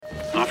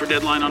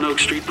deadline on Oak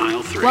Street,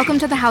 aisle 3. Welcome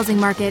to the housing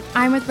market.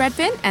 I'm with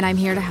Redfin, and I'm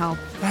here to help.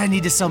 I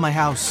need to sell my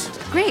house.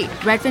 Great.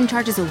 Redfin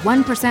charges a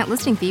 1%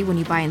 listing fee when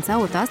you buy and sell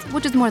with us,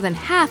 which is more than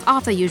half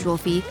off the usual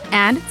fee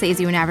and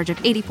saves you an average of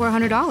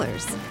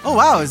 $8,400. Oh,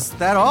 wow. Is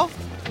that all?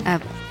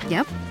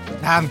 Yep.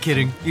 I'm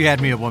kidding. You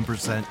had me at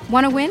 1%.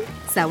 Want to win?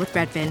 Sell with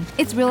Redfin.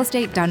 It's real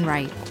estate done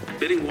right.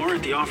 Bidding war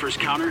at the offers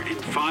counter in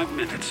 5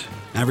 minutes.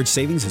 Average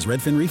savings is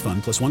Redfin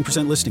refund plus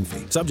 1% listing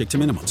fee. Subject to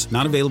minimums.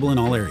 Not available in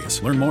all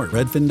areas. Learn more at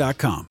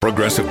redfin.com.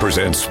 Progressive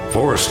presents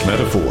Forced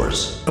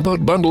Metaphors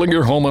about bundling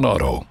your home and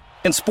auto.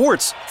 In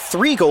sports,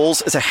 3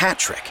 goals is a hat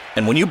trick.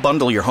 And when you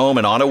bundle your home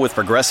and auto with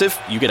Progressive,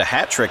 you get a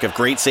hat trick of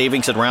great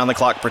savings and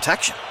round-the-clock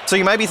protection. So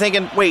you might be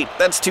thinking, wait,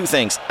 that's 2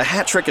 things. A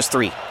hat trick is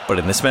 3. But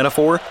in this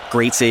metaphor,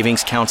 great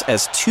savings counts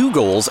as 2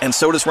 goals, and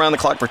so does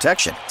round-the-clock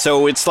protection.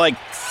 So it's like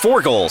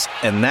 4 goals,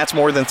 and that's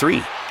more than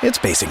 3. It's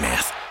basic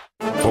math.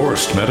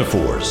 Forced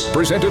Metaphors.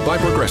 Presented by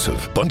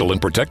Progressive. Bundle and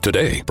protect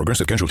today.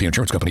 Progressive Casualty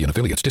Insurance Company and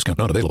affiliates. Discount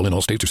not available in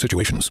all states or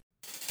situations.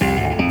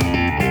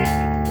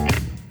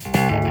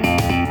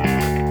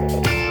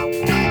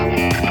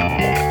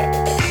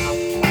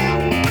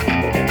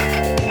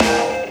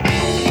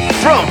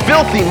 From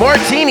Filthy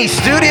Martini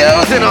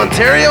Studios in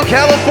Ontario,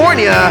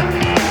 California,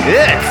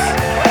 it's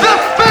the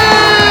Foo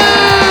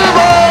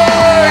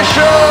Bar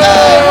Show!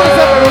 Hey, what is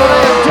up, everyone?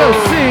 I am Joe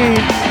C.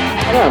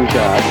 And I'm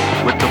Josh.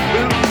 With the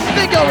Foo.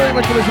 Thank y'all very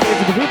much for listening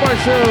to the Foo Bar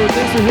Show.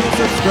 Thanks for hitting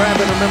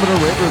subscribe, and remember to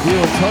rate, review,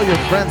 and tell your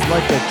friends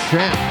like the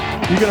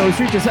champ. You can always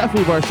reach us at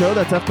Foo Bar Show.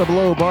 That's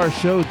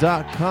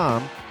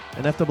FOOBarshow.com.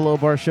 And FOO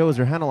Bar Show is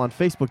your handle on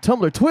Facebook,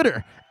 Tumblr,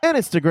 Twitter, and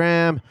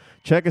Instagram.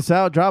 Check us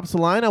out, drop us a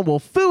line, and we'll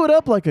foo it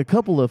up like a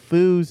couple of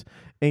foos.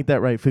 Ain't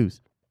that right, foos?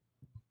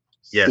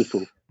 Yes.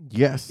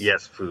 Yes.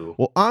 Yes, Foo.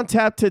 Well, on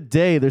tap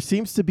today, there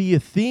seems to be a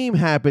theme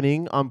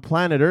happening on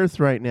planet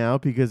Earth right now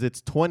because it's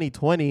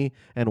 2020,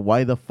 and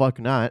why the fuck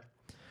not?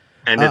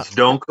 And it's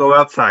don't go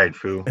outside,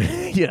 Foo.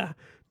 Yeah,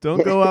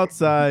 don't go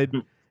outside.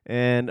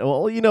 And,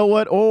 well, you know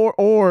what?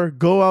 Or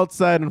go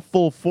outside in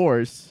full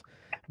force.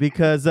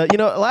 Because,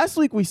 last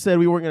week we said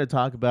we weren't going to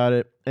talk about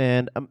it.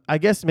 And I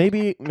guess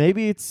maybe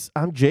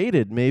I'm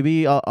jaded.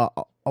 Maybe a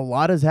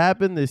lot has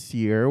happened this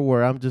year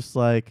where I'm just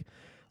like,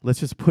 let's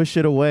just push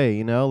it away.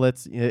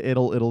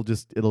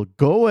 It'll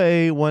go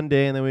away one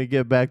day, and then we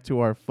get back to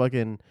our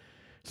fucking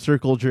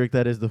circle jerk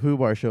that is the Foo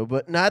Bar Show.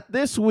 But not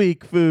this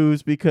week,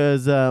 Foos,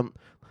 because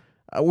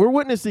we're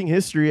witnessing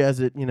history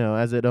as it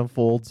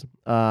unfolds.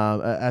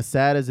 As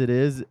sad as it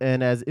is,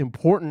 and as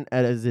important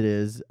as it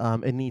is,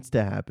 it needs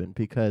to happen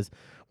because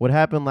what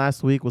happened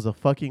last week was a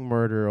fucking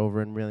murder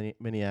over in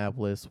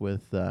Minneapolis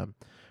with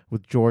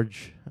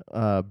George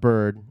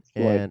Bird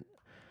and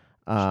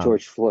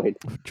George Floyd.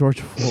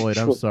 George Floyd.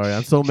 I'm sorry.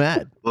 I'm so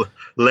mad.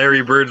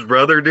 Larry Bird's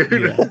brother,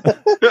 dude.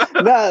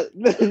 No,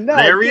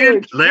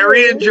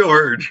 Larry and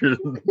George.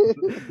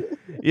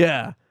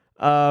 Yeah.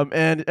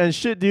 And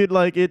shit, dude,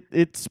 like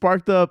it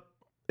sparked up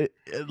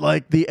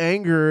like the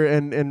anger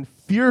and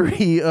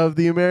fury of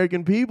the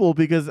American people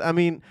because I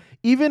mean,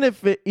 even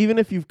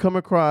if you've come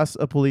across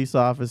a police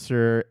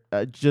officer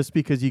just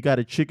because you got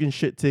a chicken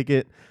shit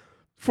ticket,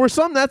 for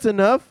some that's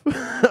enough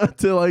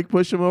to like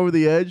push them over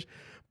the edge.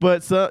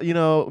 But so,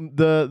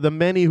 the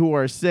many who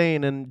are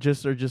sane and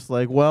are just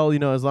like, well,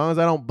 as long as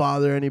I don't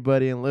bother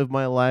anybody and live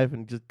my life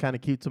and just kind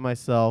of keep to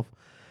myself,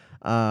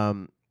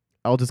 I'll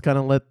just kind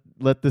of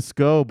let this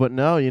go. But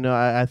no,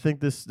 I think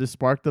this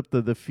sparked up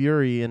the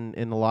fury in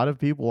a lot of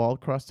people all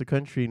across the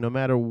country. No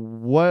matter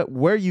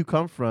where you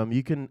come from,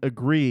 you can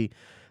agree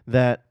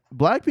that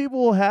black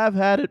people have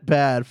had it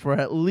bad for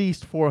at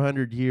least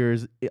 400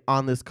 years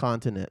on this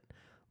continent,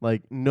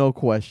 like no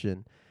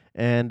question.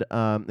 And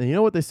you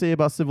know what they say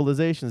about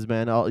civilizations,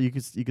 man. You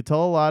could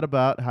tell a lot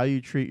about how you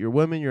treat your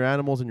women, your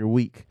animals, and your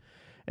weak.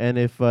 And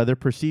if they're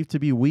perceived to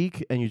be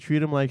weak and you treat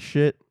them like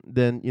shit,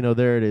 then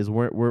there it is.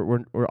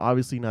 We're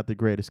obviously not the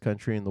greatest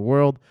country in the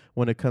world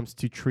when it comes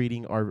to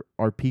treating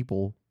our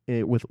people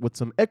with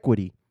some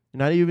equity,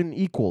 not even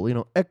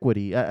equal.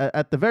 Equity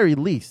at the very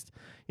least.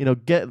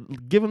 Give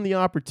them the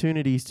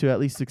opportunities to at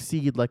least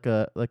succeed like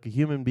a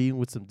human being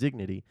with some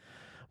dignity.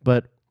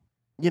 But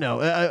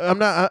I'm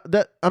not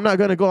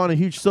going to go on a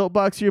huge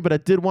soapbox here, but I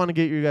did want to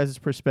get your guys'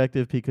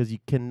 perspective because you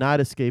cannot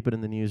escape it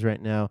in the news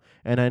right now,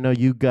 and I know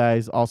you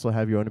guys also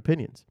have your own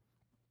opinions.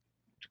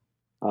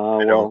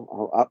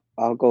 Well,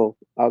 I'll go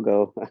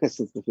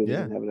since the food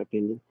doesn't have an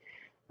opinion.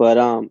 But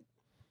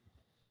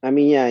I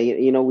mean, yeah,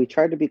 we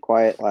tried to be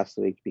quiet last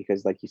week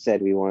because, like you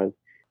said, we wanted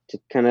to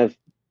kind of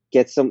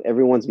get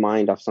everyone's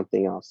mind off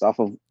something else, off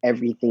of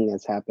everything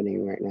that's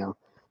happening right now.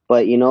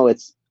 But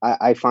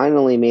I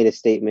finally made a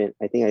statement.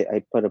 I think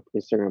I put an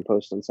Instagram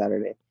post on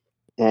Saturday,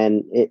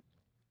 and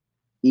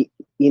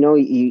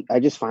I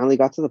just finally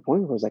got to the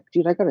point where I was like,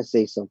 dude, I gotta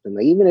say something.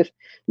 Like, even if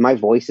my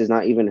voice is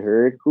not even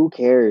heard, who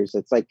cares?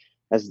 It's like,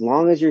 as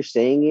long as you're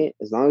saying it,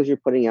 as long as you're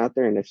putting out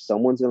there, and if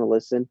someone's gonna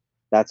listen,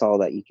 that's all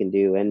that you can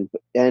do.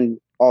 And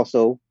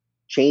also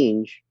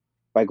change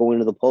by going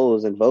to the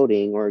polls and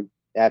voting or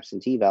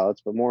absentee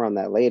ballots, but more on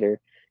that later.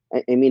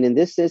 I mean, in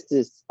this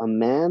instance, a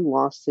man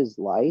lost his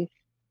life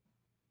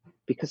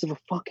because of a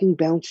fucking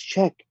bounce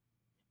check.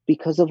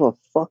 Because of a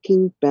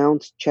fucking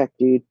bounce check,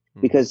 dude.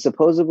 Because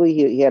supposedly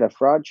he had a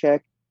fraud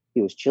check.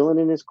 He was chilling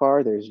in his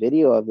car. There's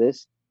video of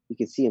this. You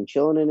can see him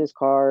chilling in his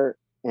car,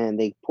 and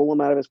they pull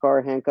him out of his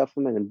car, handcuff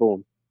him, and then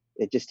boom,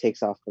 it just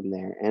takes off from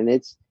there. And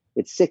it's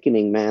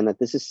sickening, man, that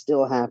this is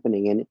still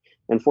happening. And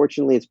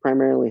unfortunately, it's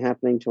primarily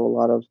happening to a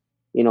lot of,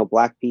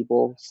 black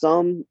people,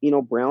 some,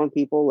 brown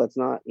people. Let's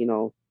not,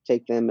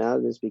 take them out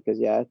of this because,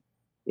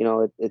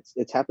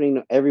 it's happening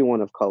to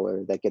everyone of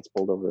color that gets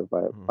pulled over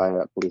by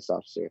a police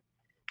officer.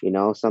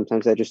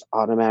 Sometimes they're just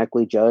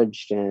automatically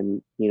judged,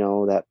 and,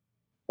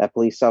 that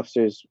police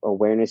officer's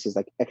awareness is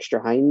like extra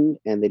heightened,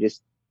 and they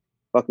just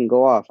fucking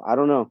go off. I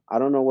don't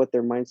know what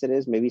their mindset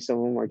is. Maybe some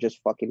of them are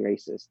just fucking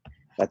racist.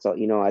 That's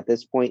all. At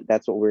this point,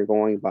 that's what we're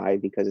going by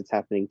because it's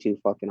happening too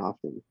fucking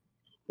often.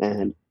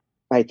 And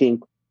I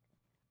think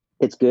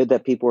it's good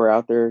that people are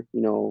out there,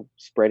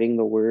 spreading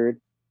the word.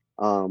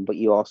 But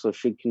you also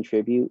should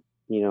contribute,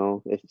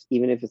 even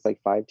if it's like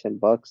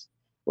 $5-10,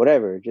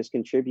 whatever, just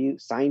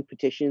contribute, sign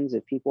petitions.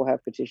 If people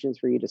have petitions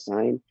for you to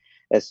sign,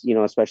 as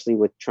especially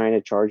with trying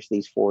to charge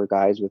these 4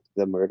 guys with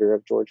the murder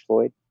of George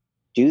Floyd,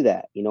 do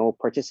that,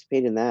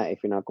 participate in that. If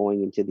you're not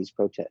going into these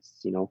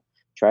protests,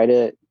 try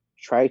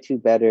to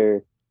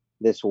better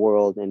this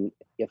world and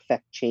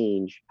affect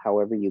change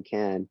however you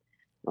can,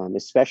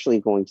 especially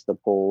going to the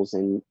polls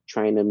and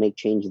trying to make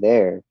change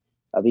there,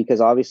 because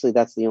obviously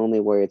that's the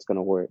only way it's going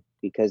to work,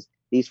 because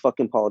these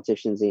fucking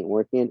politicians ain't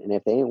working. And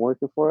if they ain't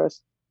working for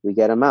us, we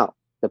get them out.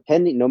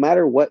 No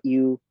matter what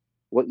you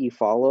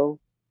follow,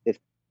 if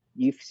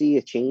you see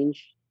a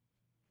change,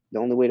 the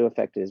only way to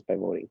affect it is by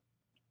voting.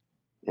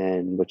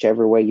 And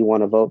whichever way you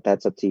want to vote,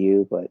 that's up to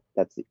you. But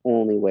that's the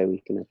only way we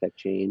can affect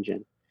change.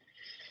 And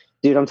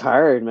dude, I'm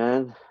tired,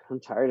 man. I'm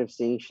tired of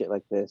seeing shit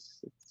like this.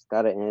 It's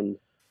got to end.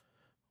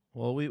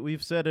 Well,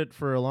 we've said it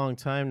for a long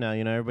time now.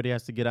 Everybody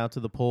has to get out to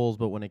the polls,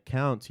 but when it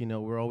counts,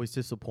 we're always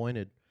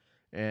disappointed.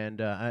 And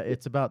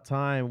it's about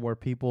time where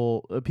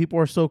people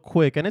are so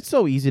quick, and it's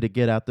so easy to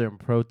get out there and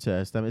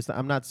protest. I mean,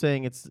 I'm not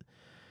saying it's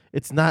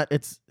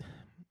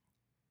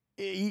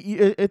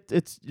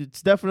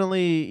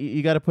definitely,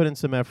 you got to put in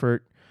some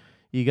effort.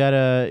 You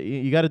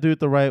gotta do it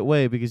the right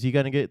way, because you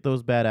got to get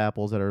those bad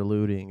apples that are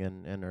looting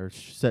and are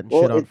setting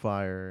shit on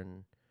fire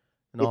and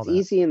all that.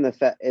 Easy in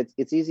the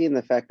it's easy in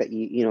the fact that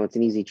it's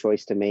an easy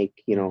choice to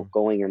make,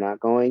 going or not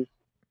going,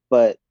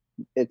 but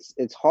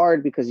it's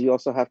hard because you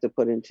also have to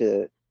put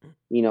into,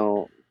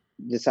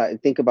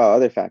 think about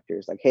other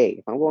factors. Like, hey,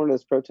 if I'm going to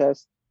this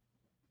protest,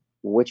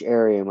 which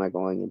area am I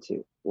going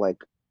into?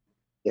 Like,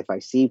 if I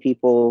see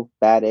people,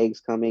 bad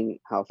eggs coming,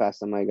 how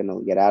fast am I going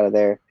to get out of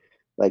there?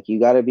 Like, you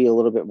got to be a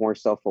little bit more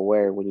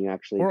self-aware when you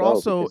actually go. Or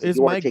also, is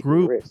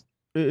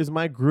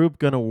my group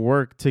going to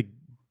work to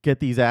get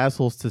these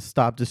assholes to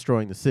stop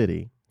destroying the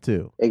city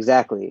too?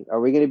 Exactly.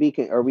 Are we going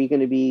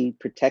to be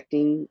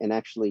protecting and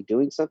actually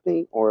doing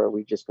something, or are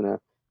we just going to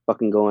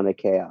fucking go into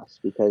chaos?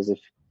 Because if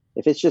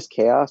it's just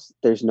chaos,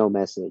 there's no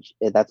message.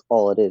 That's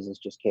all it is. It's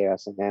just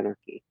chaos and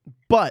anarchy.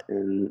 But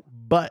you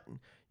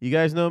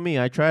guys know me.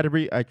 I try to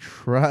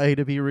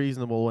be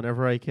reasonable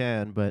whenever I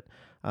can. But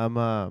I'm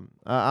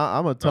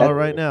gonna tell it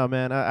right now,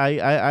 man.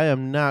 I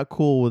am not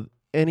cool with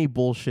any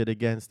bullshit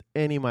against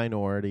any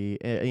minority.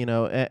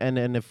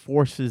 And if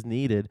force is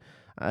needed,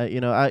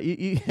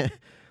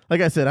 like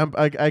I said,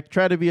 I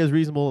try to be as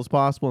reasonable as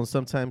possible, and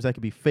sometimes I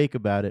can be fake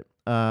about it.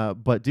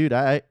 But dude,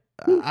 I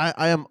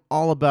am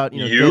all about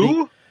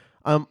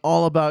I'm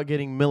all about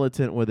getting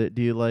militant with it,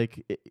 dude.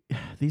 Like,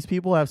 these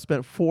people have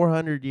spent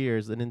 400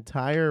 years, an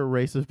entire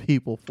race of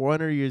people,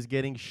 400 years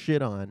getting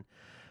shit on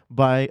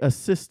by a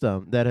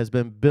system that has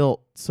been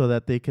built so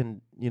that they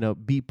can,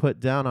 be put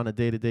down on a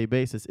day-to-day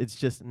basis. It's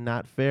just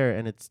not fair,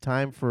 and it's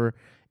time for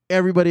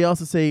everybody else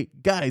to say,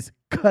 guys,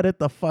 cut it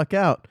the fuck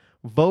out.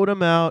 Vote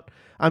them out.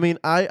 I mean,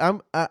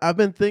 I've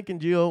been thinking,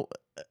 Gio,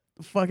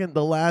 fucking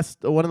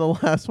one of the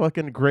last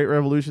fucking great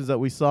revolutions that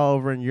we saw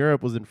over in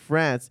Europe was in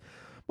France.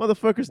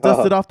 Motherfuckers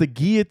dusted off the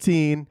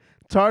guillotine,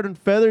 tarred and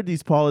feathered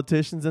these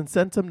politicians, and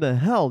sent them to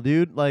hell,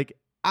 dude. Like,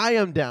 I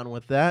am down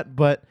with that,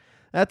 but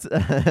that's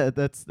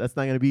not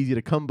gonna be easy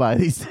to come by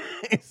these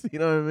days. You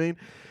know what I mean?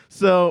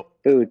 So,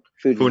 food.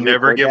 Who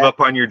never give up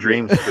on your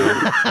dreams,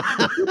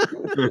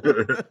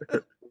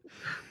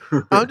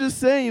 I'm just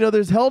saying,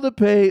 there's hell to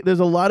pay. There's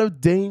a lot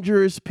of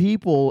dangerous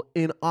people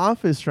in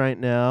office right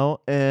now,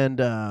 and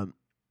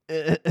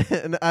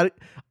I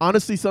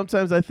honestly,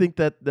 sometimes I think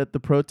that the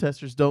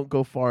protesters don't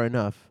go far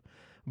enough.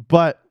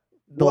 But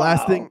the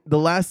last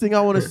thing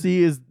I want to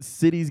see is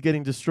cities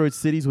getting destroyed,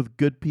 cities with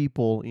good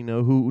people,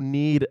 who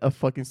need a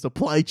fucking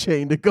supply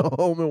chain to go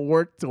home and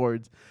work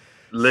towards.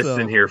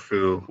 Listen here,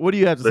 Foo. What do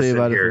you have to say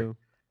about it, Foo?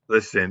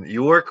 Listen,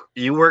 you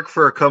work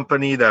for a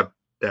company that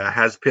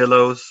has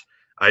pillows.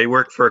 I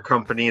work for a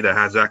company that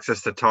has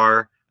access to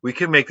tar. We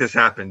can make this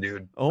happen,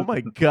 dude. Oh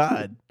my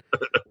God.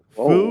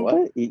 Oh,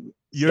 what?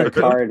 You're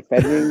tar and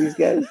feathering these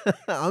guys?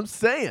 I'm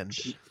saying.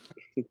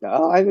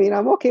 No, I mean,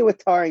 I'm okay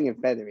with tarring and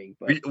feathering,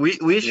 but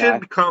we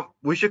should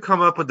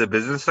come up with a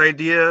business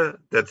idea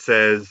that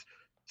says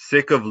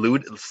sick of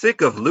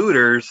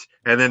looters,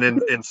 and then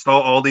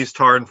install all these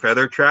tar and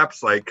feather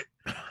traps like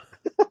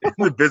in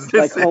the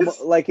businesses.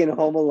 like in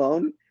Home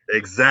Alone.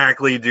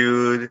 Exactly,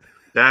 dude.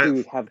 That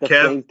Dude, have the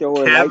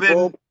flamethrower light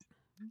bulb.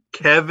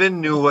 Kevin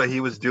knew what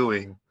he was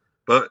doing,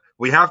 but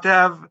we have to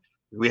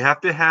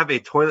have a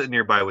toilet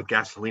nearby with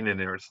gasoline in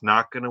there. It's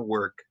not gonna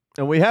work.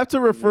 And we have to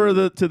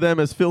refer to them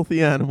as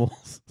filthy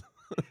animals.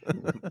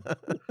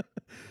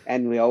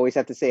 And we always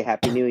have to say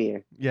Happy New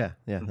Year. Yeah.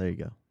 There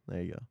you go.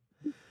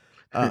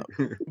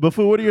 But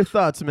Fu, what are your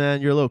thoughts,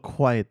 man? You're a little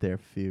quiet there,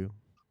 Fu.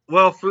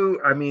 Well,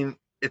 Fu, I mean,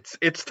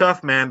 it's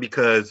tough, man,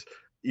 because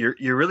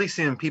you're really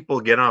seeing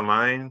people get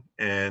online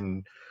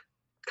and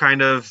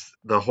kind of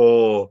the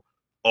whole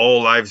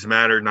all lives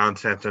matter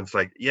nonsense. And it's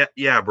like,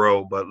 yeah,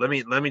 bro. But let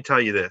me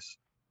tell you this: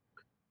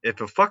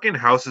 if a fucking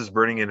house is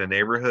burning in a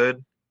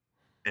neighborhood,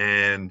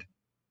 and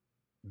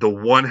the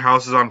one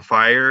house is on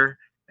fire,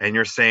 and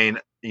you're saying,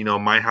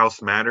 my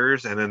house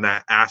matters, and then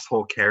that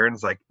asshole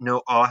Karen's like,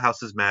 no, all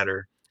houses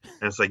matter.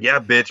 And it's like, yeah,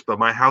 bitch, but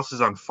my house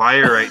is on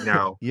fire right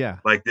now. Yeah.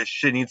 Like, this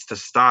shit needs to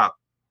stop.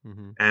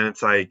 Mm-hmm. And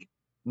it's like,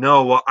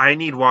 no, well, I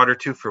need water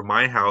too for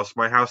my house.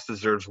 My house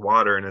deserves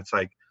water. And it's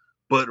like,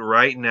 but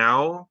right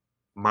now,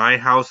 my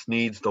house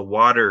needs the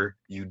water,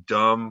 you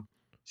dumb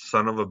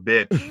son of a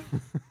bitch.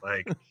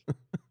 Like,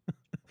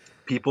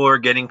 people are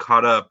getting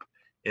caught up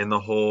in the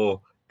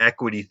whole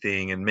equity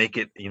thing and make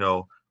it,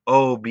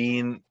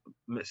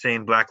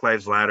 saying Black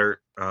Lives Matter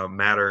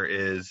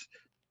is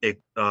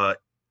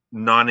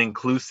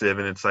non-inclusive.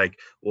 And it's like,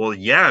 well,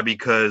 yeah,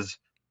 because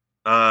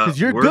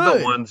you're we're good.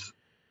 The ones.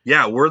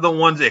 Yeah, we're the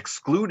ones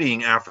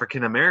excluding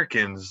African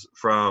Americans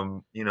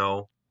from,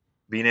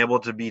 being able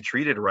to be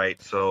treated right.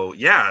 So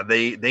yeah,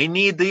 they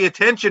need the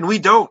attention. We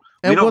don't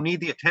need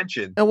the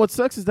attention. And what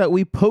sucks is that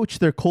we poach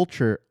their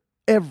culture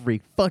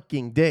every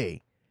fucking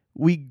day.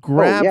 We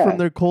grab from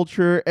their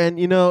culture, and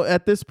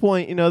at this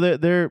point,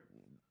 they're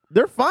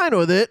fine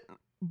with it.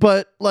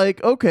 But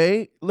like,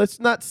 okay, let's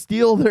not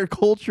steal their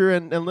culture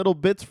and little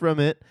bits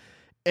from it.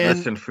 And,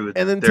 listen, food,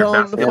 and then tell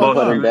them to fuck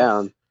them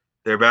down.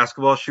 Their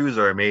basketball shoes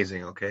are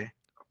amazing. Okay,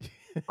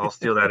 I'll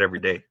steal that every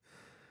day.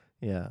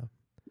 Yeah,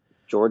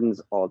 Jordans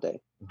all day.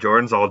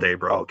 Jordans all day,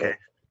 bro. Okay,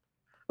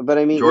 but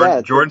I mean,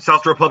 Jordan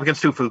sells to Republicans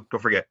too. Food, don't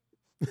forget.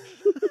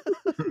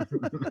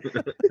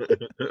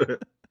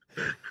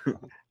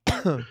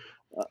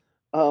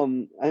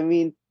 I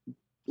mean,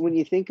 when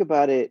you think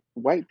about it,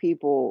 white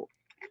people,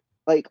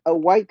 like a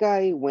white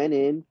guy went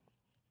in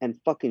and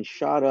fucking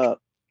shot up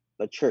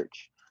a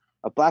church,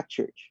 a black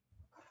church,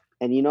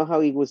 and you know how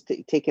he was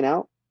taken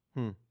out?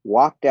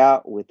 Walked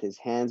out with his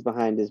hands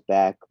behind his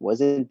back,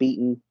 wasn't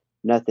beaten,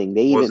 nothing.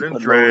 They even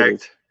wasn't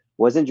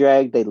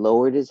dragged. They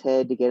lowered his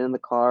head to get in the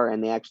car,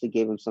 and they actually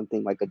gave him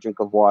something like a drink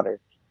of water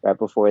right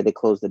before they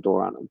closed the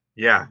door on him.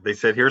 Yeah, they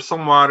said, "Here's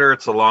some water.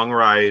 It's a long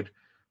ride.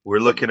 We're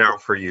looking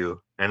out for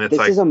you." And it's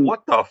like,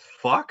 what the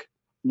fuck?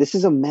 This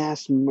is a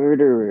mass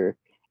murderer.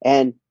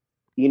 And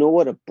you know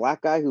what a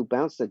black guy who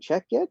bounced a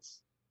check gets?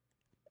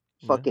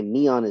 Fucking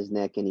knee on his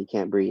neck, and he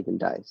can't breathe and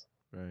dies.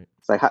 Right.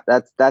 It's like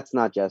that's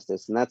not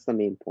justice, and that's the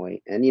main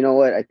point. And you know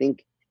what? I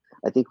think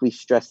we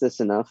stress this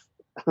enough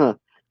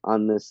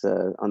on this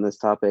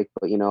topic,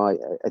 but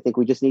I think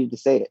we just needed to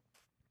say it.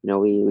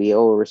 We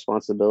owe a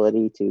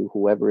responsibility to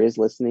whoever is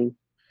listening.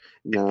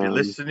 If you're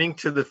listening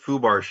to the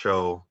FUBAR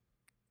show,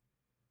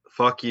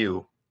 fuck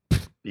you,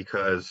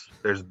 because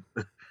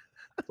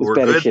we're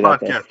a good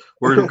podcast.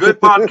 We're a good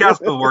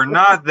podcast, but we're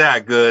not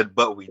that good.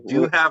 But we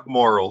do have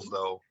morals,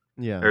 though.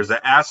 Yeah, there's an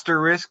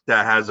asterisk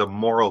that has a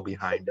moral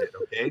behind it.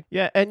 Okay.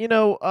 Yeah, and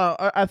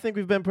I think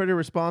we've been pretty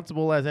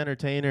responsible as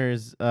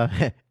entertainers.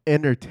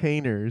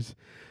 Entertainers.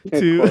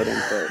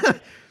 To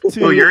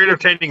oh, you're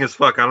entertaining as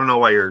fuck. I don't know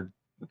why you're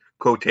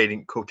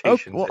quotations.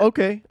 Well,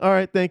 okay, all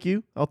right, thank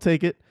you. I'll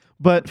take it.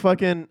 But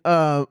fucking,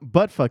 I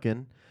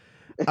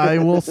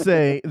will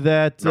say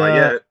that.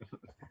 Not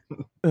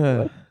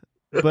yet.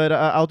 But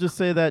I'll just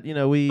say that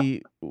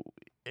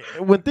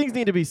when things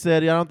need to be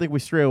said, I don't think we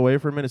stray away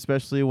from it,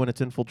 especially when it's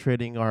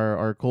infiltrating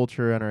our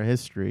culture and our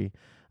history.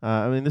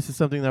 I mean, this is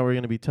something that we're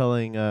going to be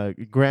telling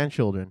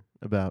grandchildren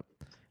about.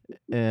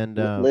 And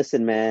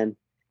listen, man,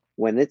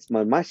 when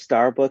my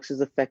Starbucks is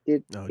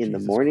affected in the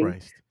morning,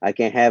 Christ. I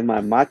can't have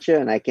my matcha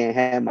and I can't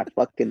have my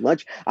fucking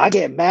lunch. I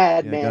get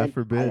mad, man. God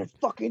forbid. I don't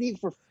fucking eat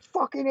for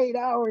fucking 8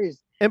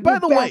 hours. And by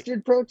the way,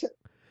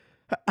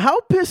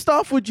 how pissed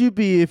off would you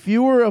be if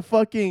you were a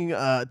fucking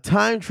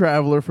time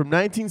traveler from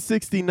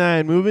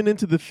 1969 moving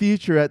into the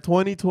future at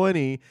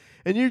 2020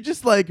 and you're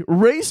just like,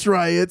 race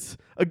riots,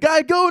 a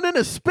guy going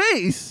into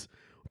space?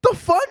 What the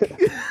fuck?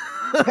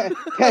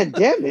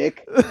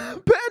 Pandemic?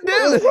 What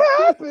is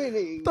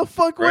happening? The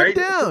fuck went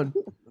down?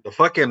 The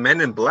fucking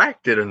Men in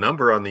Black did a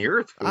number on the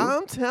earth. Fool.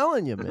 I'm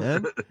telling you,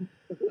 man.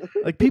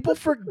 Like, people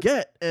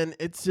forget, and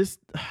it's just,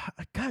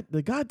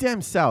 the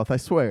goddamn South, I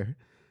swear.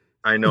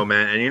 I know,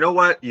 man. And you know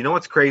what? You know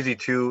what's crazy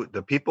too?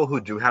 The people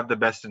who do have the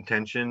best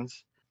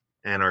intentions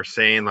and are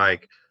saying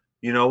like,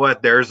 you know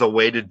what, there's a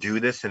way to do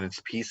this and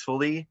it's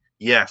peacefully.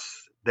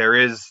 Yes, there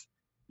is.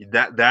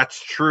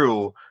 That's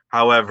true.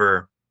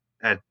 However,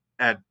 at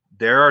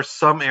there are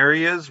some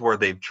areas where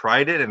they've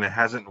tried it and it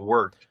hasn't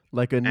worked.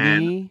 Like a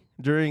knee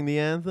during the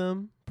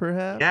anthem,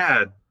 perhaps?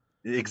 Yeah,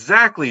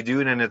 exactly,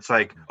 dude. And it's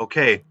like,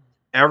 okay,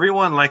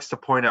 everyone likes to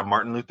point at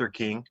Martin Luther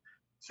King,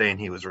 saying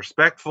he was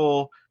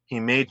respectful, he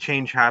made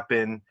change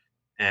happen,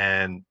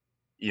 and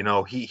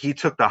he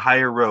took the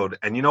higher road.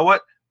 And you know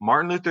what?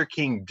 Martin Luther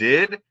King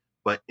did,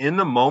 but in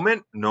the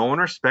moment, no one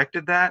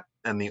respected that.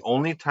 And the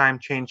only time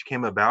change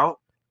came about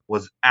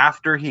was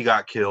after he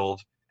got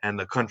killed and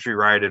the country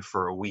rioted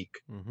for a week.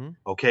 Mm-hmm.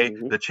 Okay?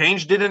 Mm-hmm. The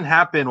change didn't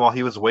happen while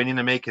he was waiting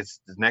to make his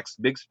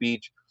next big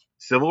speech.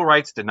 Civil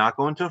rights did not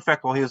go into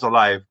effect while he was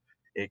alive.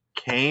 It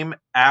came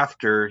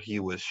after he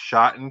was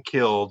shot and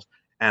killed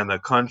and the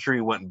country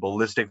went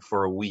ballistic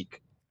for a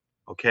week.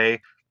 Okay?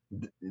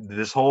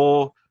 This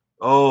whole,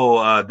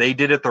 they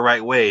did it the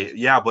right way.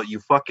 Yeah, but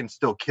you fucking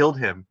still killed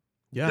him.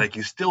 Yeah. Like,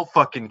 you still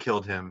fucking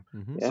killed him.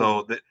 Mm-hmm. Yeah.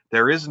 So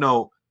there is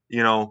no,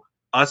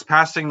 us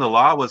passing the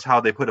law was how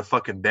they put a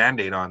fucking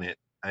Band-Aid on it.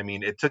 I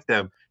mean, it took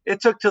till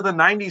the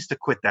 90s to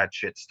quit that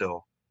shit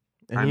still.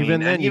 And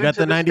even then, you got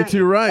the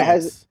 92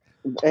 riots.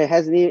 It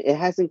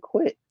hasn't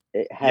quit.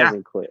 It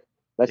hasn't quit.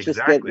 Let's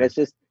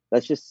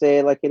just say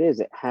it like it is.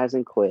 It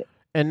hasn't quit.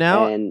 And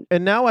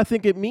now I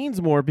think it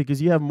means more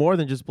because you have more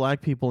than just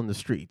black people in the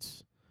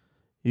streets.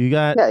 You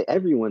got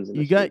everyone's in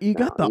the streets. You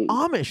got the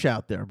Amish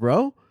out there,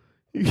 bro.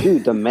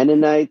 Dude, the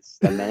Mennonites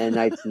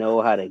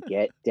know how to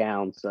get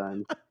down,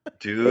 son.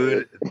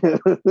 Dude.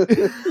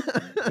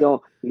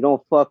 You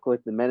don't fuck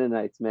with the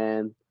Mennonites,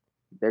 man.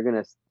 They're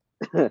gonna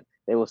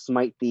they will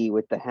smite thee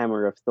with the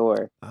hammer of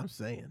Thor. I'm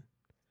saying.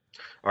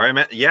 All right,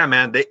 man. Yeah,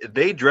 man.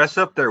 They dress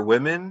up their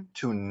women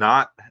to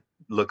not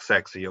look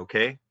sexy,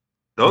 okay?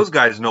 Those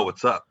guys know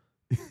what's up.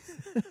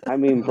 I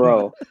mean,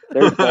 bro,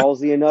 they're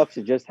ballsy enough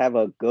to just have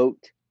a goat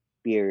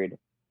beard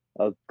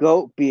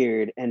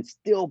and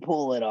still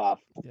pull it off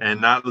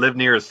and not live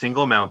near a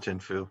single mountain,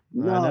 foo.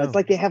 No, it's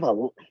like they have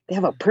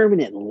a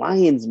permanent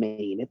lion's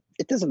mane.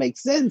 It doesn't make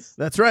sense.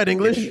 That's right,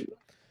 English.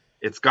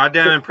 It's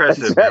goddamn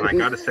impressive, man. I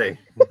gotta say.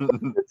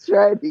 That's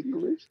right,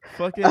 English.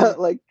 Fucking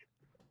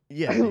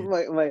yeah.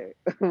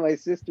 My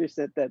sister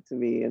sent that to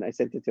me, and I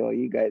sent it to all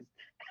you guys.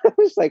 I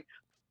was like,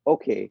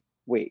 okay,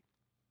 wait.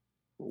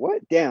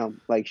 What?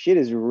 Damn! Like, shit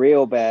is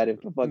real bad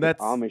if the fucking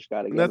Amish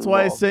gotta get That's involved.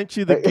 why I sent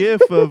you the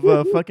gif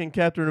of fucking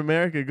Captain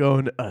America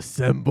going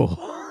assemble.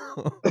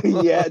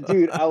 Yeah,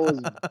 dude, I was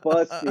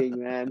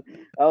busting, man.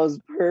 I was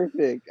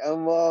perfect.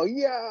 I'm all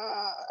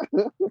yeah.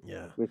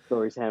 With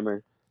Thor's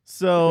hammer.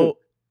 So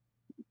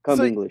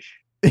English.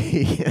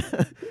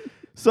 Yeah.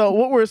 So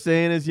what we're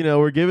saying is,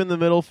 we're giving the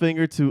middle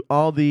finger to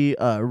all the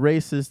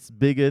racists,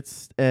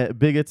 bigots,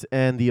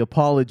 and the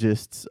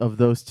apologists of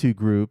those two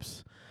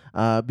groups.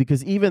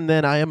 Because even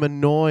then, I am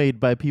annoyed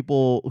by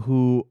people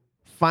who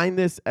find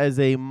this as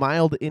a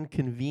mild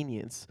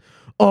inconvenience.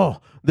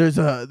 Oh, there's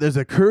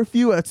a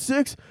curfew at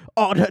 6.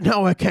 Oh,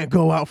 now I can't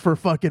go out for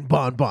fucking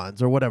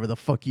bonbons or whatever the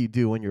fuck you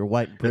do when you're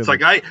white and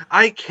privileged. It's like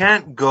I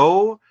can't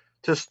go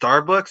to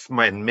Starbucks,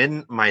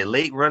 my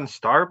late run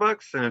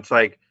Starbucks, and it's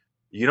like,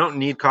 you don't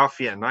need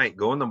coffee at night.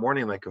 Go in the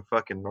morning like a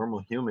fucking normal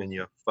human,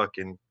 you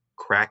fucking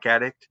crack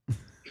addict.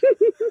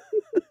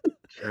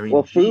 I mean,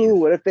 well, fool,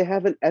 what if they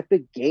have an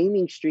epic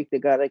gaming streak they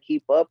gotta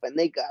keep up and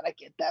they gotta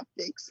get that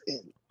fix in?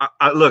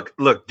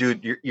 Look,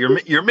 dude,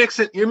 you're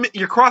mixing,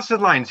 you're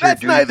crossing lines here,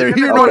 That's dude. Neither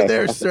here nor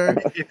there, sir.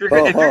 If you're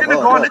gonna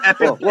go on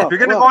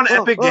an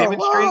epic gaming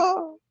streak,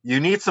 you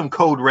need some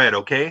code red,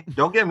 okay?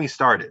 Don't get me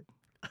started.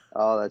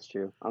 Oh, that's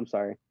true. I'm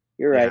sorry.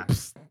 You're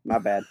right. My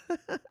bad.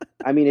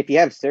 I mean, if you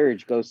have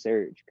Surge, go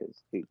Surge.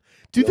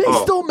 Do they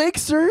still make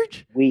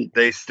Surge?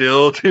 They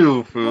still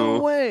do, fool.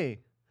 No way.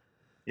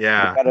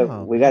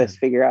 Yeah. We gotta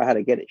figure out how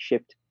to get it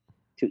shipped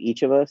to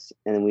each of us,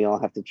 and then we all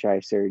have to try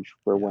Surge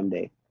for one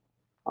day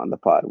on the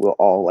pod. We'll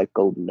all like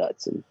golden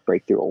nuts and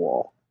break through a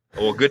wall.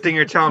 Well, good thing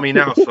you're telling me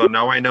now, so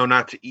now I know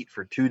not to eat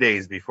for 2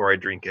 days before I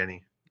drink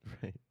any.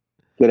 Right.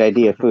 Good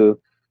idea, foo.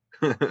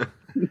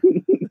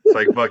 It's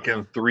like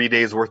fucking 3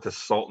 days worth of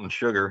salt and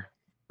sugar.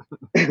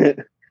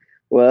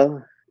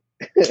 Well,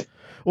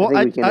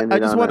 I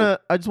just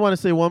want to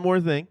say one more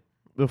thing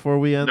before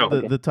we end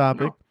the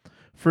topic. No.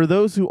 For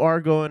those who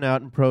are going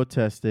out and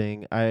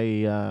protesting,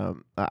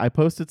 I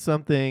posted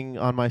something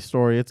on my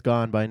story. It's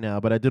gone by now,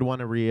 but I did want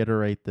to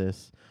reiterate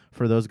this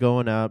for those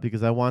going out,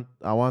 because I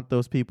want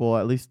those people,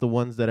 at least the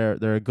ones that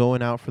are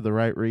going out for the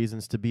right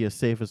reasons, to be as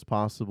safe as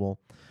possible.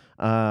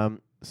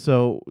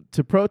 So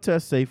to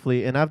protest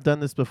safely, and I've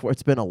done this before.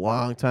 It's been a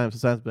long time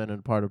since I've been a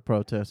part of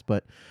protests,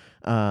 but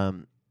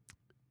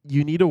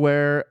you need to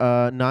wear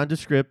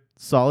nondescript,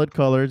 solid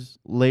colors,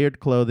 layered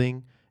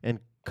clothing, and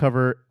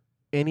cover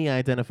any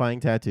identifying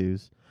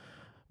tattoos.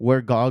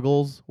 Wear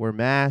goggles, wear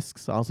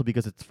masks, also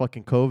because it's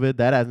fucking COVID.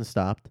 That hasn't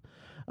stopped.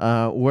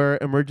 Wear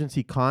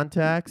emergency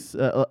contacts.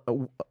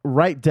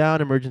 Write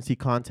down emergency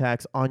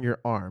contacts on your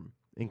arm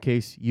in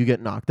case you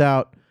get knocked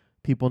out.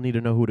 People need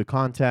to know who to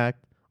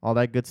contact, all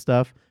that good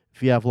stuff.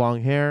 If you have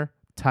long hair,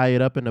 tie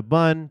it up in a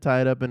bun,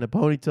 tie it up in a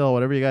ponytail,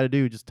 whatever you got to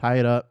do, just tie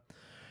it up.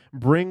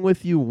 Bring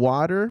with you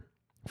water,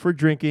 for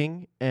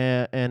drinking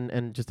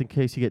and just in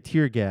case you get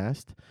tear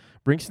gassed.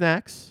 Bring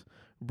snacks.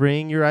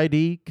 Bring your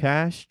ID,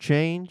 cash,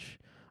 change,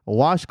 a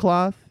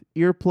washcloth,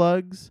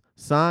 earplugs,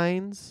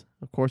 signs.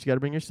 Of course, you got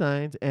to bring your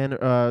signs and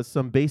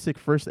some basic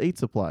first aid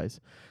supplies.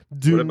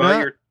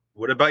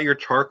 What about your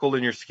charcoal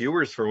and your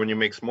skewers for when you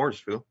make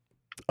s'mores, Phil?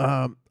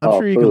 I'm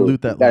sure you can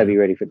loot that. You gotta be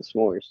ready for the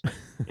s'mores.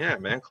 Yeah,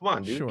 man, come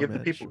on, dude. Sure, Give man,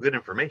 the people good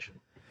information.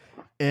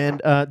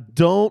 And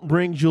don't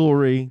bring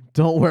jewelry.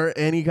 Don't wear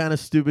any kind of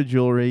stupid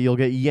jewelry. You'll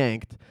get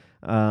yanked.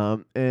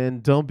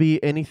 And don't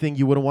be anything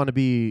you wouldn't want to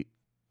be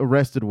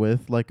arrested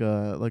with, like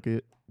a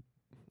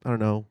I don't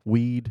know,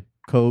 weed,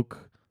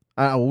 coke.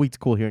 Weed's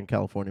cool here in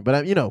California,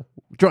 but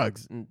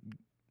drugs and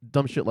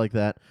dumb shit like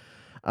that.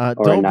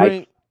 Don't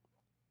bring,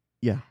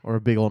 or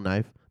a big old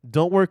knife.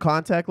 Don't wear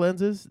contact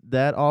lenses.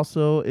 That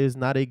also is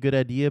not a good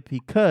idea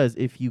because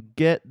if you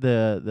get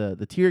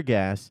the tear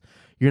gas,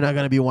 you're not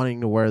going to be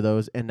wanting to wear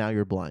those, and now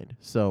you're blind.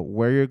 So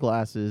wear your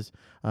glasses,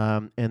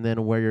 and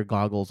then wear your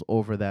goggles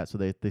over that so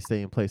they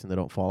stay in place and they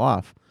don't fall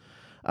off.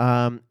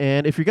 And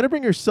if you're going to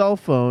bring your cell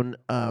phone,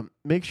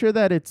 make sure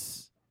that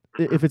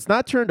if it's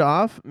not turned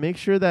off, make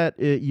sure that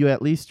you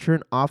at least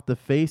turn off the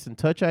face and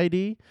touch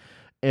ID,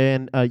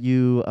 and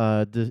you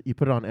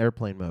put it on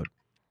airplane mode.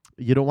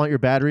 You don't want your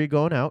battery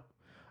going out,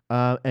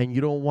 and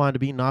you don't want to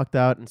be knocked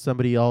out and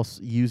somebody else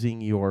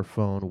using your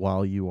phone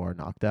while you are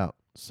knocked out.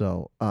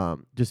 So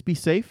just be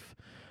safe.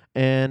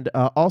 And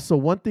also,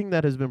 one thing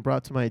that has been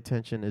brought to my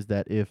attention is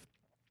that if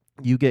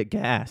you get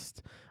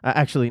gassed.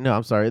 Actually, no,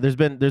 I'm sorry. There's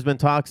been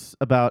talks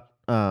about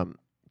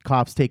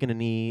cops taking a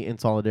knee in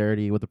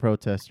solidarity with the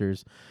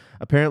protesters.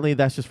 Apparently,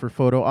 that's just for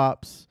photo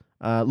ops.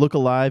 Look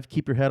alive.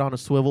 Keep your head on a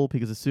swivel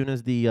because as soon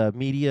as the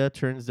media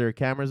turns their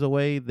cameras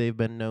away, they've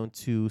been known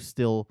to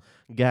still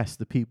gas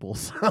the people.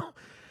 So,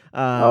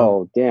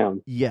 oh,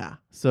 damn. Yeah.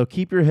 So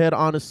keep your head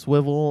on a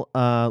swivel.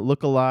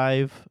 Look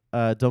alive.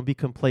 Don't be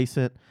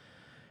complacent.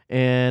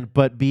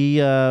 But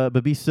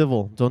be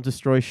civil. Don't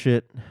destroy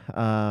shit.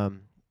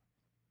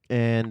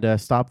 And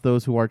stop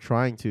those who are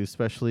trying to,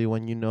 especially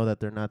when you know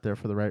that they're not there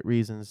for the right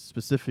reasons,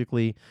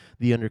 specifically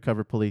the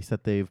undercover police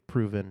that they've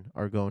proven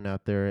are going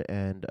out there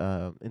and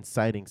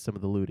inciting some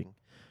of the looting.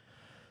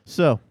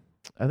 So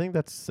I think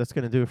that's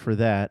going to do it for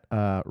that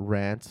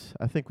rant.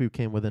 I think we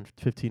came within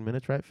 15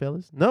 minutes, right,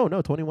 fellas? No,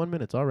 21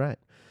 minutes. All right.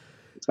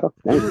 Oh,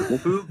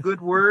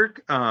 good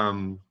work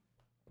on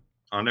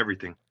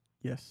everything.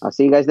 Yes. I'll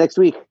see you guys next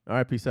week. All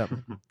right, peace out.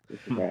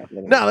 No,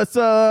 let's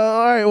all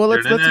right, well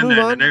let's move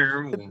on.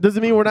 It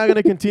doesn't mean we're not going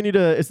to continue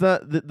to it's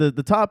not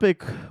the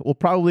topic will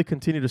probably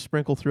continue to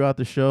sprinkle throughout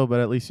the show, but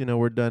at least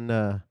we're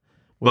done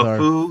with our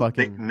Foo,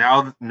 fucking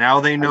now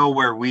they know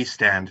where we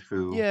stand,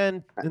 Foo. Yeah,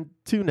 and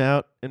tune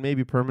out and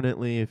maybe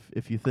permanently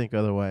if you think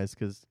otherwise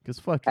cuz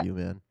fuck you,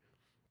 man.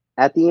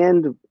 At the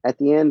end, I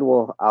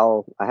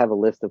have a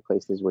list of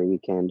places where you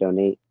can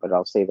donate, but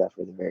I'll save that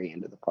for the very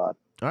end of the pod.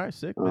 All right,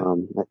 sick,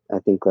 man. I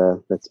think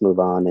let's move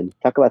on and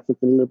talk about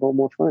something a little bit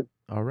more fun.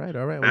 All right.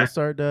 We'll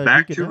start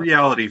back to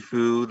reality,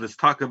 Foo. Let's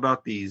talk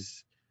about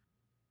these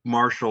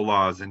martial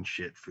laws and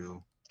shit,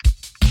 Foo.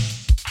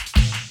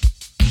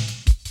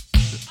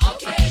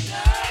 Okay,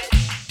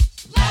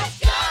 nerds, let's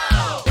go!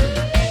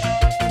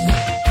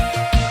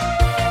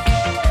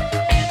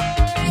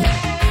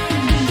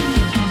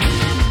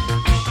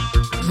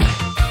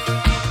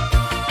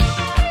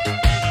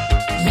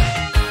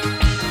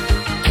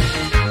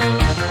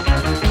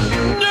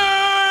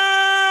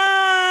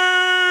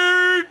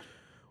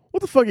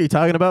 What the fuck are you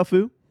talking about,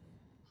 Foo?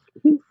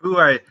 Foo,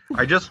 I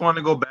just want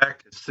to go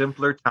back to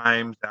simpler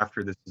times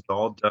after this is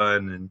all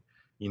done, and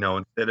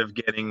instead of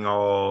getting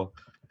all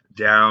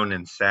down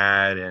and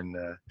sad and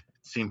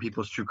seeing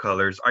people's true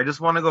colors, I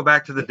just want to go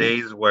back to the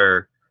days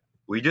where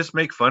we just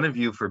make fun of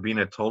you for being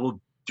a total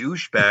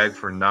douchebag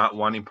for not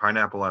wanting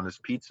pineapple on his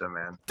pizza,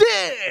 man.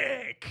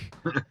 Dick.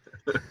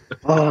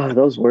 Oh,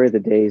 those were the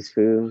days,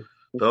 Foo.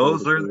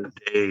 Those are the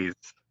days.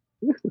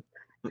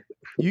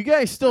 You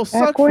guys still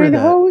suck Back when for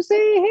that. Jose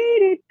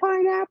hated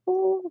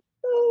pineapple.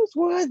 Those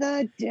were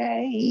the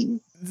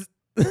days.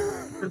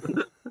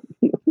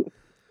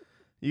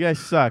 You guys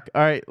suck.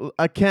 All right,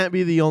 I can't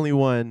be the only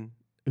one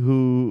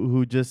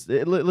who just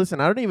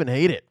listen. I don't even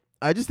hate it.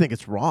 I just think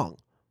it's wrong.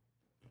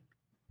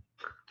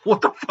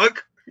 What the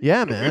fuck?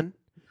 Yeah, man.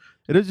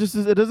 It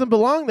doesn't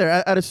belong there.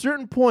 At a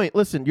certain point,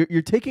 listen,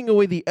 you're taking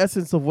away the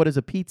essence of what is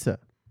a pizza.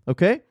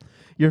 Okay,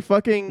 you're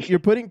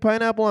putting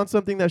pineapple on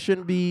something that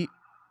shouldn't be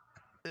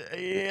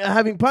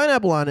having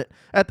pineapple on it.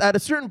 At a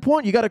certain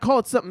point, you got to call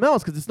it something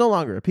else because it's no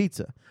longer a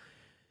pizza.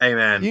 Hey,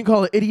 man, you can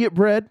call it idiot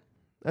bread.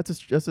 That's a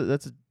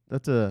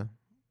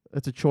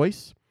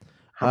choice.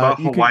 How about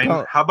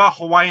Hawaiian? How about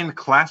Hawaiian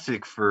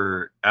classic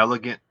for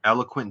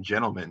eloquent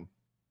gentlemen?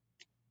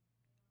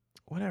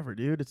 Whatever,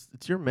 dude. It's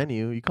your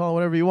menu. You call it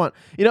whatever you want.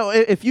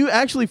 If you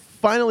actually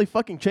finally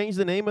fucking change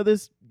the name of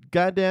this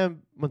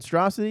goddamn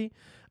monstrosity,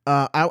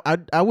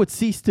 I would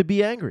cease to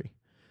be angry,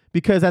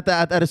 because at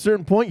a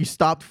certain point you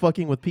stopped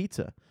fucking with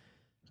pizza.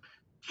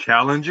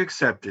 Challenge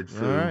accepted.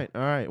 Food.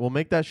 All right. Well,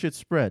 make that shit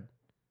spread.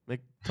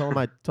 Tell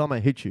him I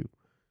hit you.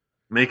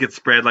 Make it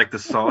spread like the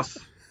sauce.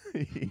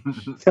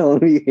 Tell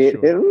him you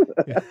hit him.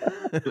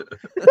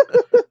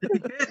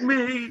 Hit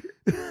me.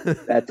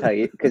 That's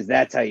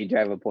how you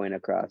drive a point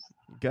across.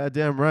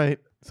 Goddamn right.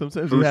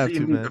 Sometimes you have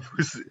to, man.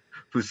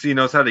 Fusi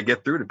knows how to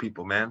get through to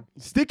people, man.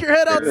 Stick your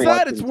head You're outside.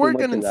 watching It's too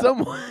working much in of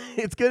some way.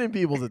 It's getting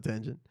people's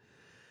attention.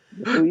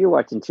 Ooh, you're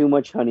watching too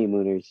much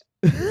Honeymooners.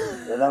 To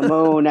the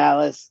moon,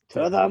 Alice.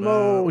 To the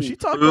moon. Well, she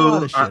talked a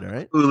lot of shit, all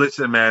right? Ooh,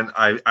 listen, man.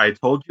 I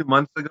told you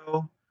months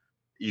ago.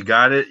 You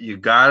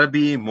gotta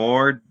be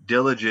more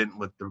diligent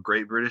with the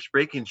Great British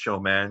Baking Show,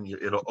 man.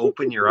 It'll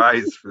open your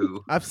eyes,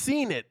 Foo. I've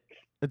seen it.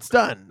 It's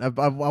done. I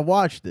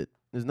watched it.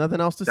 There's nothing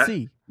else to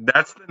see.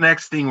 That's the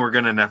next thing we're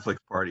gonna Netflix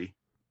party.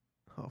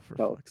 Oh,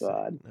 for Oh fuck's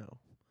God.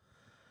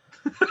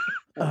 sake,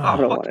 no. I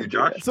don't fuck wanna you, do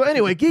Josh. that. So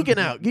anyway, geeking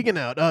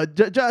out.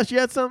 Josh, you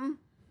had something?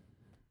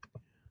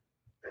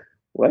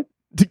 What?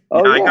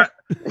 Oh, yeah.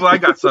 I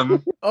got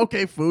some.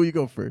 Okay, Foo, you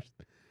go first.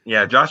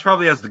 Yeah, Josh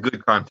probably has the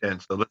good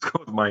content, so let's go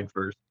with mine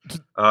first.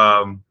 Put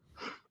your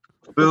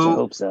Foo.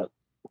 hopes up.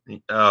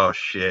 Oh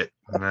shit!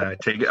 I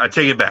take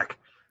it back.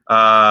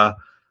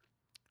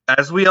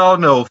 As we all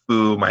know,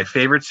 Foo, my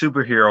favorite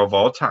superhero of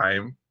all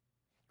time,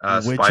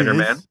 Which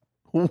Spider-Man. is?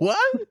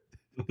 What?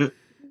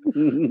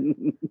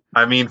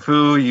 I mean,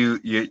 Foo, you,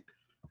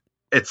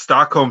 it's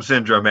Stockholm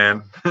syndrome,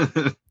 man.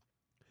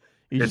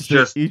 You It's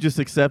you just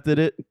accepted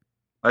it.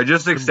 I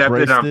just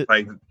accepted. Embraced I'm it.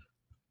 like,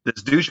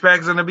 this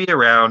douchebag's gonna be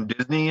around.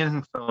 Disney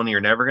and Sony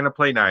are never gonna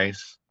play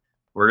nice.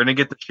 We're gonna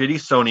get the shitty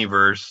Sony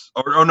verse.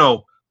 Or oh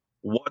no,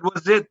 what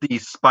was it? The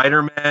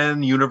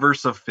Spider-Man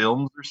universe of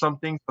films or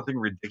something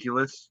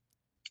ridiculous.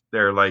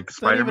 They're like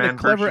It's not even Spider-Man a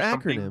clever verse or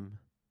something. acronym.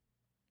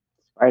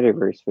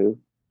 Spider-Verse, Foo.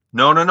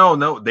 No.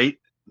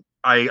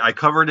 I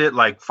covered it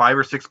like 5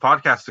 or 6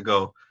 podcasts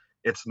ago.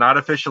 It's not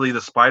officially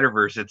the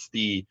Spider-Verse. It's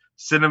the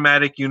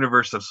cinematic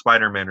universe of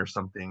Spider-Man or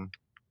something.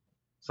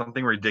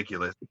 Something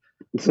ridiculous.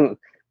 Thanks for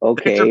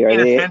Okay, are paying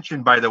they?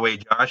 attention, by the way,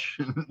 Josh.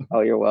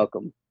 Oh, you're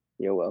welcome.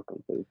 You're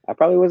welcome, Foo. I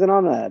probably wasn't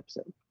on that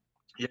episode.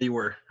 Yeah, you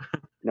were.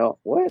 No,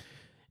 what?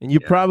 And you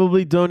Yeah.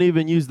 probably don't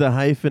even use the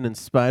hyphen in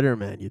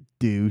Spider-Man, you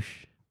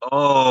douche.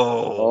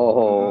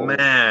 Oh,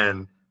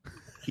 man.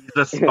 He's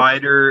a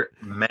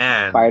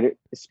Spider-Man.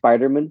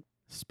 Spider-Man.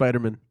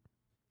 Spider-Man.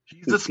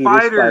 He's a Peter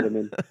spider.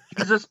 Spider-Man.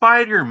 He's a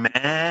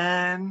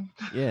Spider-Man.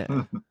 Yeah.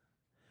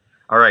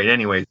 All right,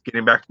 anyways,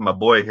 getting back to my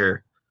boy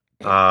here.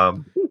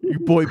 Your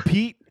boy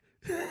Pete.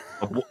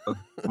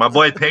 My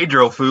boy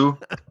Pedro, Foo.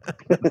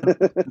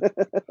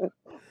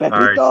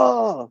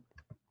 Pepito.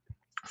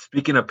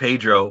 Speaking of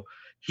Pedro,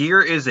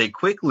 here is a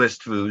quick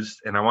list, Foos,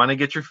 and I want to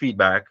get your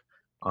feedback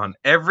on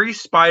every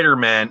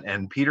Spider-Man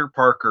and Peter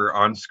Parker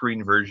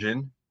on-screen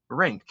version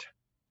ranked.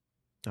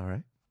 All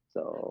right.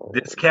 So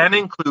This can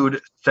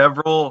include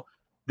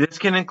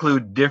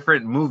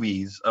different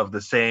movies of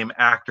the same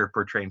actor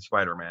portraying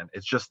Spider-Man.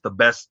 It's just the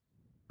best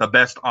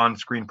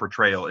on-screen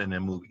portrayal in a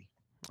movie.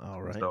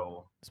 All right.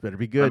 So This better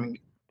be good.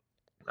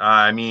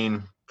 I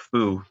mean,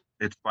 Foo,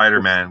 it's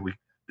Spider-Man.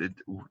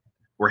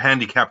 We're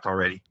handicapped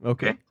already.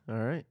 Okay. All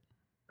right.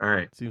 All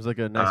right. Seems like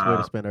a nice way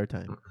to spend our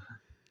time.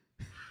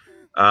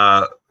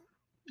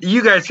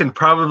 You guys can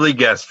probably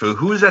guess, Foo.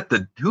 Who's at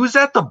the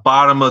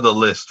bottom of the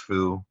list,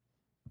 Foo?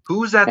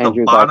 Who's at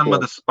Andrew the bottom Garfield.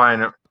 of the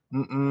spine?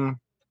 Mm-mm.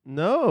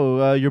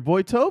 No, your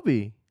boy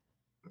Toby.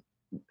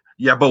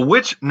 Yeah, but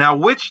which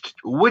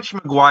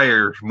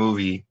Maguire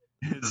movie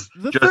is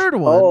The just third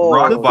one. Oh,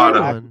 rock the third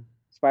bottom? one.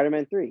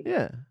 Spider-Man 3.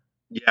 Yeah.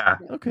 Yeah,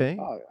 Okay.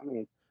 Oh, I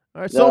mean,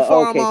 All right. So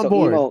far, okay, I'm on so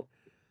board.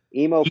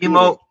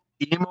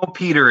 Emo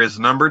Peter is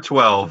number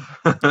 12.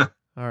 All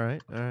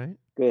right. All right.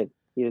 Good.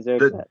 He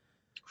deserves The- that.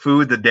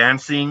 Food, the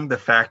dancing, the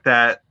fact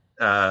that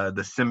the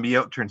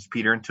symbiote turns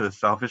Peter into a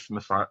selfish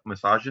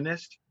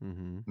misogynist.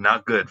 Mm-hmm.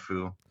 Not good,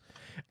 Foo.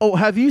 Oh,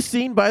 have you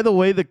seen, by the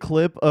way, the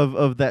clip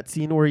of that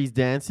scene where he's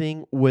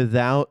dancing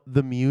without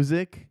the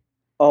music?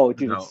 Oh,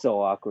 dude, No. it's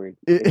so awkward.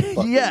 It's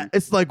fucking Yeah,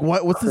 it's like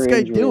what's this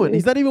guy doing? cringe-worthy.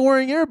 He's not even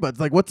wearing earbuds.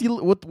 Like,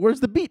 where's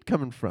the beat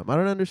coming from? I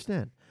don't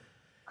understand.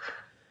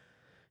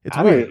 It's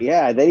I don't- weird.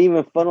 Yeah, they didn't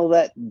even funnel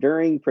that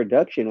during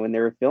production when they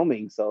were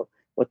filming. So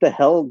what the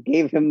hell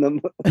gave him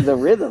the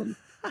rhythm?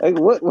 Like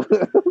what?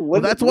 Well,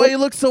 that's why he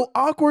looks so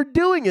awkward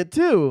doing it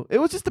too. It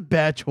was just a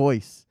bad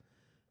choice.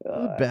 It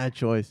was a bad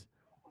choice.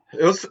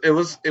 It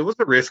was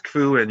a risk,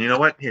 Foo, and you know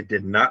what? It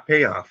did not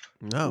pay off.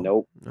 No,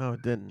 Nope. no,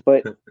 it didn't.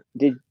 But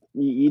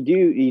you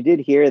did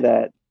hear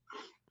that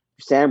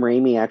Sam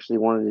Raimi actually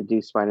wanted to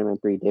do Spider-Man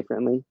 3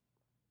 differently?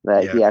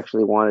 That he Yeah.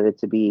 actually wanted it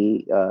to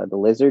be the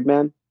Lizard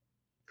Man.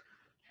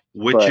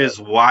 Which But- is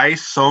why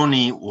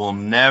Sony will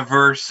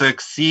never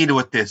succeed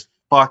with this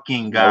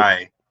fucking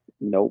guy.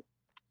 Nope.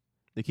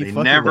 They keep They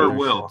fucking never with their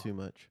will. shit too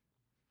much.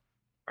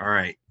 All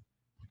right.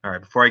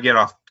 Before I get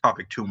off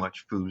topic too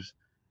much, Foos.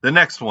 The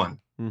next one.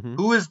 Mm-hmm.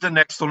 Who is the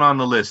next one on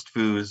the list,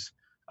 Foos?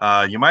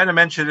 You might have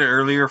mentioned it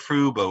earlier,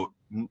 Foo, but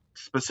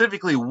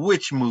specifically,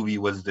 which movie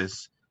was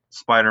this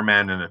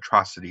Spider-Man an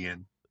atrocity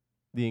in?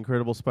 The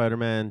Incredible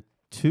Spider-Man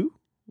 2?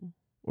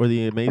 Or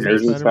the Amazing,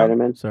 Amazing Spider-Man?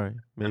 Spider-Man? Sorry.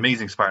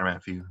 Amazing Spider-Man,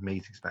 Foo.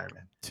 Amazing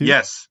Spider-Man. 2?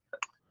 Yes.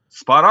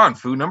 spot on.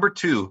 Food number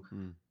 2.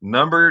 Hmm.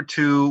 Number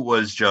 2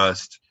 was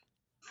just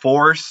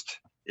forced,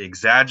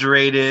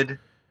 exaggerated.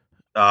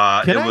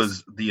 It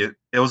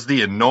was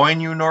the annoying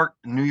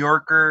New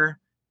Yorker,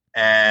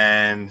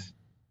 and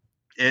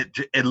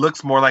it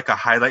looks more like a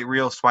highlight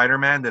reel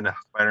Spider-Man than a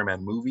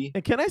Spider-Man movie.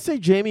 And can I say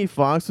Jamie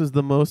Foxx was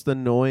the most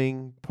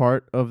annoying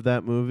part of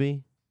that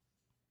movie?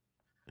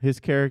 His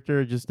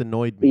character just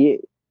annoyed me. Is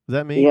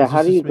that me? Yeah, Is how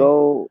this do you just me?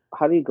 go?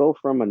 How do you go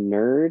from a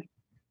nerd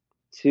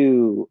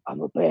to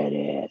I'm a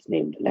badass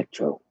named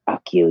Electro?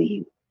 I'll kill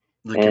you.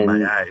 Look in my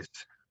And eyes.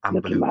 I'm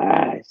look blue. in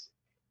my eyes.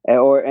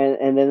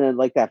 And then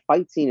like that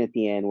fight scene at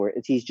the end where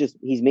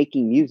he's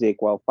making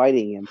music while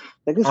fighting him.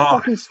 Like this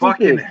fucking I stupid.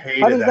 fucking How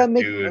hated does that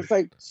make? dude. It's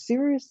like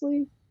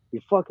seriously,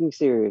 you're fucking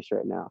serious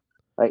right now.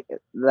 Like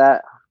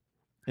that.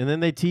 And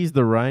then they teased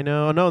the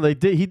Rhino. Oh, no, they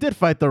did. He did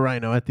fight the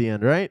Rhino at the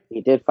end, right?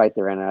 He did fight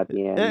the Rhino at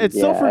the end. It's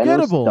so and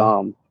forgettable. It was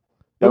dumb.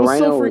 It The was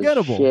so Rhino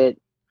forgettable.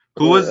 shit.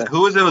 Who was it?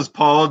 It was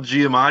Paul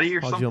Giamatti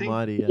or Paul something?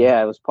 Giamatti,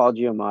 Yeah, it was Paul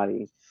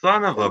Giamatti.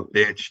 Son of a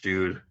bitch,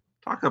 dude.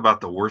 Talk about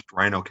the worst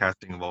Rhino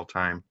casting of all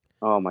time.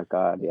 Oh my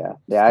god, yeah,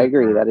 I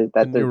agree.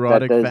 The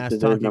neurotic, does fast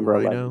deserve talking number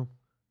 11. Rhino.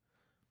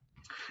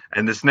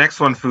 And this next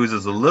one, Foos,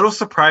 is a little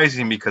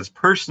surprising because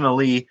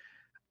personally,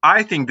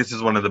 I think this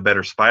is one of the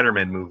better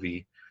Spider-Man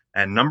movie.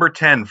 And number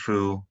 10,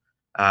 Foo,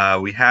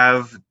 we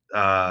have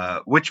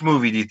which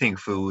movie do you think,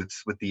 Foo?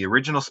 It's with the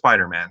original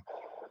Spider-Man.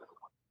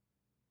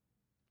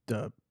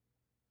 The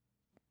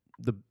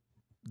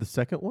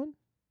second one?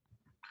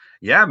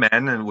 Yeah,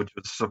 man, and which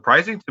was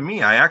surprising to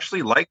me. I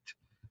actually liked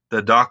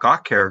the Doc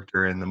Ock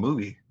character in the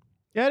movie.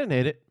 Yeah, I didn't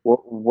hate it.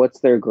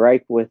 What's their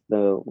gripe with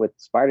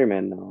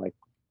Spider-Man though? Like,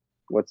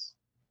 what's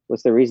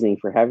the reasoning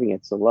for having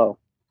it so low?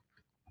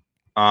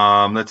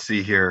 Let's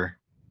see here.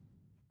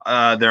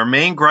 Their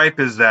main gripe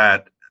is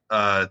that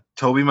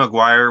Tobey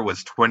Maguire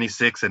was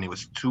 26 and he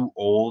was too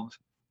old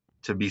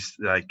to be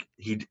like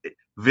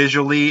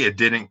visually it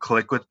didn't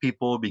click with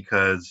people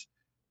because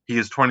he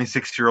is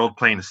 26-year-old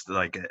playing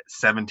like a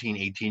 17,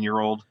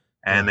 18-year-old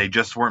and they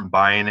just weren't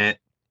buying it.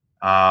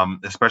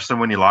 Especially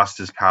when he lost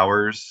his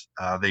powers.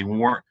 They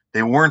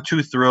weren't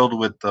too thrilled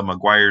with the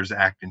Maguire's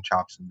acting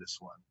chops in this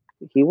one.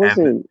 He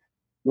wasn't.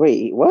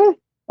 Wait, what?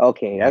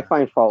 Okay, yeah. I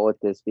find fault with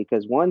this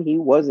because one, he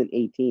wasn't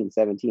 18,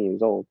 17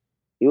 years old.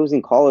 He was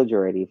in college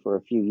already for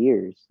a few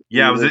years.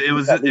 Yeah,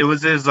 it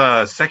was his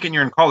second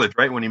year in college,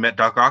 right, when he met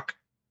Doc Ock.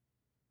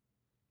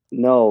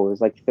 No, it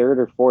was like third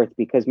or fourth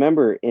because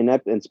remember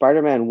in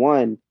Spider-Man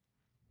 1,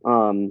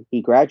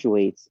 he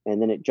graduates and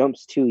then it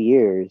jumps 2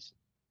 years.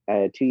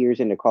 2 years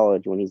into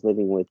college when he's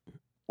living with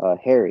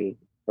Harry.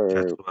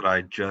 That's what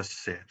I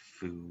just said,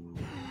 Foo.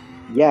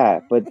 Yeah,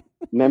 but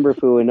remember,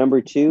 Foo, in number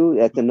 2,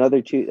 that's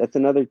another 2. That's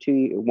another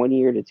 1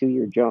 year to 2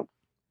 year jump.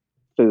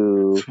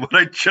 Foo. That's what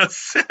I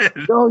just said.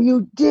 No,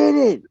 you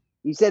didn't.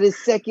 You said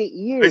his second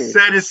year. I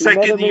said his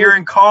second year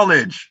in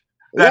college.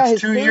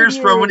 That's 2 years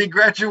from when he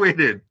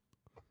graduated.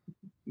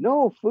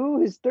 No,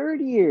 Foo, his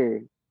third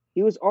year.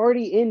 He was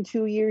already in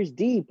 2 years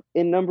deep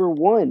in number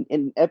 1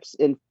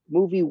 in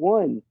movie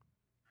 1.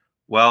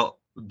 Well,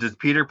 does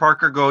Peter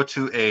Parker go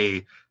to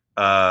a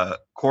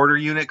quarter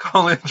unit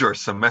college or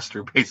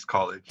semester based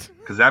college?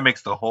 Because that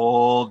makes the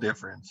whole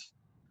difference.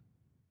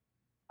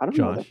 I don't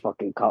know the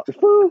fucking college.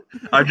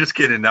 I'm just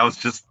kidding. I was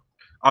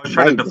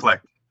trying to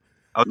deflect.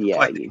 I was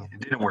deflecting. It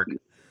didn't work.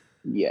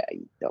 Yeah,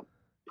 you dumb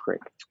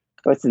prick.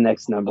 What's the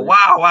next number?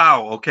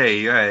 Wow. Okay,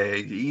 yeah,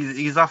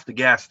 he's off the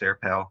gas there,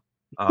 pal.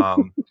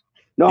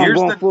 No, I'm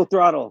going full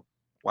throttle.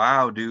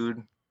 Wow,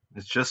 dude.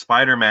 It's just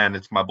Spider-Man.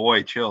 It's my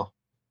boy. Chill.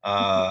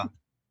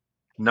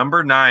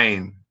 Number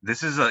 9.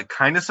 This is a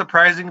kind of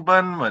surprising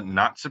one, but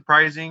not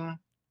surprising,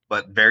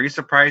 but very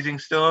surprising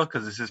still,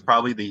 because this is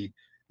probably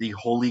the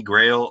holy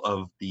grail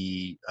of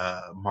the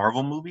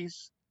Marvel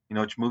movies. You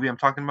know which movie I'm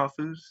talking about,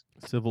 Foos?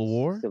 Civil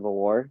War? Civil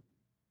War?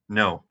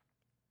 No.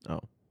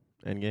 Oh.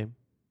 Endgame?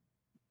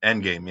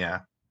 Endgame, yeah.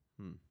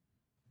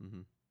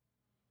 Mm-hmm.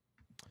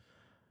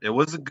 It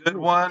was a good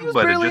one, He was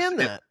but barely in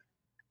that.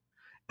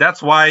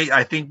 That's why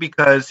I think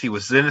because he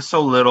was in it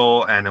so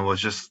little and it was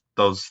just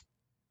those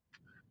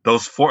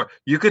four.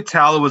 You could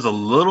tell it was a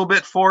little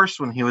bit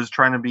forced when he was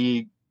trying to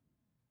be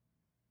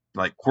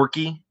like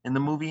quirky in the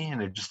movie,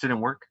 and it just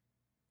didn't work.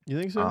 You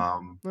think so?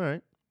 All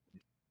right.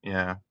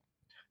 Yeah.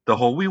 The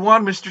whole "we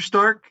won, Mr.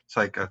 Stark." It's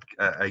like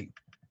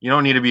you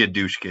don't need to be a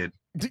douche, kid.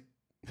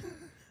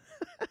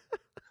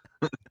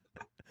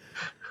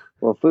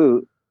 Well,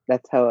 Foo,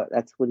 that's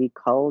what he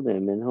called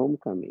him in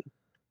Homecoming.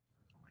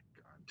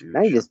 Dude,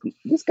 now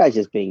this guy's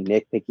just being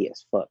nitpicky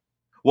as fuck.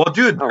 Well,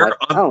 dude, I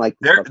don't like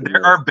there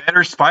are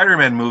better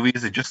Spider-Man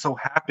movies. It just so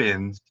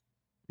happens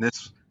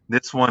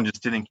this one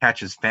just didn't catch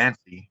his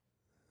fancy.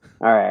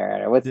 All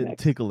right. What's didn't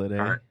next? Tickle it, eh?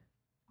 All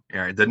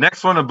right. The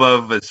next one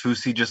above, as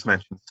Fusi just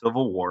mentioned,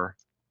 Civil War.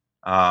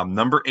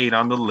 Number 8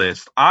 on the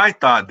list. I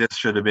thought this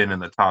should have been in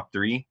the top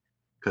 3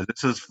 because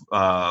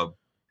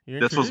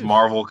this was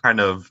Marvel kind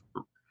of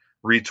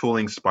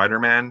retooling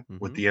Spider-Man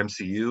with the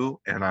MCU,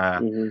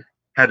 and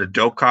had a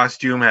dope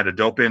costume, had a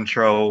dope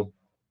intro.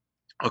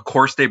 Of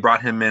course, they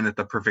brought him in at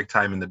the perfect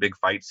time in the big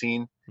fight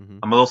scene. Mhm.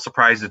 I'm a little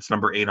surprised it's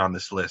number 8 on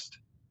this list.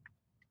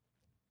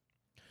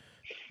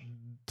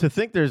 To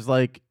think there's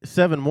like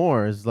 7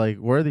 more is like,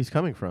 where are these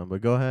coming from?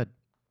 But go ahead.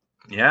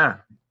 Yeah.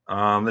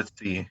 Let's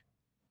see.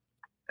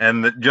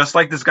 And just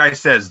like this guy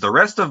says, the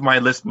rest of my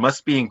list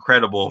must be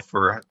incredible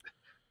for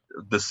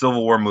the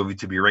Civil War movie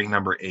to be ranked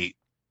number 8.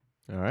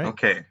 All right.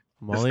 Okay.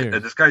 I'm all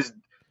ears. This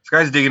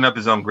guy's digging up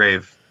his own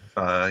grave.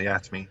 Yeah,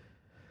 it's me.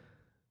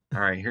 All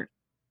right,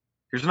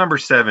 here's number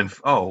 7.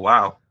 Oh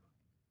wow,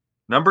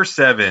 number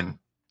 7,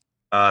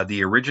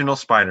 the original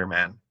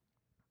Spider-Man.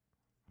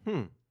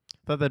 Thought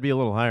that'd be a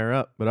little higher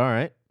up, but all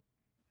right.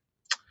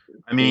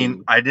 I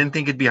mean, I didn't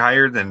think it'd be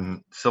higher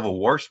than Civil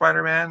War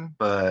Spider-Man,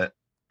 but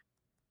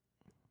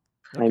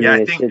I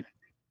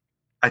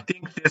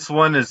think this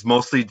one is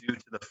mostly due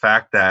to the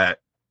fact that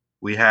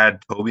we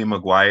had Tobey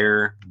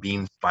Maguire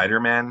being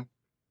Spider-Man.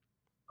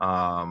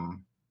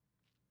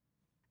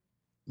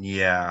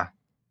 Yeah,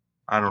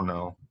 I don't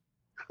know.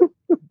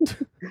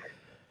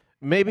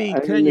 Maybe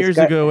 10 years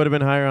ago would have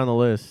been higher on the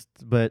list,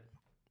 but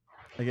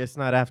I guess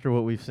not after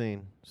what we've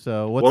seen.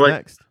 So what's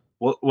next?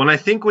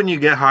 When you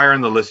get higher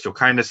on the list, you'll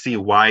kind of see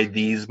why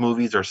these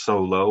movies are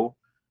so low.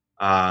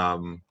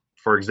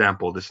 For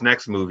example, this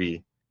next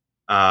movie,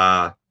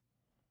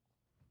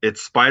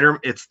 it's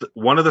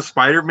one of the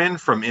Spider-Men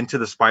from Into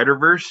the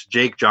Spider-Verse,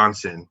 Jake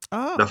Johnson,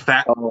 the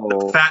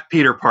fat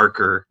Peter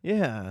Parker.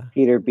 Yeah,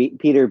 Peter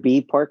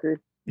B.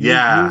 Parker. He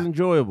was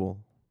enjoyable.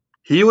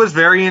 He was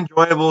very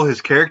enjoyable.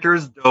 His character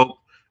is dope.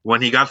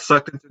 When he got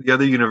sucked into the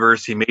other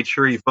universe, he made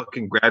sure he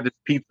fucking grabbed his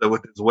pizza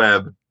with his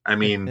web. I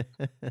mean,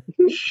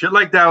 shit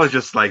like that was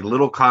just like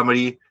little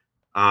comedy.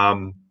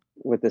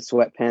 With the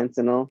sweatpants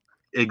and all.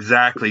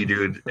 Exactly,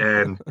 dude.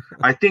 And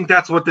I think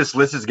that's what this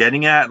list is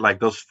getting at. Like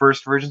those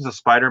first versions of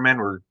Spider-Man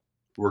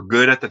were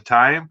good at the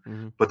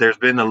time, but there's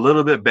been a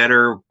little bit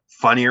better,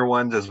 funnier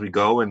ones as we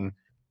go. And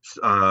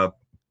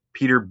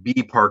Peter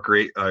B.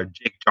 Parker,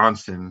 Jake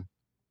Johnson,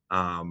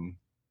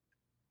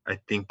 I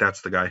think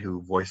that's the guy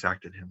who voice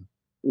acted him.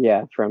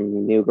 Yeah,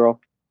 from New Girl.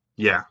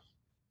 Yeah.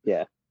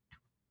 Yeah.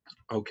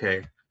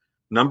 Okay.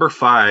 Number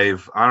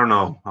 5. I don't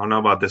know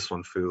about this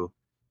one, Fu.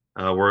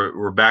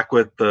 We're back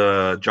with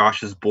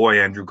Josh's boy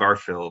Andrew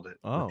Garfield,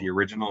 with the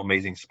original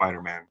Amazing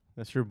Spider-Man.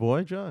 That's your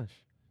boy, Josh.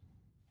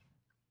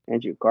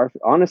 Andrew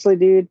Garfield. Honestly,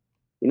 dude,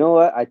 you know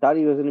what? I thought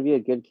he was going to be a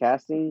good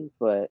casting,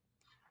 but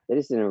they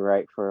just didn't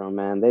write for him,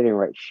 man. They didn't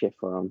write shit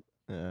for him.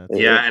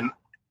 Yeah,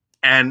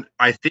 and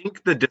I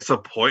think the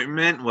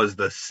disappointment was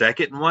the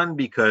second one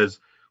because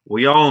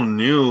we all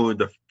knew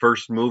the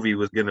first movie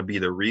was going to be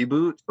the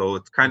reboot, so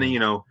it's kind of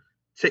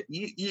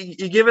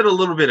you give it a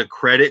little bit of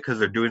credit because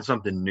they're doing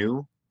something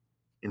new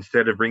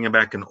instead of bringing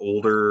back an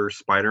older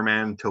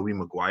Spider-Man, Tobey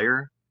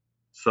Maguire.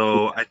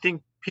 So I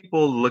think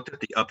people looked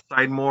at the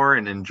upside more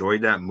and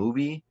enjoyed that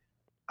movie.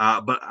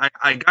 But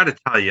I got to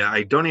tell you,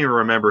 I don't even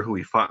remember who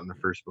he fought in the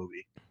first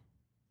movie.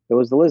 It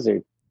was the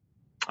Lizard.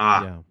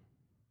 Yes.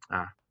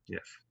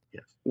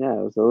 Yeah,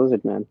 it was the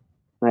Lizard Man.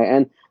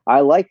 And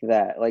I like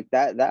that. Like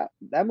that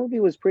movie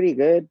was pretty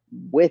good,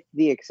 with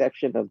the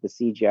exception of the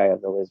CGI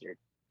of the Lizard.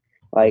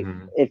 Like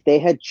if they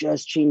had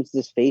just changed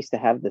his face to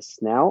have the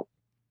snout,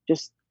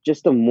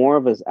 just a more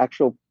of his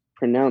actual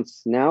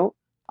pronounced snout,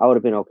 I would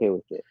have been okay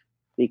with it.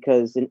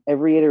 Because in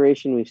every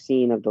iteration we've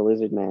seen of the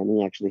Lizard Man,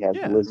 he actually has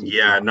the lizard.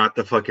 Yeah, not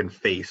the fucking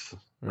face.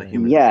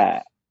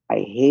 Yeah, I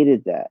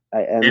hated that.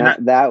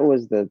 That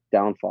was the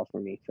downfall for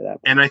me for that one.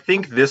 And I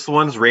think this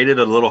one's rated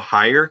a little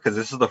higher because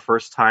this is the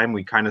first time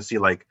we kind of see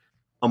like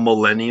a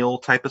millennial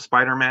type of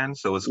Spider-Man.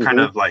 So it's kind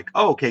of like,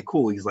 oh, okay,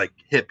 cool. He's like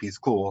hip. He's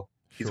cool.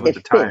 He's with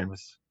the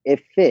times.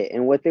 It fit,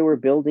 and what they were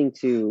building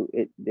to,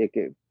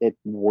 it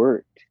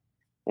worked.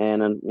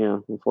 And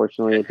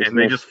unfortunately,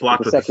 they just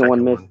flopped the second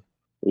one missed.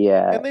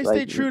 Yeah, and they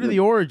stay true to the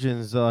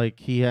origins. Like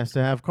he has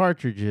to have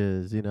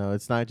cartridges.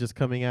 It's not just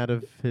coming out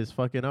of his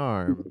fucking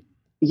arm.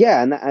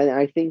 Yeah, and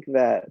I think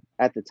that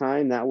at the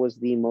time that was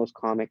the most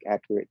comic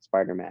accurate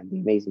Spider-Man, the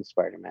Amazing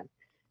Spider-Man.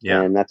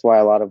 Yeah, and that's why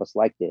a lot of us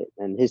liked it.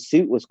 And his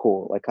suit was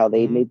cool, like how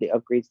they made the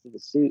upgrades to the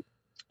suit.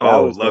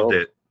 Loved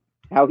it.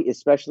 How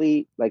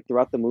especially like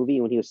throughout the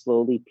movie when he was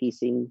slowly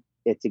piecing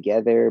it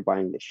together,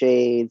 buying the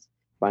shades,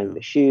 buying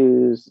the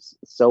shoes,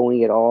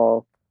 sewing it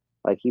all.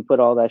 Like he put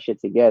all that shit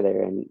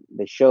together, and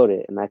they showed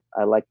it, and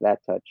I like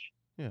that touch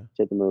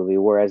to the movie.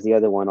 Whereas the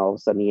other one, all of a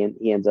sudden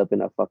he ends up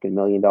in a fucking $1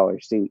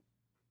 million suit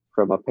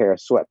from a pair of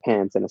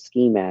sweatpants and a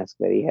ski mask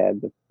that he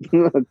had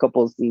a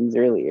couple of scenes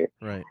earlier.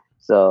 Right.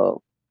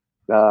 So,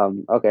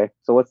 okay.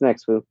 So what's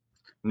next, Fu?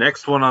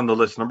 Next one on the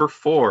list, number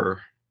 4.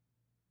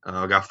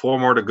 I got 4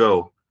 more to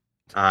go.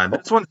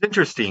 This one's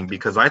interesting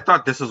because I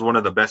thought this was one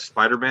of the best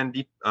Spider-Man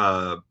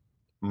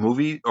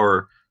movie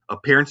or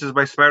appearances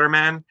by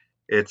Spider-Man.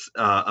 It's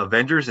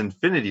Avengers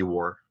Infinity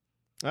War.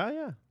 Oh,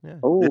 yeah.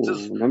 Oh,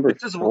 number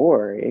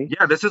 4.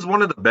 Yeah, this is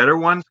one of the better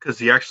ones because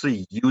he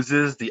actually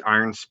uses the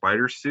Iron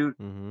Spider suit.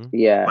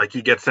 Yeah. Like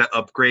he gets that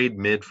upgrade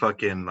mid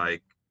fucking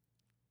like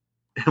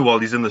while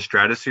he's in the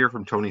stratosphere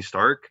from Tony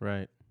Stark.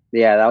 Right.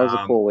 Yeah, that was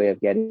a cool way of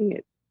getting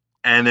it.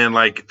 And then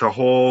like the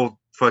whole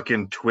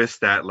fucking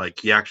twist that like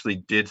he actually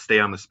did stay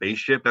on the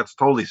spaceship. That's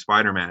totally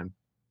Spider-Man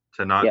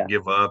to not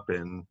give up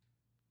and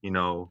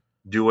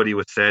do what he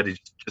was said. He's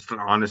just an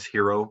honest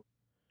hero.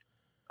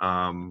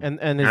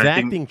 And his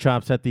acting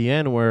chops at the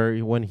end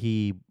when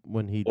he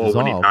dissolved.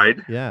 When he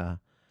died. Yeah,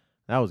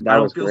 that was I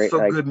don't feel great.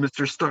 so good,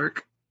 Mr.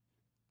 Stark.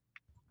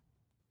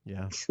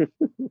 Yeah.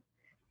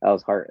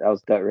 That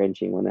was gut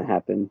wrenching when that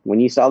happened. When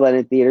you saw that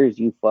in theaters,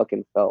 you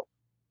fucking felt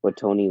what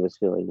Tony was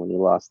feeling when he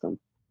lost him.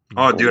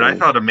 Oh, dude, I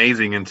felt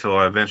amazing until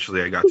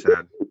eventually I got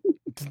sad.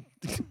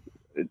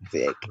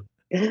 Dick.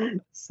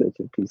 Such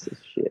a piece of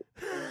shit.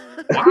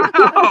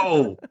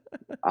 Wow.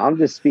 I'm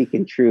just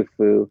speaking true,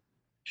 Foo.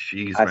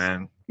 Jeez,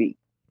 man.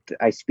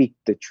 I speak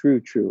the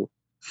true.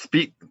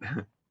 Speak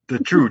the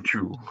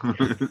true.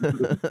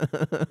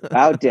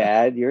 Wow,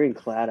 Dad, you're in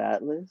Cloud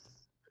Atlas.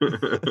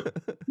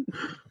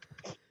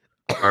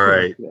 All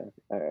right. Yeah.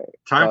 All right.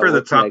 Time for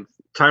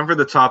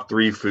the top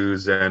 3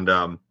 foods, and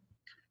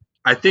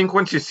I think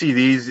once you see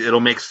these, it'll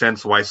make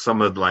sense why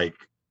some of like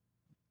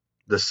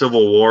the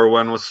Civil War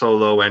one was so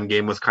low,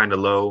 Endgame was kind of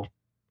low.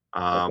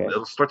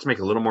 It'll start to make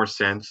a little more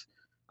sense.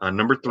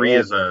 Number 3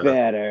 is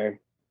better.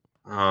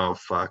 Oh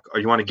fuck! Oh,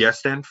 you want to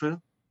guess then,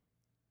 Foo?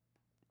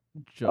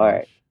 All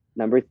right.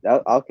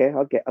 I'll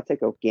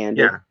take a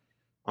gander. Yeah,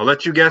 I'll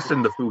let you guess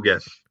and the Foo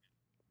guess.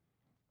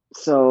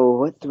 So,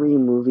 what 3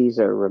 movies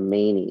are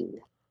remaining?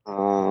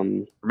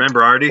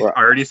 Remember, I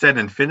already said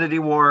Infinity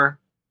War.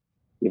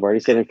 You've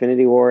already said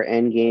Infinity War,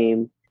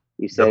 Endgame.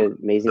 You said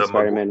Amazing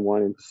Spider-Man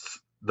 1 and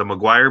the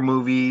Maguire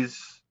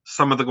movies,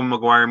 some of the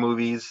Maguire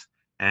movies,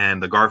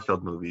 and the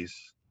Garfield movies.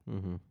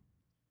 Mm-hmm.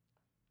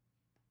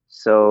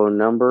 So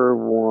number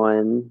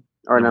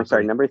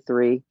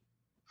 3.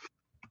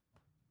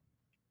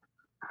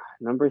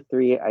 Number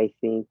 3, I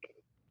think,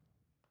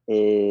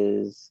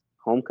 is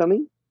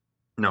Homecoming.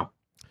 No.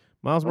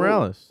 Miles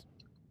Morales.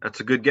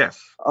 That's a good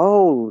guess.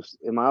 Oh,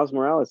 Miles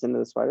Morales Into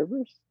the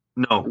Spider-Verse?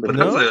 No,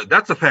 but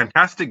that's a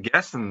fantastic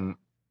guess, and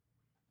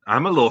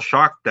I'm a little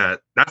shocked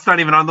that that's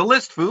not even on the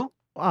list, Foo.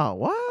 Wow,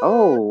 what?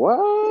 Oh,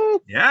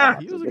 what? Yeah.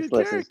 He was a good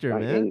character,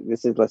 man.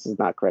 This list is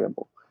not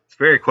credible. It's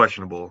very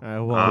questionable. I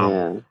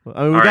mean, we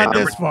got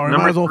this far. We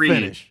might as well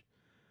finish.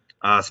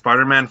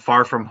 Spider-Man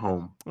Far From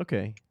Home.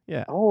 Okay,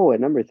 yeah. Oh, at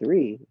number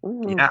 3.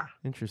 Oh. Yeah.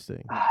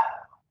 Interesting.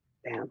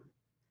 Damn.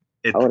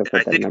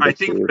 I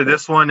think for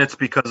this one, it's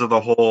because of the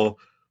whole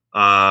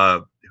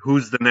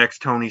who's the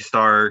next Tony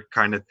Stark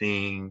kind of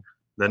thing.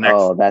 The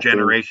next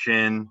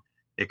generation.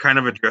 It kind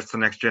of addressed the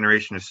next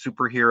generation of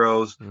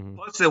superheroes. Mm-hmm.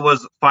 Plus, it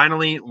was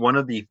finally one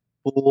of the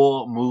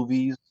full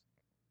movies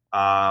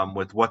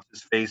with what's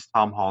his face,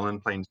 Tom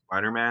Holland playing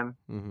Spider-Man,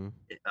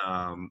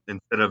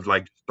 instead of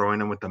like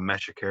throwing him with the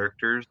mesh of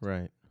characters.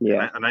 Right.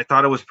 Yeah. And I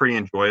thought it was pretty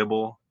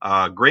enjoyable.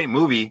 Great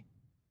movie.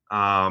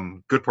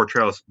 Good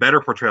portrayal, better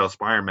portrayal of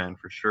Spider-Man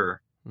for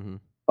sure. Mm-hmm.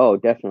 Oh,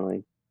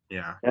 definitely.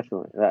 Yeah,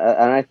 definitely.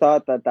 And I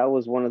thought that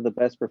was one of the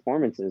best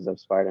performances of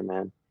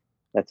Spider-Man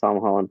that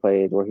Tom Holland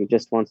played, where he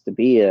just wants to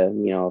be a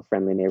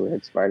friendly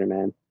neighborhood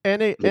Spider-Man.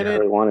 And it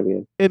really want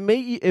to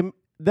be.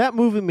 That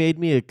movie made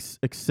me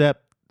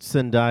accept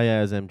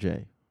Zendaya as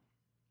MJ.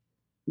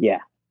 Yeah.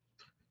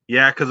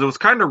 Yeah, because it was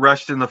kind of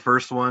rushed in the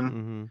first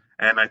one,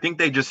 and I think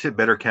they just hit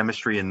better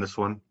chemistry in this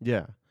one.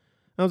 Yeah.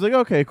 I was like,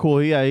 okay,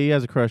 cool. Yeah, he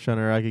has a crush on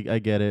her. I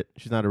get it.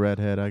 She's not a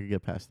redhead. I could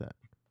get past that.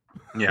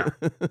 Yeah.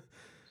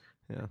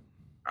 Yeah.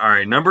 All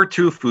right, number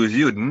 2, Foos.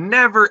 You would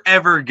never,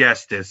 ever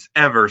guess this,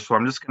 ever, so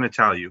I'm just going to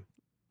tell you.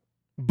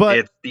 But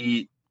it's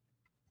the...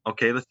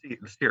 Okay, let's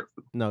hear it.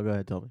 No, go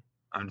ahead. Tell me.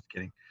 I'm just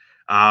kidding.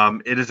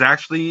 It is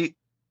actually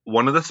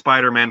one of the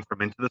Spider-Man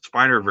from Into the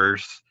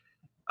Spider-Verse.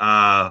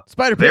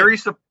 Spider-Man.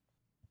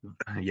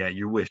 Yeah,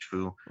 you wish,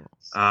 Foo.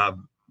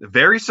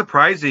 Very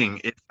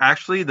surprising. It's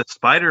actually the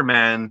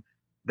Spider-Man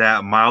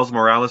that Miles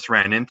Morales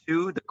ran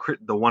into,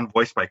 the one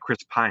voiced by Chris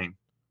Pine.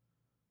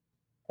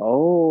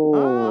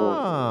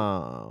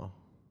 Oh.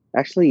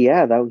 Actually,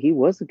 yeah, he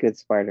was a good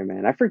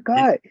Spider-Man. I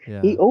forgot.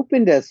 He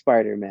opened as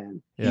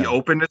Spider-Man. Yeah. He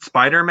opened as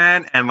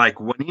Spider-Man, and like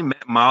when he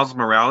met Miles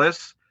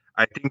Morales,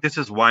 I think this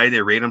is why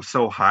they rate him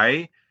so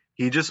high.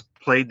 He just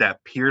played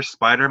that pure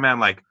Spider-Man,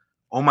 like,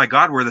 oh my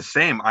God, we're the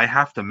same. I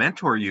have to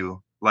mentor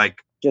you.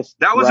 Like, just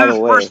that was his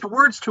first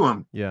words to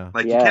him. Yeah.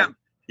 Like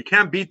you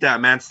can't beat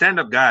that, man.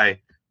 Stand-up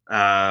guy.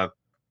 And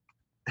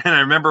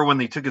I remember when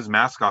they took his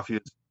mask off, he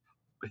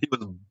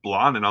was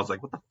blonde, and I was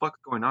like, what the fuck's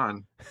going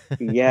on?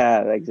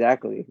 Yeah,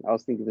 exactly. I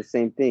was thinking the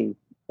same thing.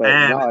 But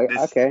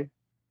okay.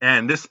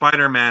 And this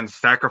Spider-Man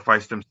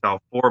sacrificed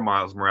himself for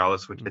Miles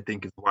Morales, which I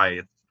think is why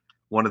it's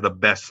one of the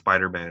best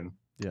Spider-Man.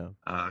 Yeah.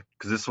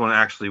 Because this one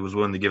actually was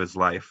willing to give his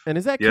life. And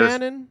is that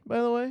canon,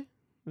 by the way?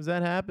 Does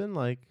that happen?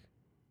 Like,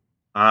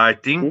 I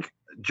think,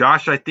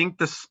 Josh,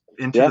 this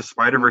Into the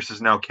Spider-Verse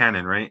is now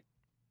canon, right?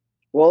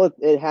 Well,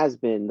 it has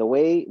been. The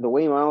way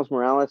Miles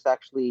Morales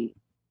actually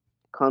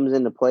comes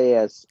into play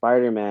as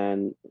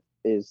Spider-Man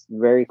is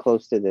very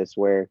close to this,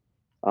 where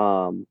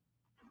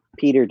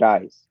Peter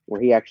dies, where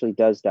he actually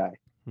does die,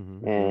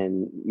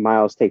 and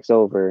Miles takes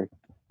over.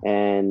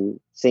 And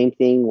same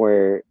thing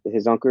where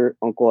his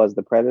uncle as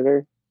the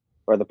Predator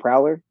or the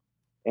Prowler,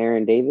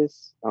 Aaron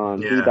Davis. He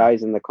Yeah.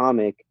 dies in the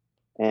comic,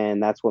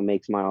 and that's what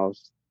makes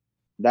Miles.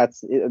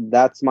 That's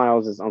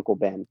Miles' Uncle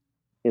Ben,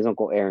 his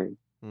Uncle Aaron.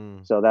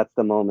 So that's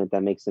the moment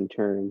that makes him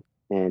turn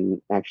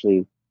and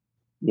actually,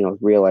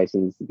 realize he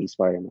needs to be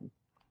Spider-Man.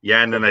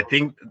 Yeah, and then I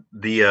think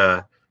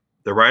the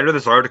writer of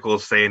this article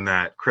is saying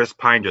that Chris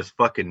Pine just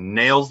fucking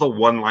nails the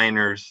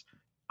one-liners.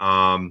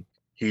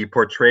 He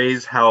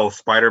portrays how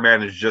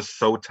Spider-Man is just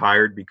so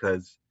tired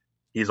because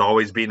he's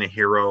always been a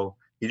hero.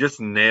 He just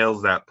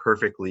nails that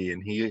perfectly,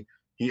 and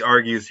he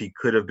argues he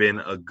could have been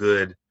a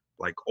good,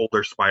 like,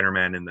 older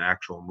Spider-Man in the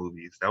actual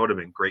movies. That would have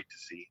been great to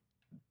see.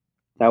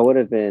 That would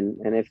have been,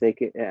 and if they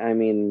could, I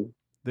mean,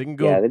 They can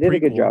go. yeah, they did a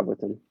good prequel. job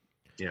with him.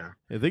 Yeah,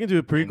 If they can do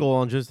a prequel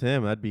on just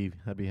him, I'd be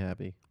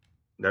happy.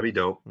 that'd be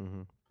dope.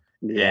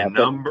 Yeah, And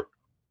but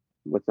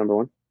what's number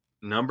one?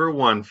 number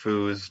one,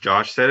 Foos.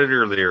 Josh said it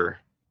earlier.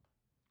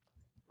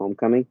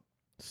 Homecoming.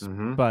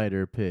 Mhm.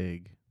 Spider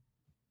Pig.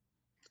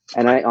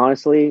 And I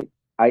honestly,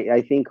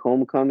 I think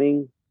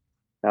Homecoming,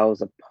 that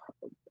was a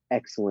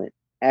excellent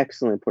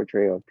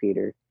portrayal of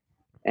Peter,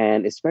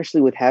 and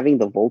especially with having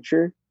the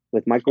Vulture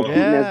with Michael Keaton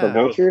as the Yeah.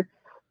 Vulture,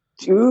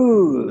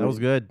 dude, That was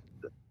good.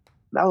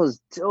 that was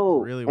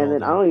dope. Really and well then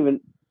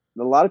done.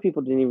 a lot of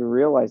people didn't even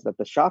realize that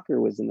the Shocker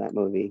was in that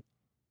movie.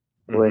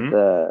 With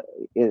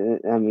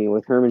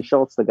with Herman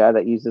Schultz, the guy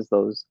that uses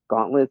those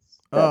gauntlets.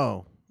 That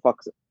Oh,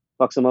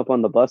 fucks him up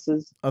on the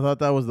buses. I thought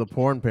that was the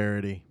porn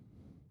parody.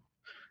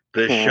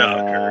 The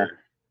Shocker.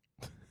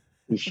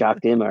 He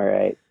shocked him, all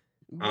right.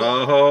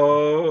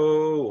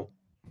 Oh.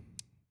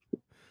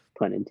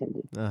 Pun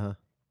intended. Uh-huh.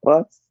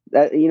 Well,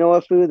 you know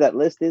what, Fu? That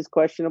list is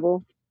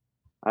questionable.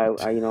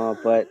 But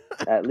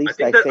at least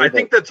I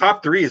think the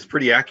top three is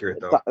pretty accurate,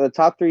 though. the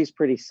top three is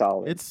pretty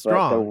solid. It's But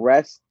strong.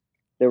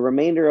 the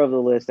remainder of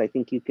the list, I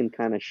think you can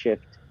kind of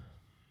shift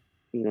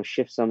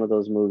some of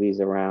those movies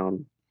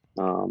around.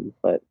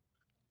 But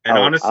And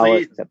I'll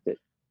honestly, accept it.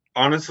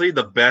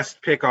 the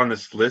best pick on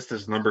this list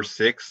is number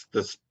 6,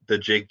 the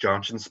Jake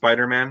Johnson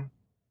Spider-Man.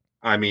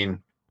 I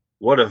mean,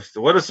 what a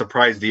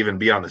surprise to even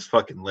be on this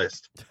fucking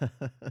list.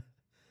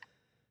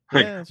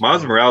 Yeah,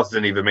 Miles Morales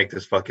didn't even make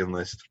this fucking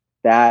list.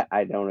 That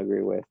I don't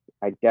agree with.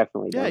 I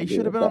definitely Yeah, don't he agree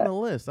should have with been on that. the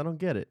list. I don't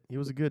get it. He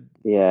was a good.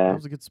 Yeah. He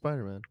was a good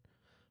Spider-Man.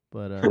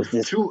 But Was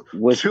this- Two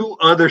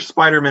other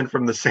Spider-Men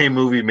from the same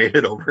movie made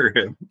it over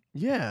him.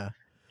 yeah,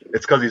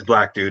 It's because he's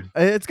black, dude.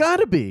 it's got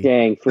to be.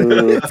 Dang, Fu.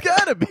 It's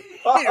got to be.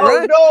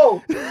 right?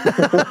 no!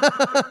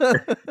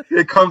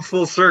 It comes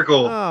full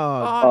circle.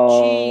 Oh,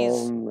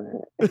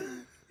 Oh,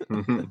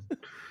 man.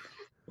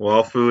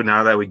 Well, Fu,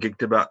 now that we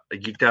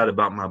geeked out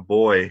about my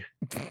boy,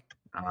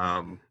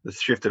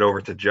 let's shift it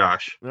over to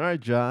Josh. all right,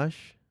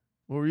 Josh.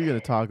 What were you going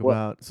to talk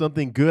about?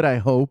 Something good, I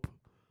hope.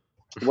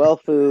 Well,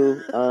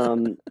 Fu,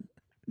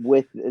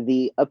 with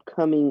the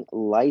upcoming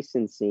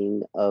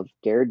licensing of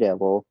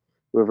Daredevil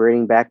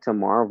reverting back to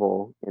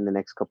Marvel in the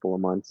next couple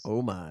of months,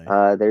 Oh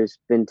my. there's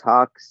been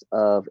talks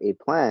of a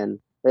plan.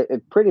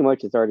 Pretty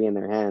much it's already in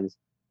their hands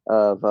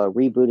of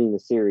rebooting the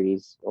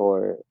series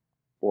or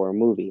a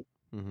movie.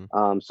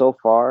 Mhm. So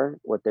far,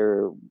 what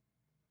they're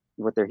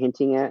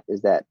hinting at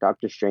is that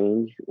Doctor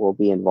Strange will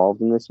be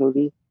involved in this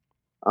movie.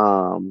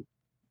 I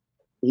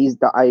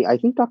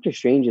think Doctor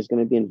Strange is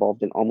going to be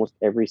involved in almost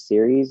every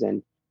series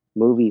and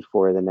movie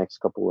for the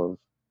next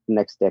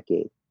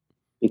decade.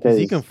 Because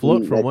he can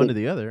float from I one to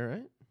think- the other,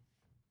 right?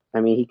 I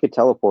mean, he could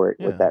teleport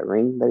Yeah. with that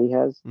ring that he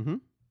has, Mhm.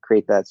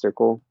 create that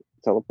circle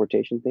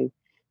teleportation thing.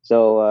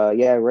 So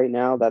yeah, right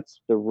now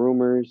that's the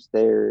rumors.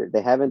 They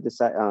haven't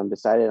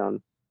decided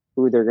on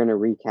who they're going to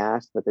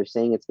recast, but they're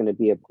saying it's going to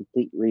be a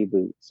complete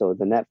reboot. So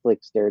the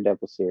Netflix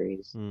Daredevil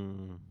series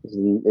Mm.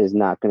 is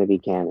not going to be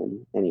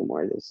canon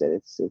anymore. They said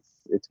it's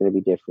going to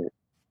be different.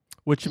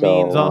 Which So,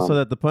 means also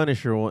that the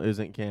Punisher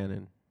isn't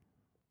canon.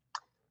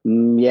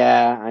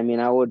 Yeah, I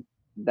mean,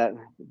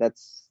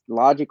 that's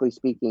logically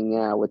speaking,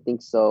 yeah, I would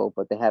think so,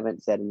 but they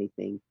haven't said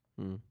anything.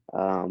 Hmm.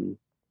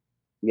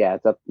 Yeah,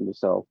 it's up to you.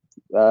 So,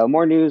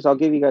 more news. I'll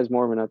give you guys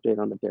more of an update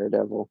on the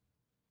Daredevil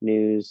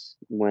news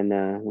when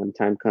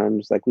time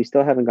comes. Like, we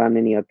still haven't gotten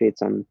any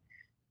updates on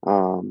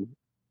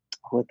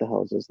what the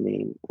hell is his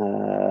name?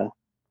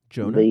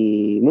 Jonah?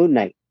 The Moon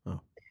Knight.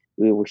 Oh.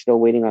 We were still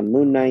waiting on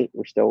Moon Knight.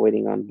 We're still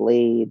waiting on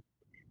Blade.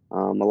 A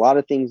lot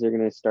of things are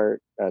going to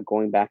start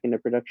going back into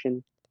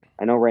production.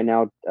 I know right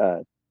now,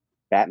 the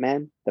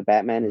Batman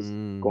is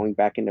going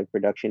back into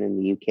production in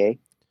the UK.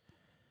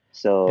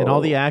 So And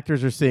all the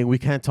actors are saying we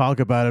can't talk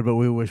about it, but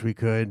we wish we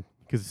could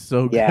because it's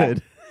so Yeah.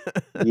 good.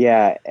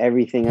 yeah,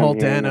 everything. Paul I'm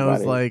hearing about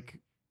Dano's it. like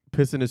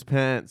pissing his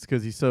pants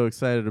because he's so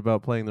excited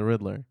about playing the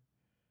Riddler.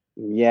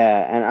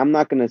 Yeah, and I'm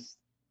not gonna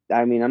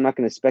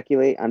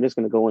speculate. I'm just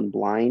gonna go in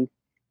blind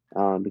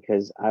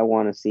because I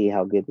want to see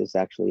how good this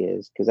actually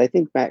is. Because I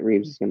think Matt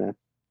Reeves is gonna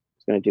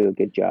do a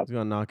good job. He's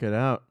gonna knock it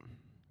out.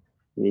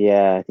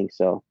 Yeah, I think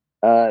so.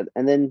 And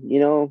then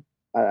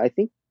I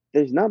think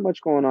there's not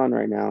much going on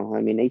right now.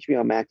 I mean,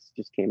 HBO Max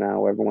just came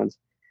out. Where everyone's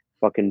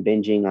fucking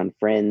binging on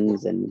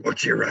Friends and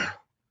Gojira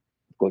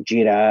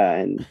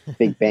and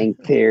Big Bang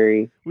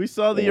Theory. We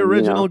saw the And,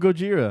 original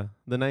Gojira,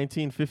 the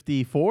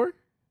 1954.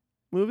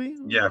 movie?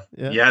 Yeah.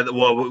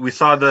 Well, we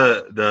saw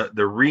the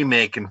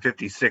remake in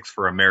 '56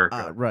 for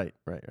America. Right.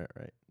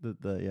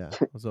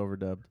 It was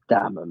overdubbed.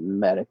 Damn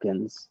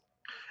Americans.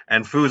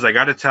 And Foos, I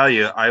got to tell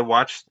you, I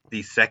watched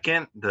the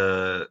second,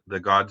 the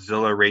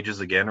Godzilla Rages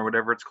Again or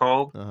whatever it's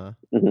called.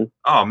 Mhm.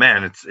 Oh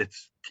man,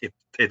 it's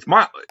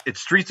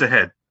Streets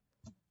Ahead.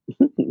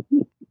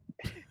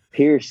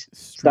 Pierce,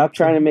 stop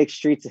trying to make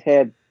Streets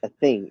Ahead a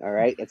thing. All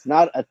right, it's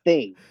not a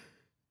thing.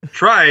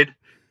 Tried,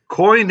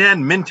 coined,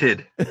 and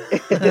minted.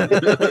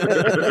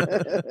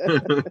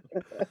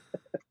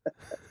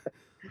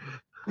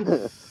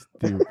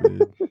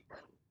 Stupid.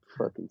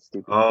 Fucking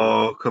stupid.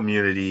 Oh,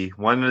 Community.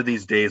 One of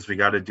these days, we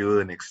got to do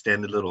an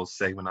extended little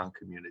segment on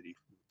Community.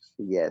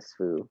 Yes,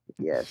 Foo.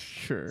 Yes.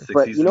 Sure.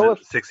 But you know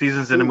what? 6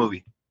 seasons in a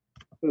movie.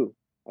 Foo,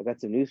 I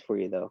got some news for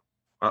you though.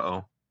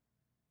 Uh-oh.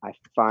 I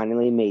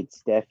finally made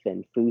Steph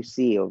and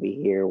Fousey over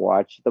here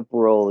watch the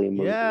Broly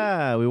movie.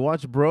 Yeah, we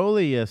watched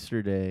Broly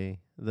yesterday.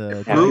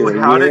 Foo,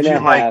 how did you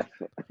like?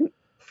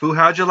 Foo,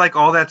 how'd you like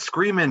all that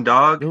screaming,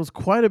 dog? It was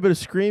quite a bit of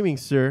screaming,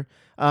 sir.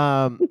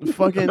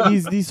 Fucking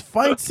these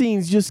fight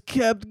scenes just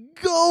kept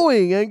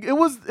going, and it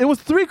was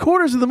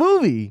 3/4 of the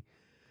movie. It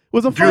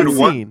was a fight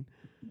scene.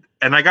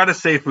 And I gotta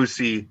say,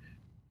 Fousey,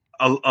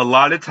 a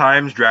lot of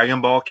times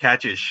Dragon Ball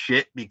catches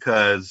shit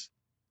because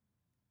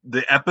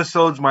the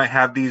episodes might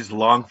have these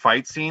long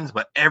fight scenes,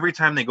 but every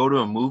time they go to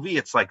a movie,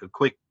 it's like a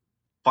quick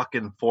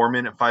fucking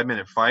 4-minute,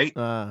 5-minute fight.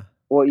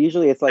 Well,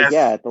 usually it's like,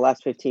 at the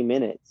last 15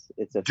 minutes,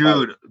 it's a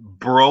dude. fight.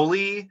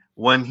 Broly,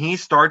 when he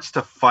starts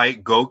to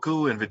fight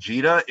Goku and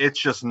Vegeta,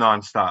 it's just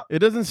nonstop. It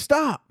doesn't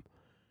stop.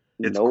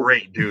 It's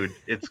great, dude.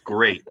 It's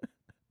great.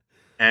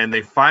 And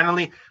they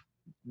finally,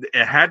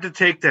 it had to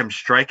take them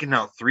striking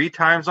out 3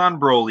 times on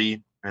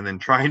Broly and then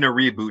trying to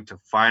reboot to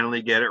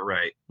finally get it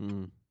right.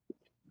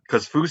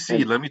 Because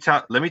Fousey, let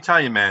me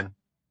tell you, man,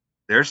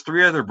 there's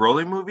 3 other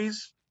Broly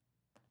movies.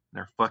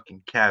 They're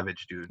fucking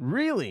cabbage, dude.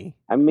 Really?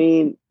 I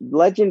mean,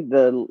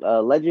 the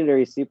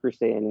legendary Super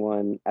Saiyan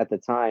one at the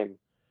time,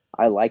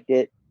 I liked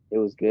it. It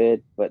was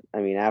good, but I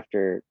mean,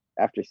 after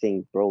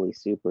seeing Broly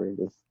Super,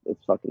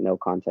 it's fucking no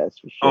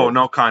contest for sure. Oh,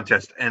 no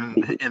contest.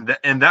 And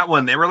in that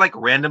one, they were like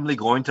randomly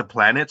going to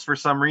planets for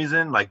some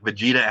reason, like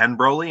Vegeta and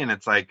Broly, and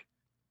it's like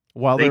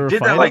while they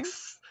did that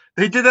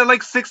they did that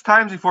like 6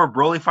 times before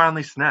Broly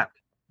finally snapped.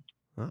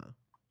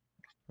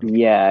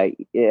 Yeah,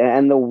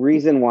 and the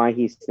reason why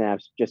he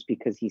snaps just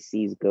because he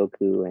sees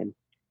Goku and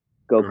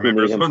Goku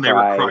made him when cry. They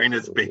were crying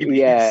as babies?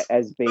 Yeah,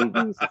 as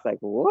babies. It's like,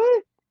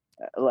 what?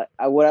 What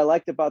I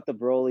liked about the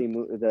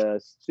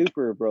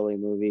Super Broly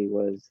movie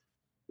was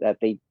that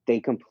they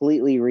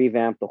completely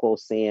revamped the whole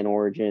Saiyan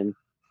origin.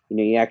 You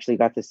know, you actually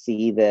got to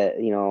see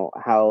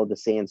how the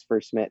Saiyans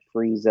first met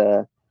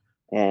Frieza,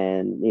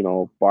 and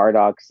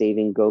Bardock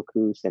saving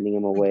Goku, sending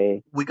him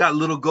away. We got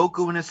little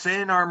Goku in his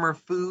Saiyan armor,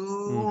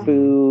 Foo.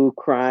 Foo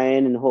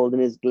crying and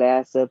holding his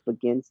glass up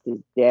against his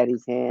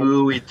daddy's hand.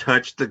 Foo, he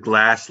touched the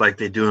glass like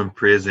they do in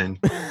prison.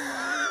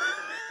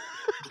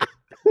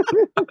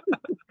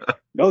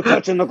 No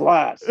touching the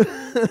glass.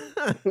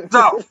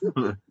 Stop.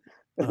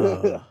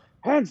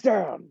 Hands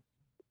down.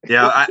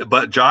 Yeah,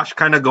 but Josh,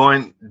 kind of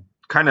going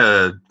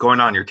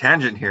on your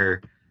tangent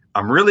here.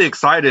 I'm really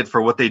excited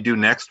for what they do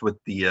next with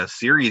the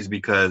series,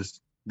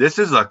 because this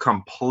is a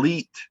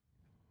complete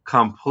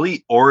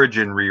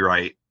origin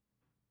rewrite.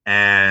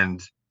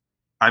 And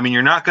I mean,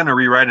 you're not going to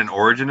rewrite an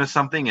origin of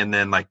something and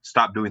then like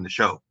stop doing the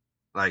show.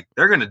 Like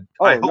they're going to,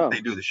 I hope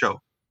they do the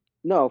show.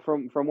 No,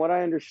 from what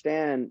I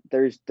understand,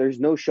 there's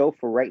no show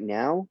for right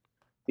now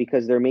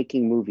because they're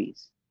making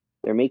movies.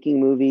 They're making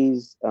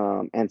movies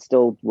and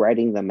still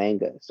writing the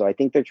manga. So I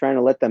think they're trying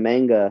to let the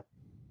manga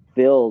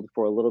build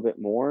for a little bit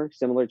more,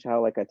 similar to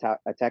how like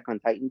Attack on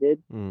Titan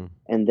did.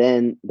 And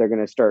then they're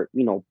going to start,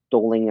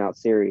 doling out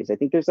series. I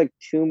think there's like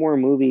 2 more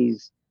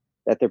movies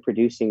that they're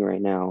producing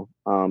right now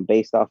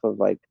based off of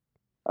like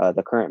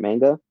the current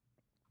manga.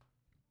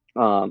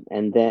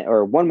 And then,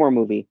 or 1 more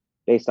movie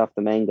based off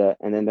the manga,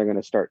 and then they're going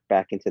to start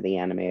back into the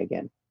anime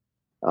again.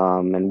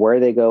 And where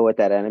they go with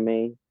that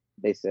anime,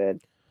 they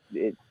said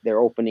they're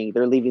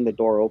leaving the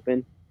door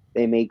open.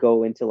 They may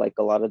go into like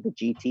a lot of the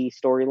GT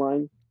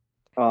storyline,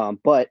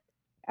 but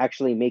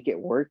actually make it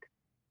work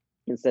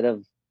instead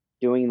of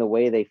doing the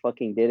way they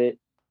fucking did it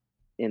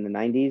in the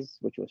 90s,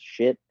 which was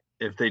shit.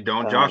 If they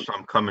don't, Josh,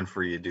 I'm coming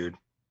for you, dude.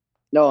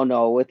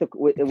 No, with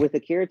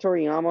Akira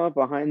Toriyama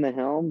behind the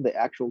helm, the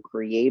actual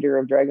creator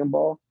of Dragon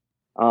Ball,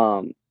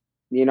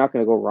 you're not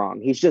gonna go wrong.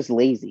 He's just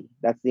lazy.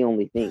 That's the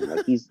only thing.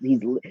 Like he's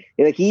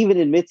like, he even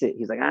admits it.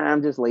 He's like,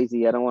 I'm just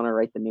lazy. I don't want to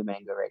write the new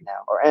manga right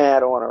now, or I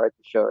don't want to write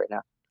the show right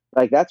now.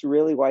 Like that's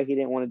really why he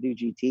didn't want to do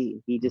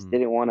GT. He just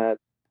didn't want to.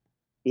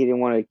 He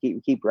didn't want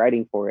to keep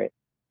writing for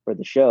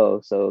the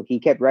show. So he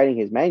kept writing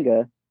his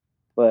manga,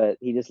 but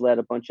he just let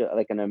a bunch of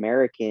like an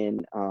American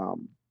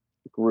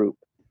group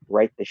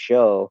write the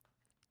show,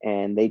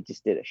 and they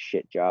just did a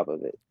shit job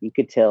of it. You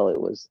could tell it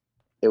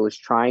was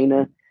trying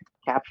to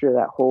capture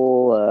that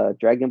whole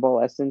Dragon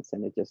Ball essence,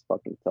 and it just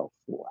fucking fell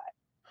flat.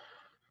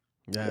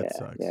 That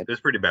sucks. Yeah.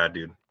 It's pretty bad,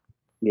 dude.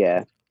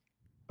 Yeah.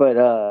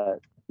 But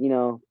you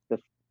know,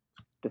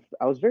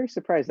 I was very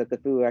surprised that the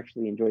Foo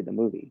actually enjoyed the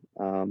movie.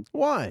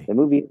 Why? The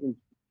movie, you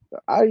know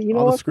All the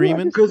what, Foo, I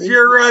screaming? just Because think-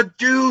 you're a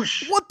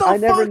douche. What the I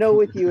fuck? never know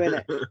with you,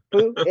 and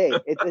Foo, hey,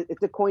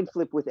 it's a coin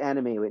flip with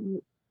anime with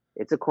you.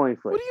 It's a coin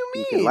flip. What do you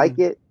You can like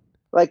mean? it,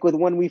 like with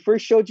when we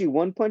first showed you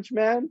One Punch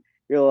Man,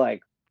 you're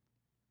like,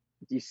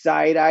 you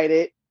side-eyed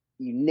it,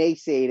 you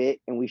naysayed it,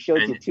 and we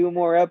showed you And- 2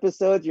 more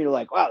episodes, you're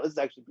like, wow, this is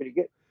actually pretty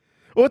good.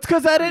 Well, it's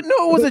because I didn't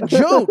know it was a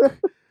joke.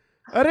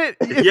 I didn't.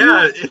 if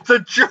Yeah, you, it's a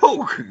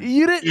joke.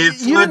 you didn't.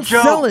 It's you a didn't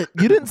sell joke.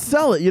 it. You didn't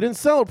sell it. You didn't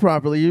sell it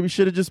properly. You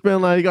should have just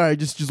been like, all right,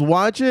 just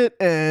watch it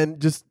and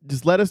just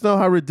let us know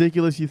how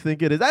ridiculous you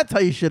think it is. That's how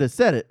you should have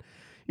said it.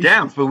 You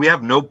Damn, but we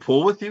have no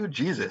pull with you?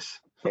 Jesus.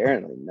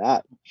 Apparently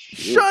not.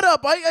 Shut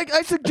up!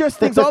 I suggest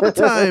things all the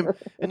time,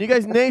 and you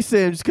guys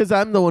naysay 'em just because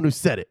I'm the one who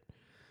said it.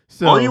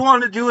 So All you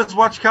want to do is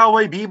watch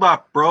Cowboy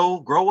Bebop, bro.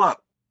 Grow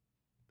up.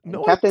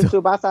 no, I Captain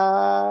don't.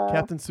 Tsubasa.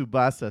 Captain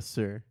Tsubasa,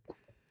 sir.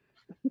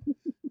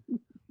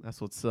 That's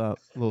what's up.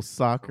 A little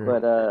soccer.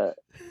 But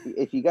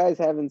if you guys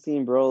haven't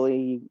seen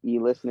Broly,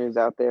 you listeners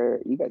out there,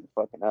 you guys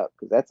are fucking up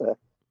because that's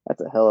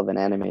a hell of an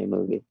anime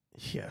movie.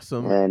 Yeah, the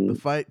And-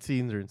 fight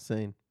scenes are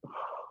insane.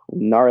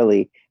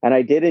 Gnarly. And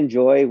I did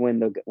enjoy when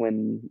Goku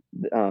and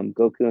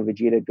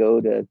Vegeta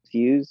go to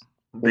fuse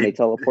when they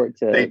teleport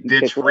to They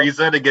ditch Piccolo.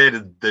 Frieza to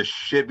get the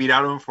shit beat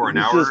out of him for an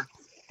He's hour. just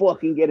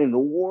fucking getting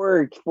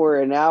worked for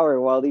an hour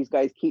while these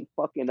guys keep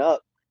fucking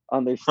up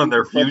on their On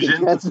their stupid fucking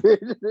fusion? transfer.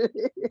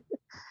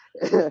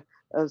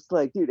 I was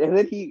like, dude, and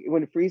then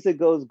when Frieza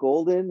goes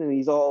golden and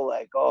he's all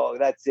like, "Oh,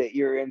 that's it,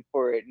 you're in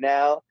for it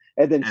now,"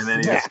 and then And then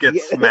he just smack.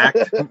 gets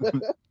smacked.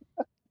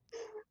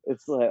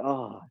 It's like,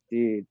 oh,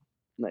 dude,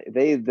 like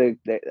they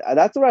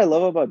that's what I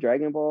love about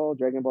Dragon Ball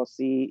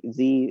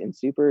Z, and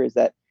Super is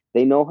that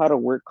they know how to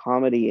work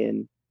comedy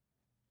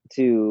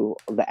into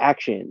the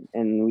action,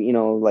 and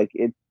like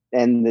it,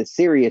 and the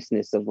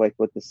seriousness of like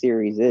what the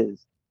series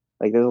is.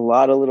 Like there's a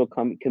lot of little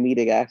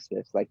comedic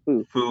aspects, like Fu,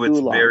 it's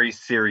Fulong. very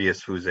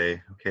serious, Fuze.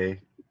 Okay.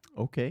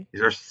 Okay.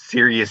 These are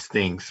serious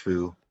things,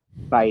 Fu.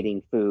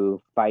 fighting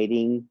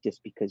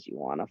just because you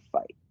want to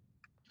fight.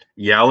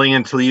 Yelling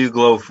until you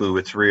glow, Fu.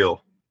 It's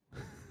real.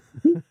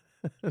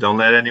 Don't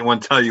let anyone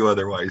tell you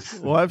otherwise.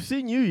 Well, I've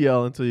seen you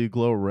yell until you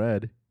glow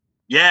red.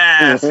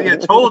 Yeah, see, I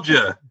told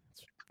you.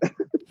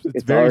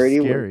 It's very already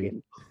scary.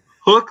 working.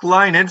 Hook,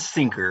 line, and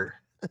sinker.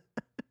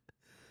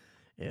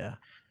 Yeah.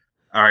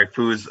 All right,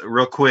 Foos,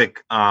 real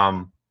quick.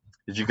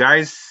 Did you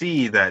guys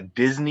see that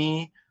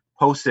Disney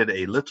posted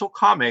a little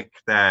comic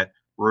that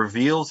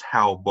reveals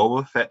how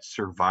Boba Fett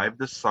survived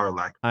the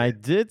Sarlacc? I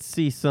did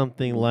see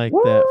something like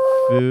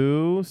that,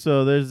 Foo.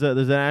 So there's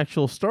an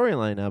actual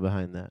storyline now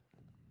behind that.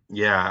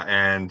 Yeah,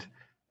 and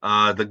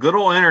the good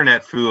old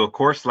internet, Foo, of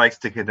course, likes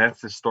to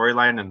condense the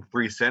storyline in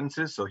 3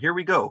 sentences. So here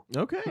we go.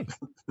 Okay.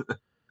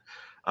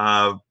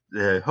 Hope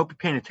you're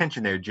paying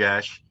attention there,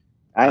 Josh.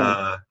 I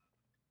am.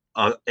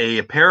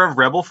 A pair of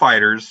rebel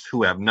fighters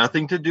who have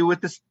nothing to do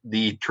with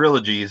the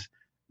trilogies,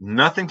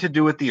 nothing to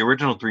do with the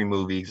original 3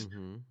 movies.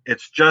 Mm-hmm.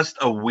 It's just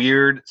a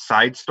weird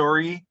side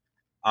story.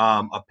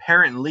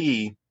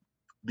 Apparently,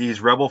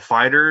 these rebel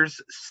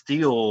fighters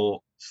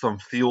steal some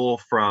fuel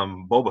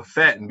from Boba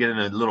Fett and get in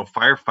a little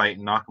firefight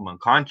and knock him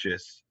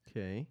unconscious.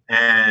 Okay.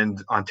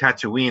 And on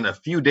Tatooine, a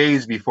few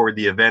days before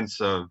the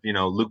events of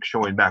Luke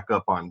showing back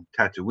up on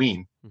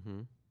Tatooine,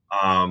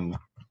 Mm-hmm.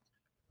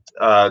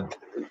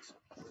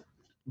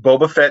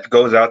 Boba Fett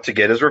goes out to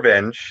get his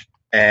revenge,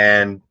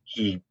 and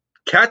he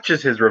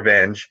catches his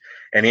revenge,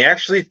 and he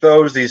actually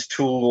throws these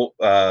 2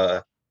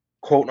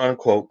 quote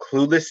unquote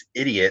clueless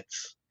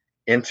idiots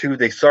into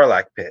the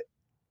Sarlacc pit.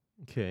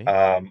 Okay.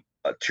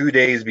 2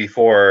 days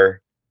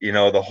before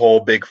the whole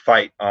big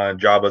fight on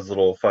Jabba's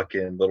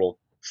little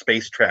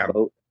space tram.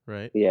 Boat.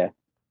 Right. Yeah.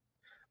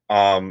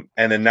 And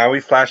then now we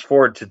flash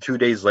forward to 2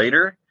 days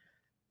later.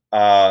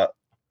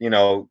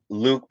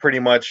 Luke pretty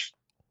much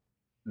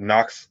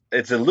knocks.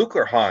 It's a Luke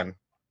or Han?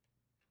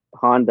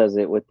 Han does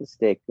it with the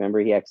stick. Remember,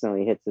 he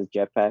accidentally hits his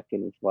jetpack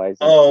and he flies.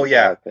 Oh, into the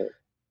yeah. cockpit.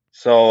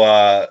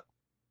 So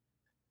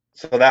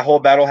that whole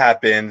battle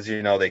happens.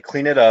 They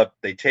clean it up.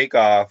 They take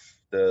off.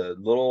 The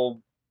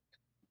little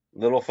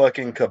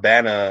fucking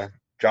cabana,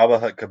 Jabba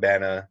Hutt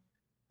cabana,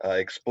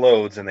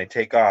 explodes, and they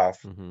take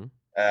off.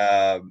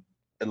 Mm-hmm.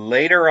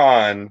 Later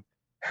on,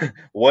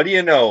 what do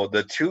you know?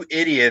 The 2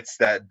 idiots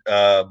that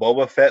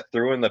Boba Fett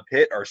threw in the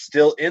pit are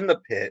still in the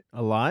pit,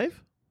 alive,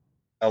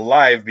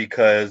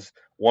 because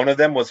one of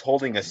them was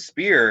holding a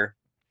spear,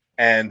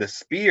 and the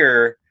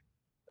spear,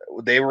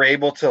 they were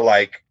able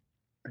to,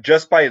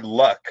 just by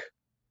luck,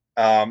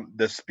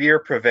 the spear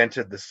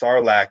prevented the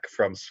Sarlacc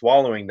from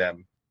swallowing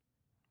them.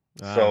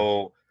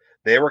 So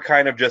they were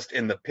kind of just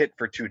in the pit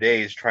for 2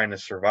 days trying to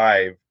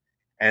survive.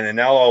 And then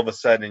now all of a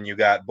sudden you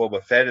got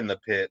Boba Fett in the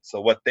pit.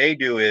 So what they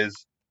do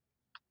is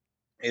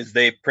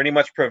they pretty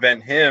much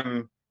prevent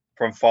him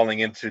from falling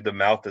into the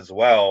mouth as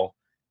well.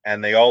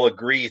 And they all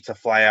agree to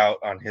fly out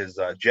on his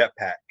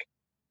jetpack.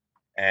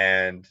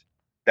 And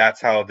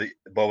that's how the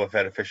Boba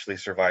Fett officially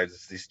survives.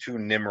 It's these 2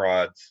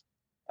 Nimrods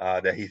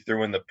that he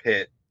threw in the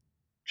pit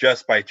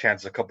just by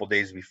chance a couple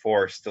days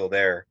before still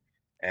there,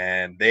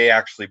 and they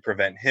actually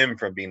prevent him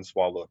from being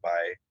swallowed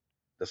by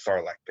the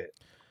Sarlacc pit.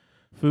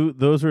 Fu,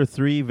 those were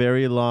 3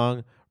 very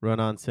long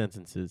run-on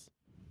sentences.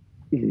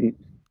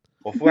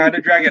 Well, Fu had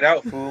to drag it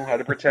out. Fu had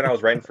to pretend I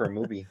was writing for a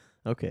movie.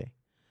 Okay.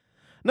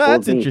 No,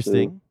 that's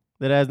interesting.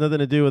 That has nothing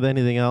to do with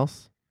anything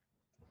else.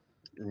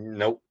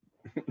 Nope.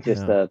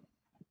 Just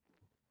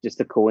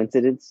a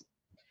coincidence.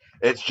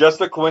 It's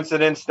just a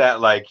coincidence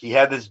that like he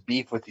had this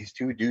beef with these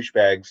 2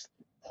 douchebags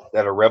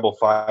that are rebel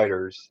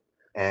fighters,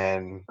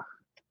 and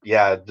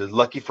yeah,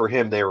 lucky for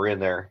him they were in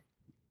there.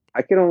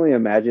 I can only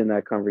imagine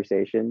that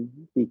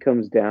conversation. He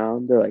comes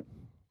down. They're like,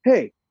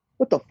 "Hey,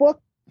 what the fuck?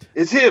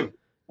 It's him.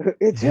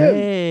 It's him."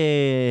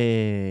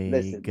 Hey,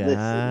 Listen.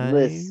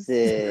 guys.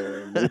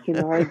 We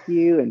can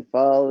argue and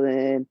fall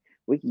in.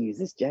 We can use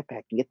this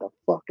jetpack and get the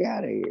fuck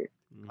out of here.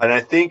 And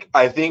I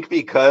think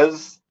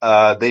because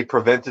they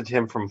prevented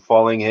him from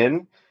falling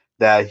in,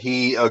 that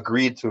he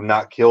agreed to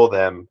not kill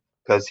them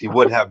because he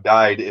would have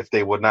died if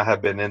they would not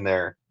have been in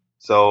there.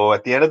 So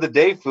at the end of the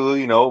day, Fu,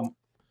 2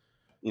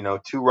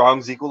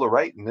 wrongs equal a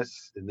right in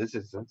this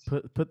instance.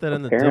 Put that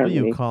in the Apparently.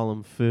 W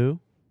column, Fu.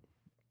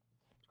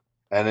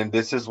 And then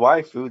this is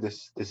why, Fu.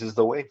 This is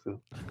the way, Fu.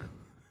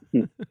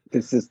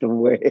 This is the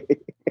way.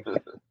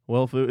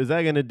 Well, Fu, is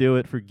that going to do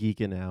it for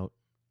Geeking Out?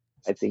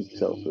 I think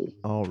so. Fu.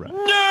 All right.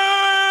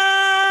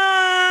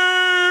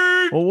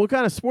 Well, what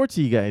kind of sports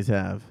do you guys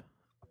have?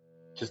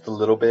 Just a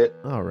little bit.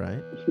 All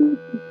right.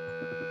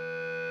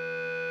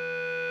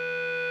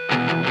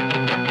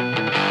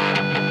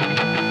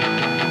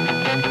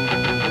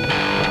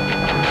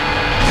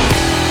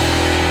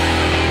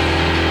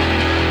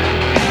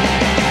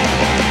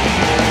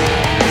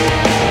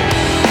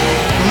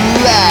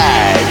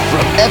 Live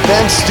from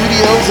FM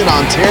studios in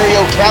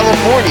Ontario,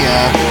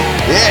 California,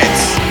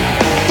 it's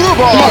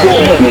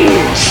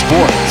Fubar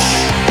Sports.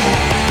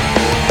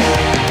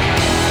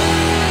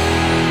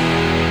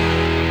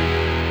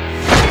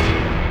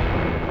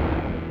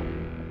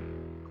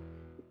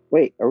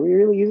 Wait, are we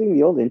really using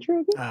the old intro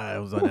again? It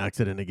was on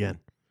accident again.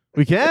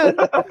 We can.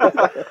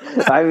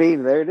 I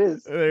mean, there it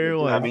is. There it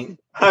was. I mean,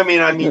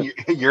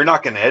 you're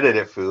not going to edit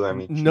it, Fu. I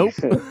mean, nope.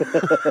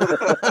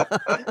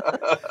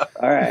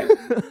 All right.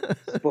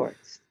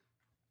 Sports.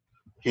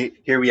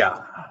 Here we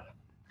are.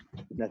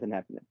 Nothing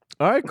happening.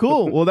 All right,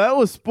 cool. Well, that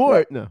was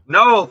sport.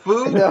 No,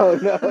 Fu. No.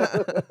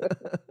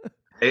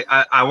 Hey,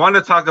 I want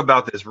to talk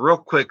about this real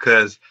quick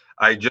because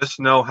I just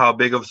know how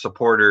big of a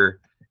supporter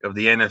of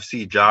the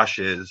NFC Josh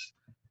is,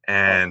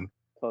 and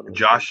Totally.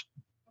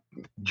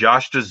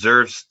 Josh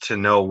deserves to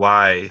know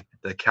why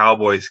the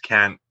Cowboys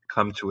can't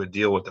come to a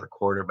deal with their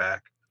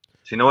quarterback.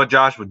 So you know what,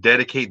 Josh? We'll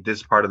dedicate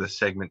this part of the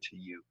segment to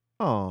you.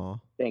 Aw.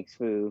 Thanks,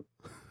 Fu.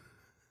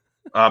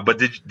 But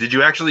did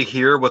you actually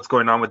hear what's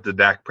going on with the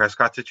Dak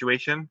Prescott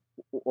situation?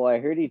 Well, I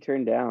heard he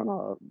turned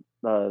down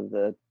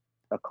a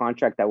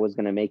contract that was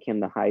going to make him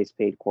the highest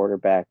paid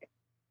quarterback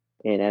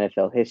in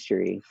NFL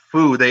history.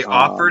 Fu, they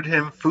offered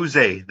him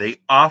They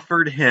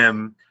offered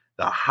him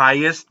the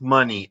highest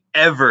money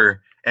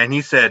ever, and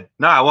he said,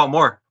 "No, I want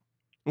more."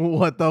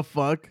 What the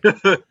fuck?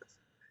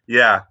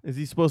 Yeah. Is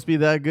he supposed to be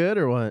that good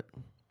or what?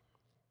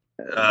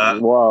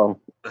 Well,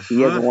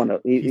 he hasn't won.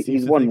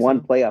 He's won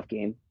one playoff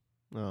game.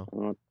 Oh, I don't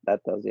know what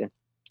that tells you.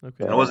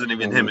 okay. It wasn't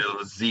even him; it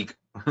was Zeke.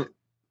 Oh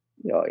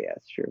yeah,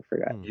 it's true.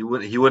 Forgot. He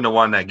wouldn't have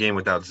won that game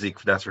without Zeke.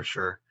 That's for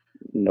sure.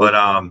 Nope.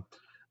 But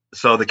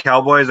so the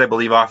Cowboys, I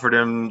believe, offered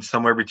him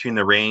somewhere between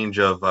the range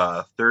of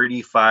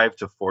 $35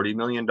 to $40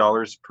 million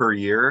per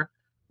year,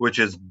 which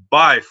is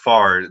by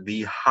far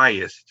the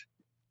highest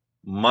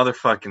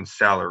motherfucking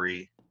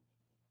salary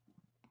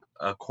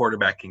a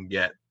quarterback can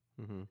get.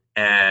 Mm-hmm.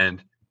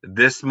 And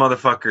this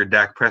motherfucker,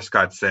 Dak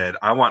Prescott, said,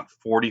 "I want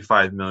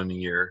 $45 million a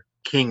year.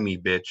 King me,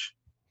 bitch."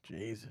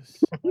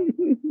 Jesus.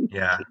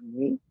 Yeah.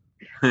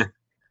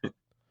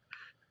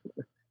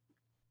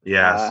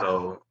 Yeah.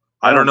 So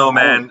I don't know,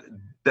 man.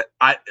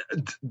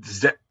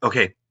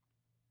 Okay.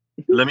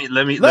 Let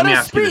me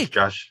ask you this,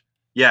 Josh.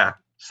 Yeah.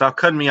 Stop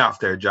cutting me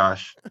off there,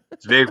 Josh.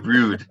 It's very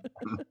rude.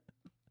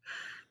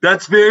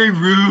 That's very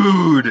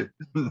rude.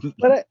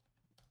 But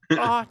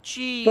Oh,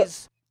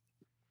 jeez.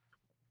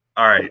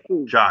 All right,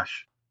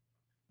 Josh.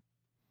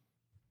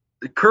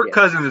 Kirk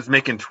Cousins is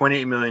making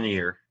 $28 million a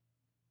year.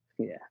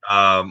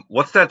 Yeah.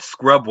 What's that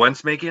scrub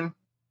Wentz making?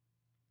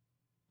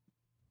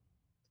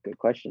 Good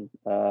question.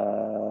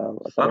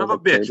 Son of a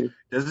bitch. 30.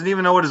 Doesn't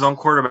even know what his own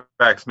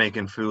quarterback's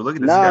making, Fu. Look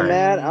at this Nah, guy.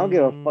 man, I don't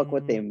give a fuck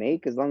what they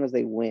make as long as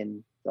they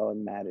win. That's all that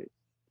matters.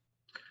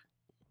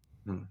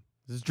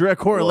 This is direct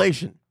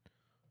correlation.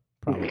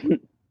 Probably.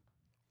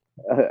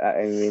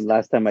 I mean,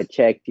 last time I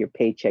checked, your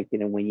paycheck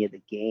didn't win you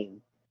the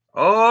game.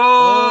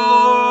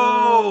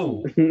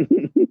 Oh!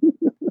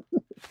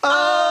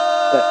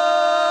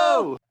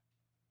 Oh!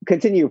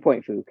 Continue your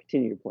point, Fu.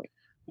 Continue your point.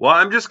 Well,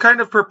 I'm just kind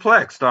of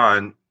perplexed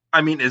on.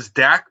 I mean, is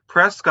Dak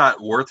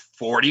Prescott worth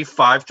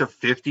 $45 to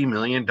 $50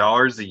 million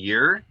a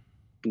year?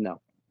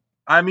 No.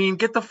 I mean,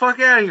 get the fuck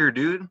out of here,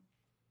 dude.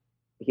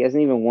 He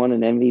hasn't even won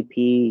an MVP.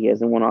 He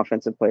hasn't won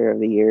Offensive Player of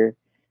the Year.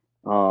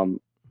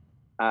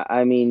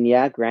 I mean,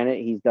 yeah, granted,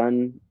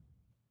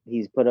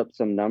 he's put up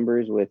some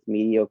numbers with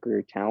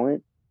mediocre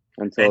talent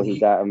until he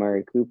got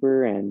Amari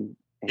Cooper and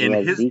he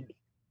has Zeke.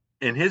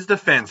 In his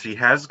defense, he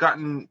has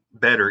gotten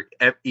better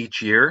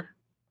each year,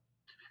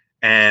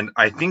 and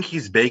I think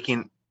he's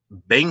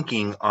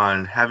banking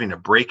on having a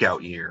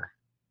breakout year,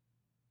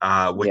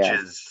 which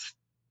is,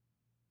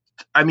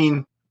 I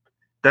mean,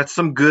 that's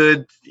some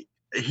good.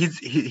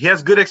 He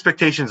has good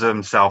expectations of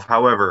himself.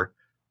 However,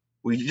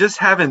 we just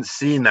haven't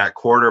seen that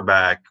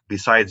quarterback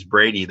besides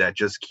Brady that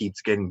just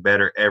keeps getting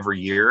better every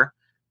year.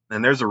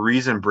 And there's a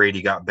reason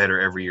Brady got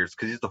better every year. It's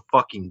because he's the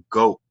fucking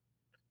GOAT.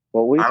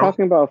 Well, what are you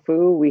talking about,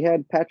 fool? We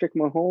had Patrick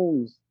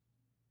Mahomes.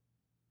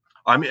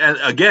 I mean, and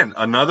again,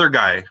 another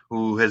guy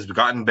who has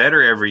gotten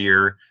better every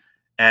year.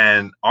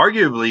 And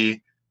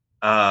arguably,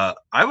 I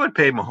would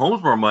pay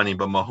Mahomes more money,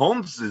 but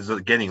Mahomes is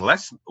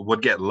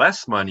would get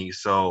less money.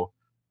 So,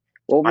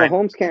 well,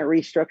 Mahomes can't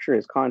restructure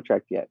his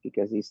contract yet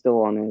because he's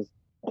still on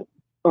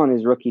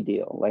his rookie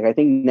deal. Like, I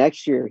think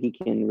next year he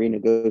can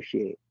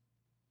renegotiate.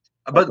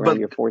 But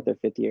your fourth or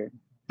fifth year.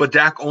 But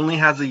Dak only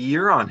has a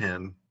year on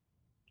him.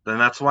 Then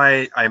that's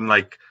why I'm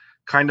like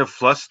kind of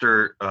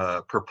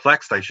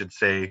perplexed, I should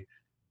say,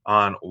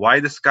 on why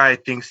this guy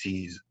thinks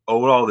he's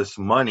owed all this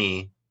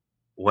money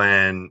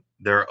when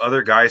there are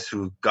other guys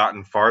who've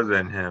gotten farther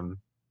than him.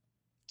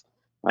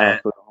 I'm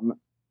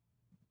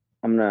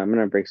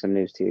gonna break some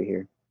news to you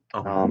here.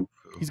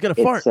 He's gonna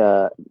fart.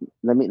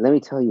 Let me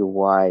tell you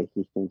why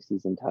he thinks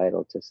he's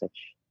entitled to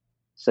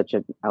such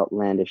an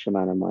outlandish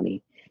amount of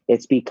money.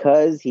 It's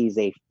because he's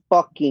a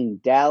fucking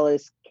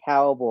Dallas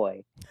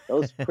Cowboy.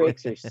 Those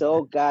pricks are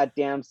so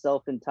goddamn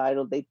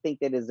self-entitled. They think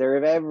they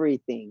deserve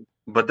everything.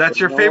 But that's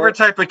your favorite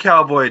type of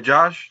cowboy,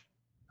 Josh.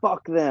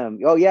 Fuck them.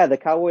 Oh yeah, the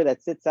cowboy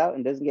that sits out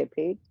and doesn't get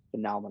paid.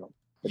 Phenomenal.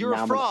 You're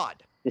a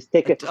fraud. Just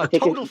take a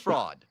total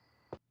fraud.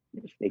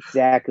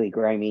 Exactly,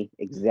 Grimy.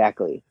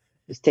 Exactly.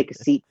 Just take a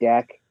seat,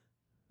 Dak,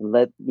 and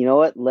let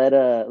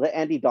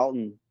Andy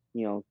Dalton,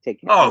 take.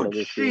 Oh,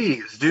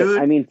 jeez, dude.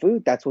 I mean,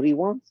 food. That's what he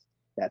wants.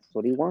 That's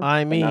what he wants.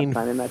 I mean,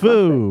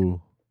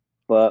 foo.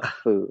 But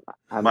foo.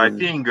 My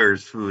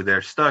fingers, foo.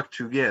 They're stuck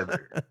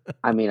together.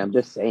 I mean, I'm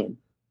just saying.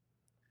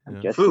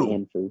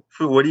 Saying, foo.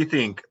 Foo, what do you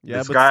think? Yeah,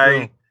 this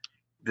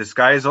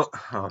guy is.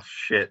 Oh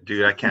shit,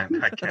 dude! I can't be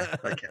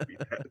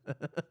that.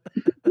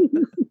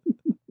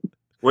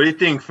 What do you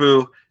think,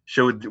 foo?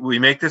 Should we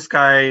make this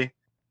guy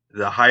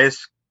the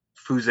highest?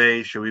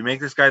 Fuze, should we make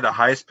this guy the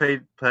highest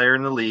paid player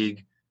in the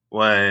league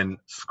when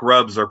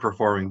scrubs are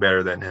performing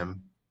better than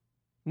him?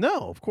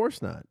 No, of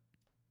course not.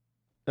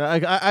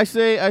 I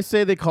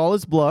say they call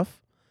his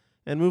bluff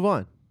and move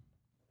on.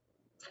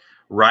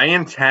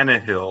 Ryan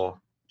Tannehill,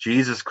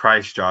 Jesus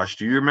Christ, Josh,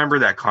 do you remember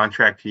that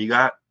contract he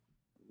got?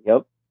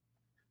 Yep.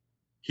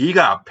 He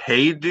got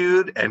paid,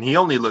 dude, and he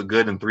only looked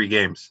good in 3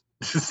 games.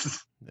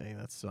 Dang,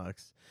 that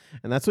sucks.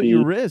 And that's what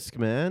you risk,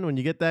 man, when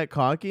you get that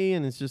cocky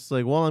and it's just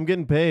like, well, I'm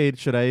getting paid.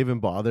 Should I even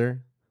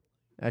bother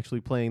actually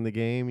playing the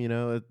game?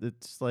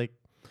 It's like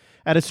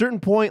at a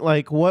certain point,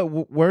 like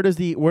where does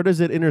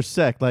it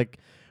intersect? Like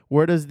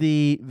where does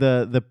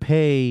the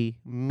pay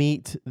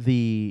meet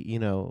the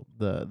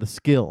the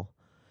skill?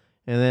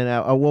 And then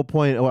at what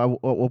point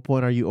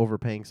are you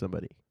overpaying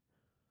somebody?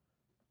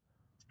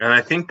 And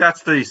I think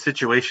that's the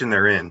situation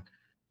they're in.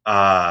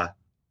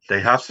 They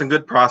have some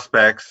good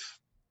prospects.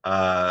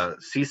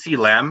 CeeDee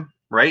Lamb,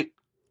 right?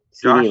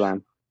 CeeDee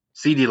Lamb.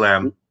 CeeDee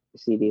Lamb.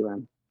 CeeDee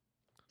Lamb.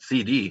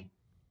 CD.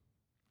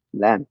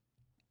 Lamb.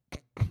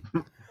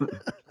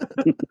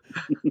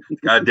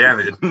 God damn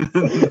it.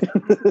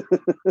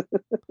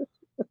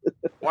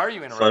 Why are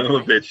you interrupting? Son of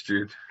a bitch,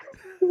 dude.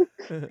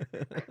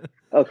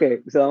 Okay,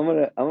 so I'm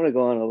gonna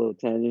go on a little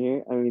tangent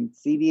here. I mean,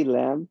 CeeDee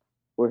Lamb,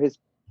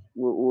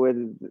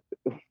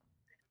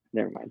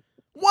 never mind.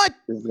 What?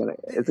 It's gonna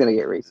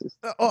get racist.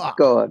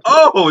 Go on.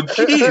 Oh,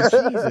 jeez.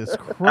 Jesus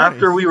Christ.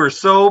 After we were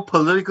so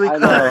politically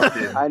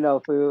correct. I know,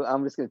 foo.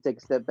 I'm just gonna take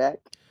a step back.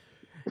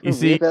 You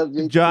see,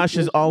 Josh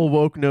is all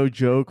woke, no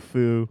joke,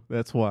 foo.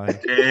 That's why.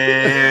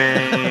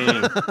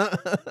 Dang.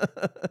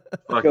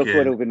 Joke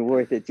would have been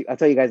worth it too. I'll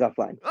tell you guys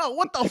offline. Oh,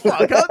 what the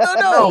fuck?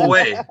 No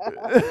way.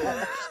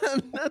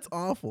 That's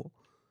awful.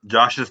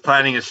 Josh is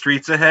planning a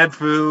streets ahead,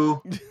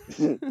 foo.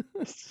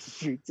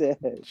 Streets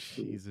ahead.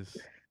 Jesus.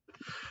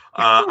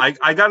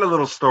 I got a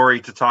little story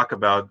to talk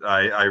about.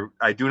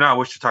 I do not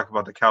wish to talk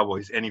about the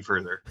Cowboys any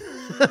further.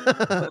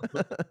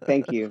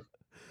 Thank you.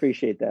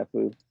 Appreciate that,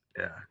 foo.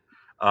 Yeah.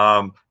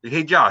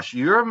 Hey, Josh, do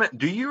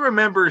you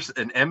remember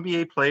an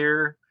NBA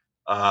player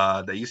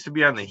that used to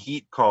be on the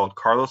Heat called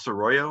Carlos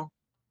Arroyo?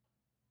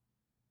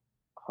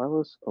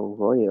 Carlos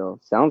Arroyo.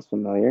 Sounds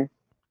familiar.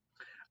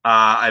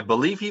 I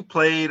believe he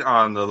played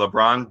on the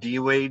LeBron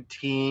D-Wade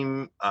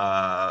team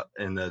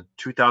in the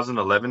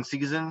 2011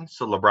 season,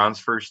 so LeBron's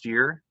first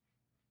year.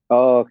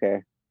 Oh,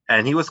 okay.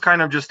 And he was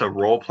kind of just a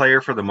role player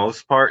for the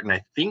most part, and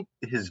I think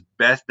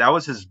that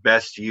was his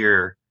best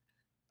year.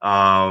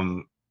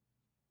 I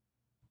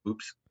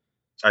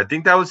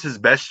think that was his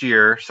best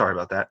year. Sorry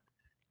about that.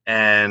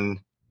 And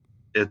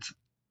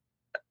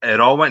it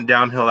all went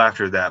downhill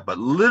after that. But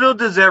little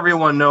does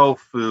everyone know,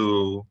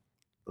 Fu.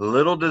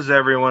 Little does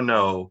everyone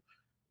know,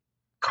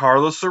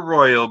 Carlos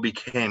Arroyo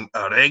became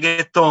a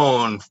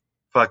reggaeton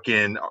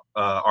fucking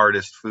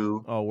artist,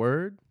 Fu. Oh,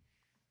 word?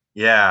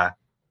 Yeah.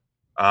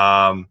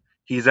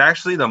 He's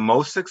actually the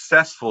most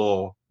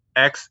successful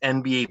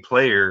ex-NBA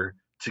player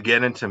to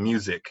get into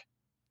music.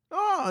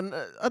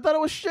 Oh, I thought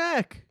it was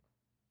Shaq.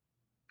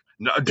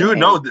 No, dude,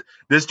 no.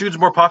 This dude's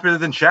more popular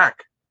than Shaq.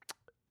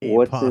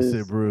 What's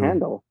his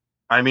handle?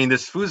 I mean,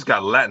 this fool's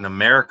got Latin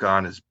America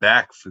on his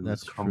back, fool.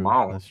 That's Come true.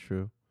 on. That's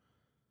true.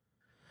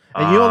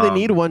 And you only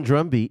need one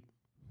drum beat.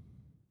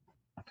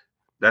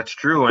 That's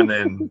true. And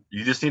then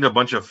you just need a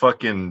bunch of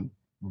fucking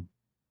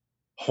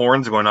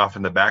horns going off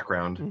in the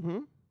background. Mm-hmm.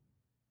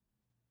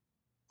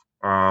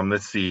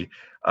 Let's see.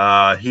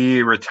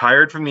 He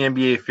retired from the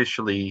NBA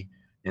officially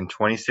in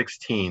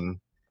 2016,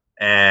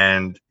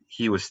 and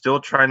he was still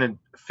trying to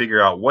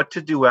figure out what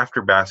to do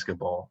after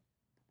basketball.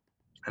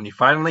 And he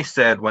finally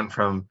went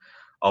from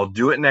 "I'll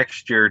do it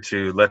next year"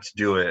 to "let's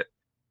do it."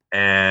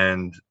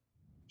 And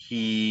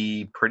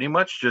he pretty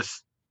much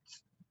just,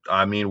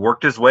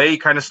 worked his way. He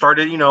kind of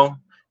started,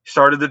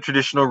 started the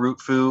traditional route,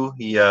 Fu.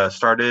 He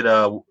started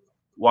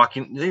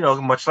walking,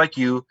 much like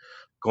you,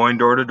 going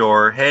door to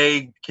door.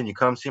 Hey, can you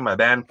come see my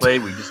band play?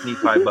 We just need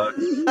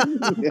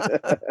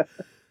 $5.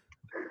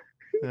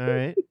 All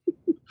right.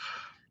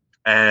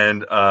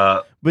 And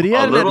but he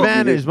had an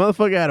advantage.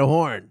 Motherfucker had a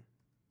horn.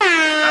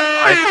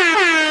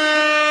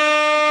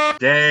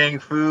 Dang,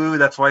 Fu,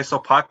 that's why he's so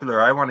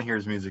popular. I want to hear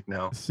his music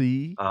now.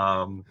 See?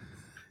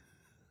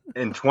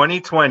 In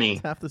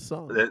 2020, half the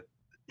song. That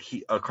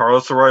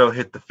Carlos Arroyo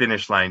hit the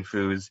finish line,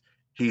 Foos.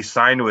 He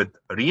signed with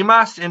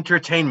Rimas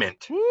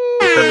Entertainment.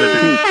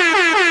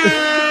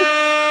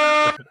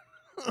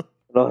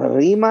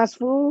 Rimas,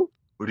 Fu?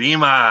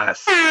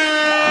 Rimas.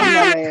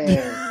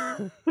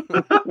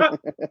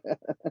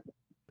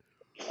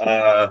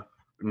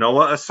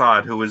 Noah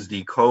Assad, who is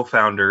the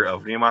co-founder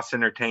of Rimas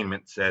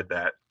Entertainment, said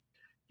that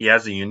he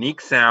has a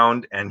unique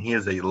sound and he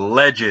is a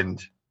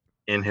legend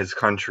in his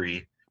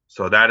country.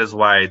 So that is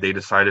why they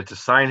decided to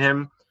sign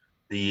him.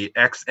 The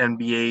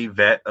ex-NBA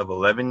vet of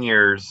 11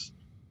 years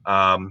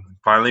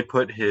finally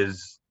put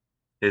his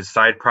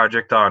side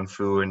project on,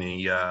 Fu, and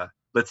he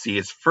let's see,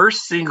 his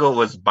first single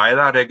was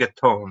Baila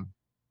Reggaeton.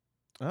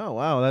 Oh,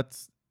 wow,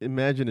 that's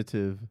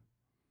imaginative.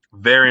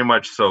 Very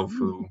much so,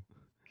 Fu.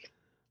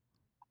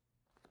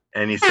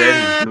 And he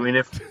said he's doing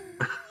it.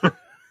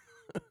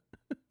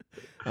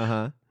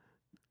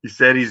 He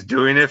said he's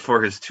doing it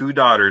for his 2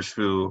 daughters,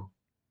 Fu.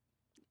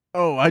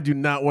 Oh, I do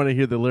not want to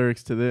hear the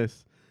lyrics to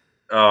this.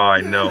 Oh,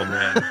 I know,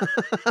 man.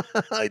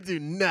 I do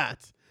not.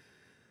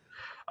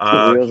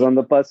 Wheels on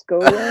the bus go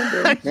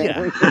round.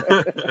 Yeah.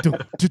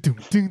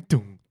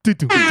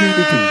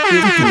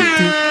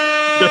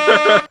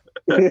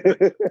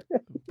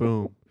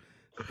 Boom.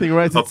 I think it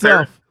writes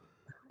itself.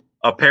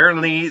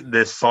 Apparently,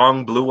 this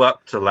song blew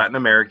up to Latin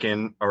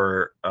American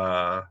or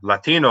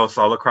Latinos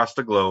all across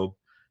the globe,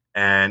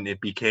 and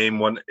it became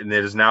one. And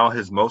it is now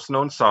his most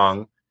known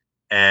song.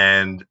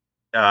 And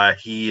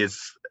he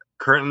is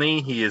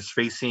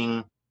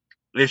facing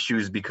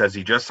issues because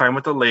he just signed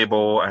with the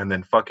label, and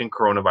then fucking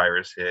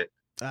coronavirus hit.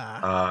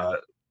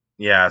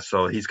 Yeah,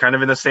 so he's kind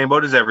of in the same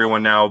boat as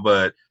everyone now.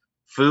 But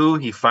Fu,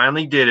 he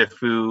finally did it.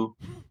 Fu,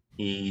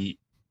 he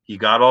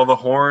got all the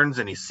horns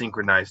and he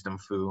synchronized them.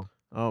 Fu.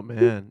 Oh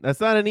man, that's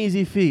not an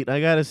easy feat,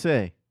 I gotta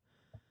say.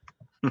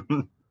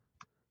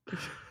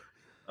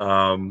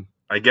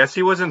 I guess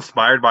he was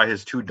inspired by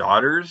his 2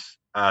 daughters.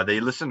 They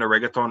listen to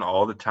reggaeton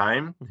all the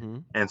time,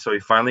 and so he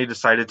finally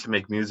decided to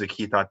make music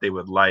he thought they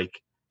would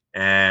like.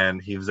 And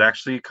he was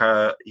actually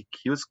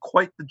he was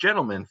quite the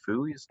gentleman,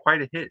 Fu. He's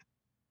quite a hit.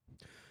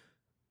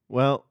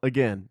 Well,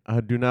 again,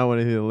 I do not want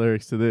to hear the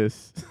lyrics to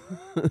this.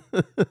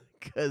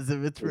 Because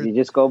if it's does he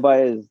just go by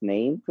his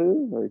name,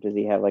 Fu, or does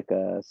he have like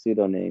a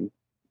pseudonym?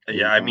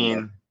 Yeah, I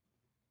mean,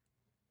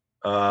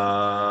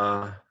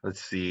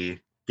 let's see.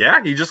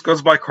 Yeah, he just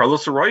goes by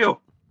Carlos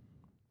Arroyo.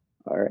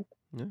 All right.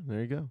 Yeah,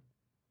 there you go.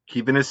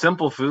 Keeping it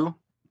simple, Fu.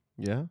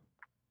 Yeah.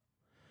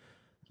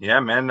 Yeah,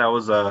 man, that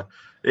was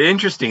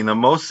interesting. The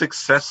most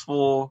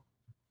successful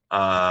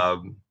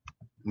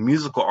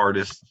musical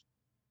artist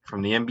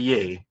from the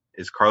NBA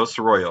is Carlos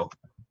Arroyo.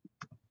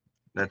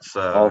 That's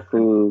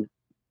Fu.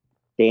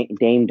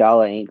 Dame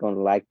Dollar ain't gonna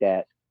like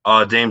that.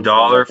 Dame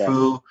Dollar,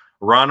 Fu.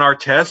 Ron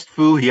Artest,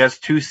 Fu. He has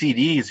 2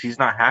 CDs. He's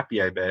not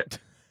happy, I bet.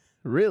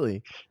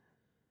 Really?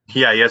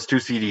 Yeah, he has 2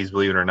 CDs,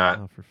 believe it or not.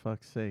 Oh, for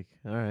fuck's sake.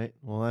 All right.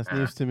 Well, that's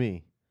news to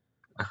me.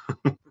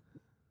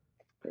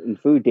 In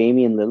Fu,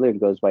 Damian Lillard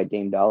goes by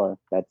Dame Dollar.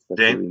 That's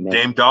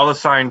Dame Dollar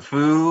sign,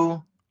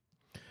 Fu.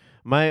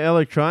 My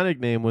electronic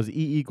name was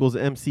E =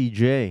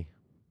 MCJ.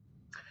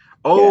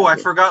 Oh, yeah. I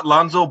forgot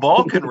Lonzo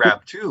Ball can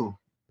rap too.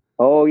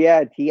 Oh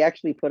yeah, he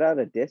actually put out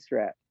a diss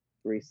rap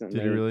recently.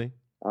 Did he really?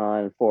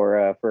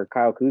 For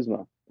Kyle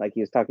Kuzma. Like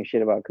he was talking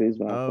shit about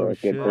Kuzma. Oh,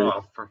 shit.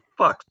 Oh, for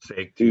fuck's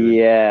sake, dude.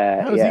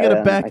 Yeah. How is he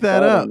gonna back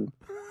that up?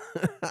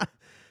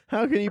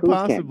 How can you Kuz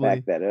possibly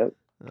can't back that up?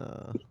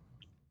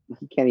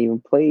 he can't even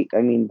play.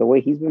 I mean, the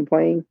way he's been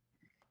playing.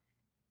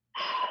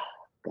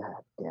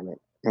 God damn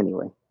it.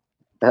 Anyway,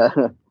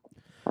 I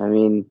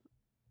mean,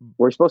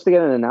 we're supposed to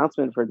get an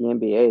announcement for the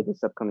NBA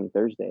this upcoming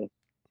Thursday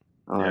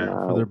on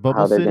For their bubble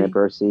how they're going to city?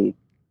 proceed.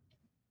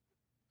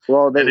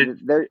 Well, they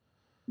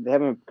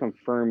haven't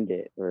confirmed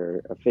it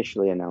or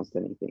officially announced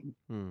anything.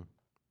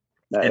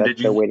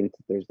 They're waiting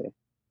till Thursday.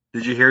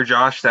 Did you hear,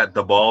 Josh, that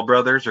the Ball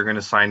brothers are going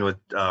to sign with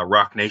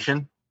Rock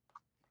Nation?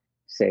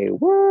 Say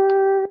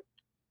what?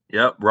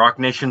 Yep, Rock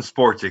Nation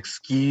Sports.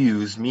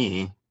 Excuse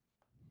me.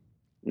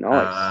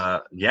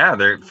 Nice. Yeah,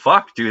 they're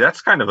fuck, dude.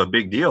 That's kind of a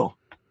big deal.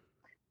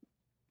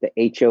 The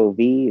HOV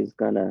is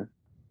gonna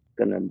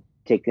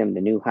take them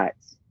to new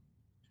heights.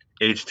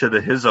 H to the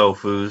hizzo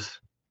foos.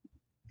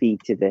 V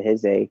to the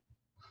his a.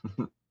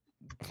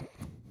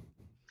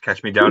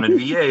 Catch me down in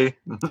VA.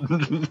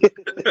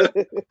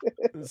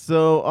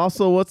 So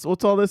also, what's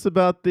all this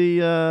about the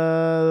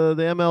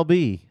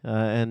MLB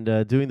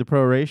and doing the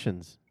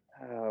prorations?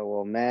 Oh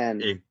well,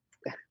 man.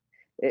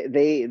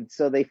 They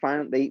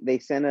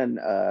sent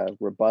a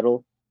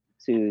rebuttal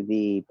to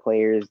the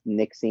players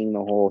nixing the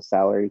whole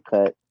salary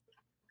cut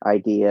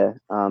idea.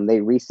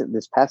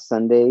 This past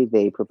Sunday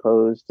they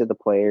proposed to the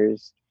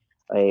players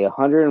a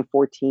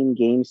 114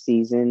 game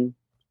season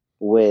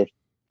with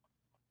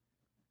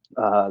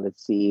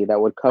that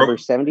would cover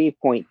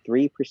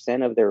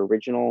 70.3% of their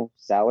original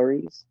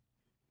salaries.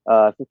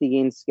 50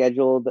 games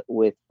scheduled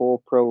with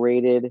full pro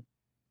rata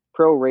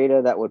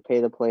that would pay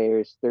the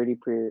players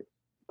 30.8%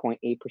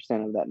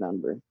 of that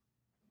number.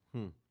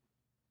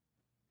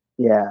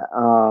 Yeah.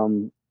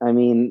 I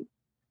mean,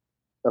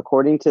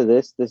 according to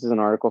this is an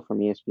article from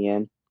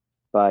ESPN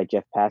by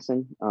Jeff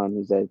Passan,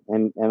 who's an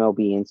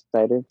MLB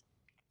insider.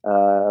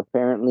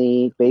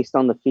 Apparently, based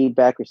on the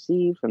feedback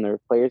received from the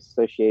Players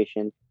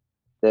Association,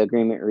 the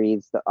agreement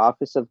reads, the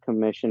Office of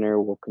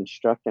Commissioner will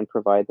construct and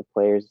provide the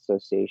Players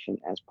Association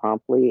as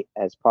promptly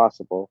as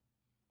possible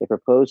a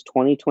proposed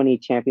 2020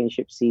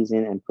 championship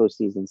season and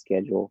postseason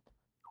schedule,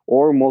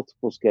 or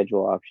multiple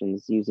schedule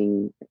options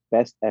using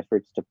best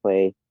efforts to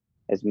play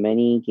as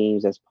many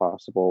games as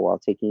possible while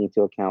taking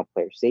into account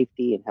player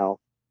safety and health,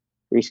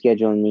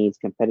 rescheduling needs,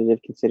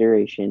 competitive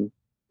consideration,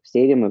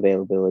 stadium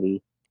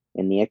availability,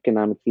 and the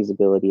economic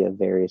feasibility of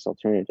various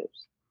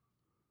alternatives.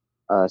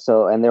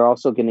 And they're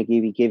also going to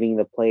be giving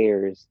the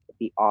players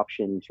the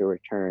option to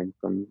return,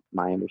 from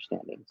my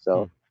understanding.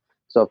 So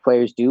if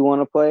players do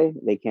want to play,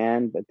 they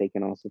can, but they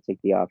can also take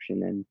the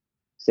option and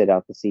sit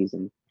out the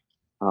season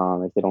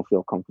if they don't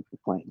feel comfortable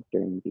playing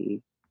during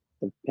the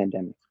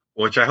pandemic.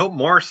 Which I hope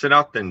more sit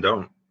out than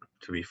don't,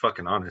 to be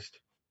fucking honest.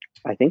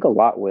 I think a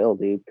lot will,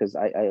 dude, because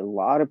a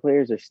lot of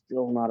players are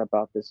still not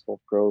about this whole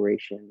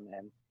proration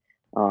and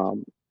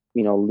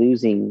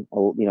losing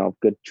a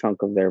good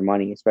chunk of their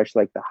money,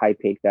 especially like the high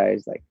paid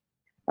guys. Like,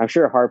 I'm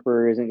sure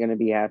Harper isn't going to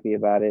be happy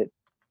about it,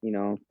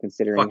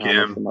 considering Fuck how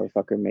him. much the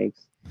motherfucker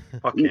makes.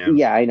 Fuck him.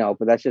 Yeah, I know,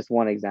 but that's just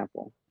one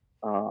example.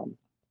 I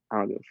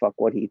don't give a fuck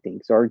what he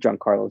thinks, or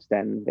Giancarlo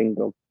Stanton. They can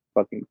go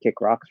fucking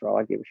kick rocks for all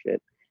I give a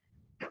shit.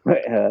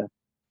 But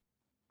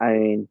I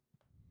mean,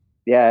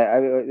 yeah,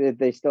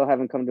 they still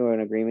haven't come to an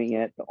agreement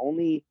yet. The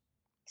only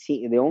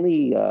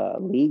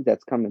league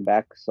that's coming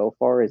back so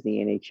far is the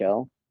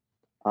NHL.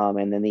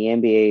 And then the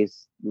NBA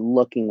is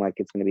looking like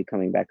it's going to be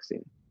coming back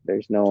soon.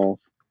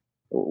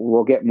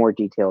 We'll get more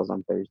details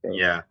on Thursday.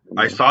 Yeah.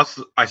 I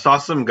saw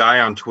some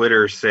guy on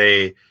Twitter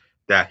say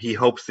that he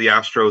hopes the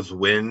Astros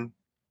win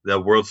the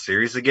World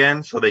Series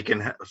again, so they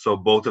can so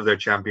both of their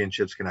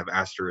championships can have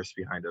asterisks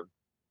behind them.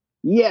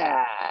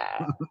 Yeah.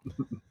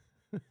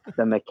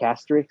 The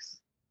McAsterix.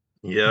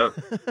 Yep.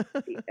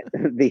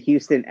 The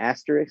Houston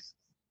Asterix.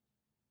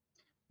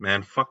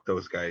 Man, fuck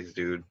those guys,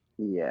 dude.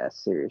 Yeah,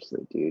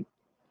 seriously, dude.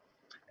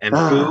 And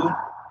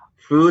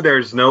Foo,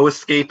 there's no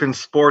escape in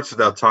sports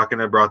without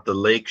talking about the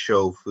Lake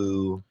Show,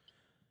 Foo.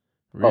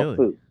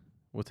 Really?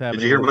 What's happening?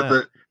 Did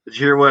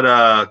you hear what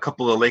a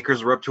couple of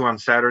Lakers were up to on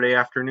Saturday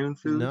afternoon,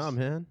 Foos? No,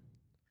 man.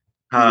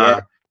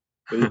 AD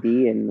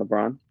and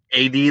LeBron.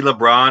 AD,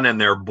 LeBron, and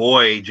their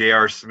boy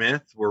J.R.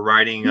 Smith were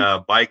riding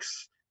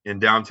bikes in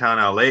downtown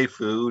LA,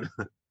 Food,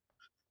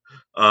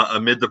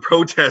 amid the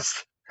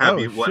protests. Have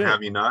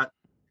you not?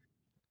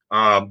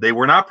 They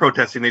were not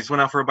protesting. They just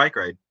went out for a bike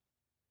ride.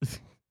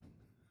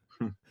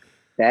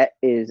 That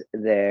is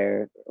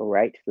their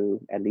right,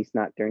 Foo. At least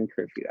not during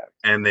curfew hours.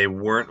 And they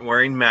weren't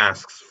wearing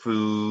masks,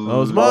 Foo.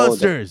 Those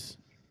monsters.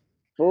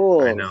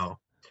 Fools. I know.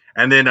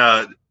 And then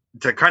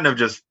to kind of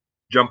just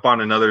jump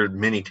on another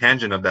mini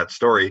tangent of that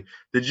story,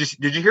 did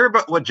you hear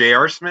about what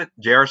J.R. Smith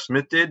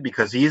did?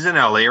 Because he's in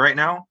LA right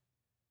now.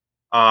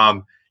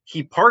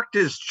 He parked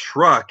his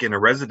truck in a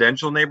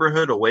residential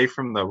neighborhood away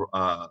from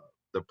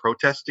the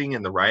protesting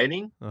and the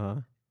rioting,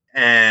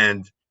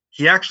 and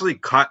he actually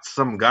caught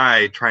some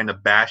guy trying to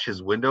bash his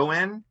window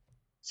in.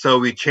 So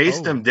we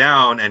chased him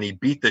down and he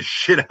beat the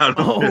shit out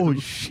of him.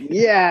 Shit.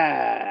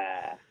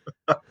 Yeah.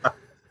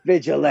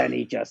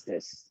 Vigilante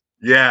justice.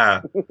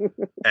 Yeah.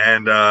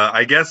 And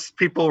I guess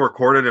people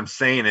recorded him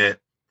saying it.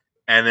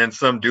 And then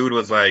some dude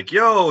was like,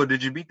 yo,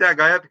 did you beat that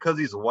guy up because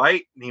he's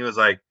white? And he was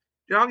like,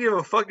 I don't give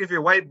a fuck if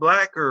you're white,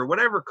 black, or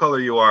whatever color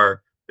you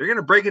are. You're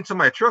gonna break into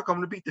my truck. I'm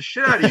gonna beat the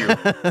shit out of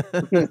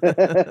you.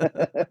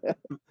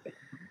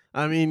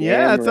 I mean,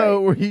 yeah, that's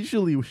how it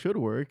usually should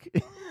work.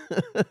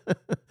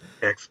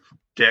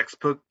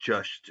 Textbook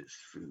justice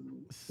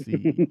food.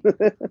 See.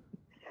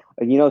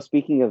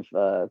 Speaking of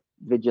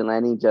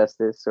vigilante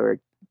justice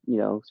or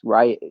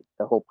riot,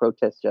 the whole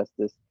protest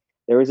justice,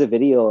 there was a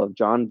video of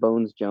John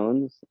Bones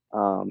Jones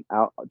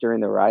out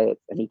during the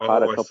riots, and he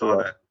caught a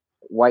couple of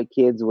white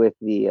kids with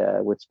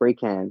spray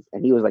cans,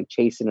 and he was like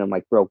chasing them,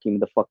 like, bro, give me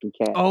the fucking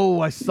can. Oh,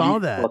 I saw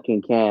that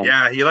fucking can.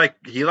 Yeah, he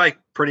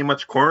pretty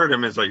much cornered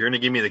him. Is like, you're gonna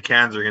give me the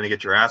cans, or you're gonna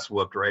get your ass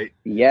whooped, right?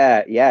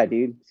 Yeah,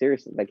 dude.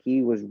 Seriously, like,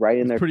 he was right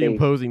in their pretty face.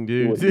 Imposing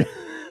dude.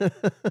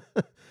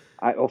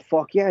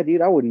 Fuck yeah,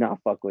 dude. I would not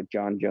fuck with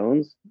John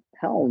Jones.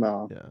 Hell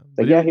no. Yeah.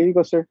 Like, yeah, here you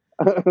go, sir.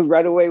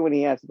 Right away when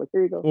he asked, like,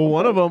 here you go. Well,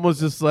 one of them was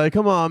just like,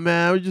 come on,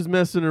 man, we're just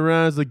messing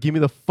around. It's like, give me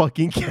the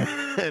fucking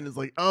can. It's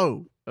like,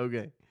 oh,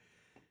 okay.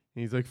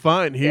 And he's like,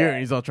 fine, here. And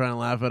he's all trying to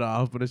laugh it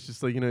off, but it's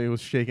just like, he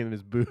was shaking in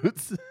his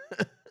boots.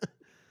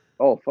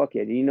 Oh, fuck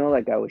yeah. Do you know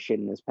that guy was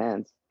shitting his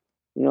pants?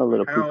 A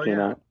little poop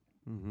came out.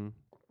 Mm-hmm.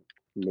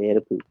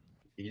 Little poop.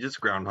 He just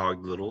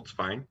groundhogged little. It's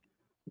fine.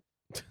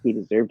 He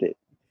deserved it.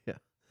 Yeah.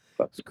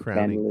 Fucking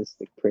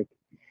vandalistic prick.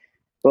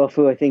 Well,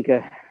 Fu, I think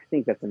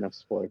that's enough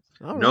sports.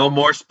 Right. No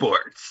more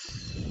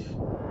sports.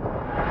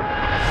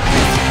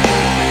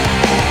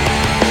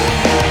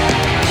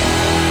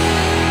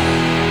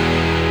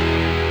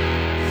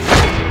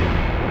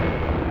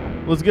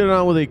 Let's get it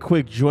on with a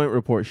quick joint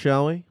report,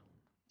 shall we?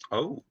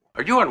 Oh.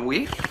 Are you on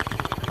weed?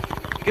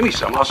 Give me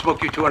some. I'll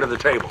smoke you two under the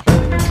table.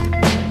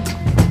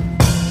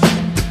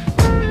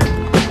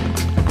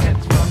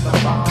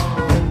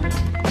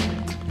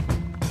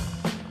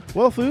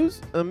 Well,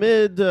 Foos,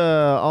 amid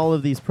all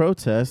of these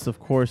protests, of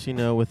course,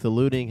 with the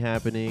looting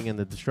happening and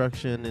the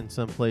destruction in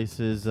some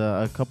places,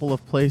 a couple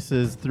of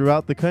places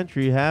throughout the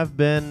country have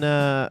been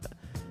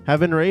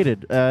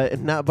raided,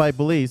 not by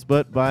police,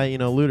 but by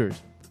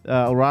looters.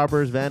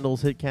 Robbers,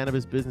 vandals hit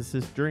cannabis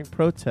businesses during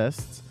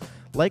protests,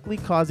 likely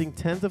causing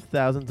tens of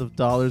thousands of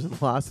dollars in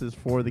losses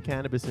for the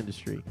cannabis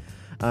industry.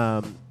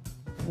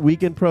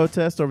 Weekend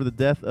protest over the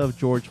death of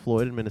George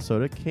Floyd in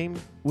Minnesota came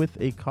with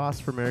a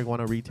cost for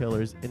marijuana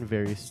retailers in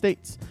various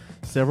states.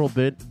 Several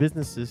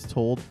businesses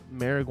told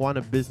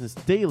Marijuana Business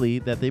Daily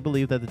that they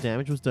believe that the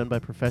damage was done by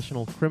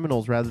professional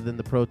criminals rather than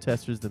the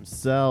protesters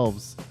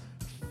themselves.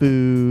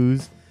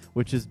 Foos,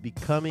 which is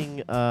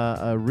becoming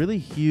a really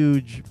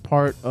huge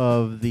part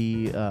of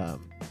the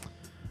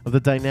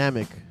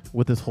dynamic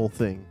with this whole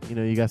thing.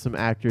 You got some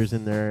actors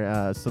in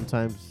there,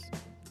 sometimes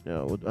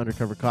with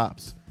undercover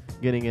cops,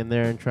 getting in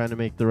there and trying to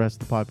make the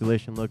rest of the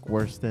population look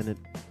worse than it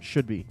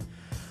should be.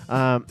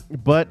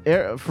 But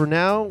for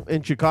now,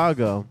 in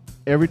Chicago,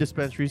 every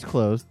dispensary is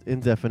closed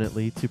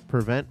indefinitely to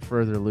prevent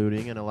further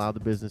looting and allow the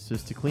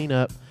businesses to clean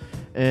up.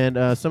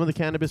 And some of the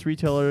cannabis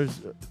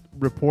retailers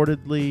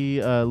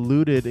reportedly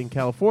looted in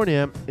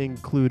California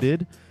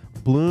included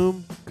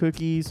Bloom,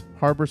 Cookies,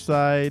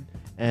 Harborside,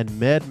 and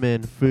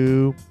MedMen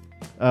Foo,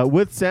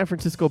 with San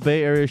Francisco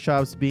Bay Area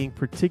shops being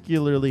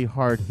particularly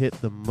hard hit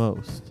the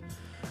most.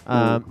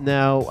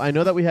 Now, I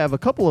know that we have a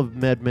couple of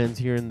MedMens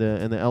here in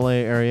the LA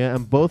area,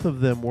 and both of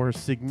them were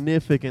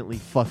significantly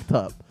fucked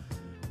up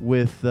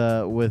with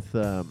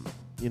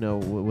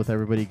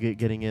everybody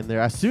getting in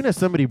there. As soon as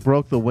somebody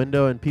broke the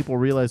window and people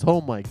realized,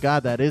 oh my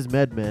God, that is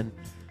MedMen,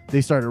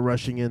 they started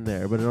rushing in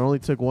there. But it only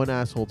took one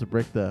asshole to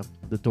break the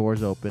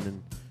doors open,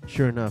 and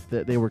sure enough,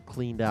 they were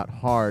cleaned out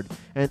hard.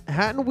 And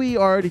hadn't we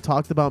already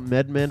talked about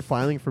MedMen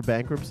filing for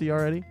bankruptcy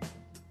already?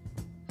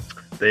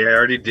 They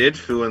already did,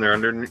 Foo, and they're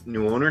under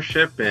new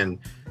ownership, and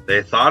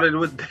they thought it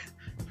would.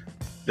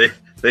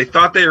 They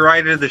thought they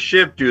righted the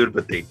ship, dude,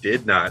 but they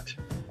did not.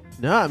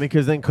 No,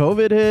 because then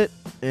COVID hit,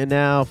 and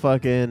now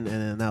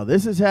now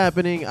this is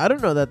happening. I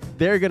don't know that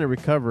they're gonna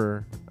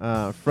recover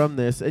from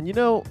this, and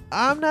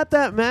I'm not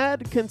that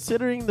mad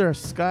considering their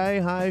sky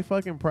high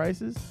fucking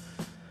prices.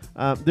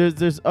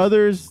 There's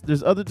other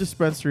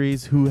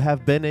dispensaries who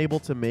have been able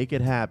to make it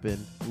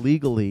happen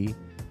legally,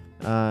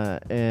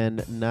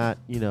 and not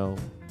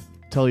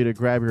tell you to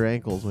grab your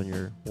ankles when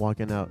you're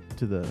walking out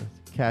to the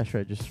cash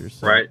register.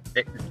 So. Right.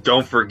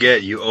 Don't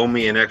forget, you owe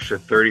me an extra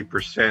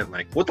 30%.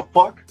 Like, what the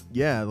fuck?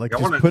 Yeah, like, I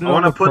just wanna, put it I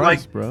on the put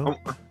price, like, bro.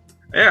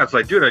 Yeah, it's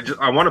like, dude,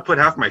 I want to put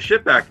half my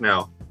shit back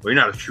now. Well, you're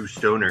not a true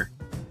stoner.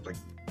 It's like,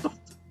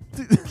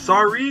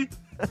 sorry?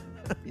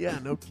 Yeah,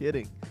 no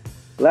kidding.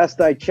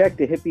 Last I checked,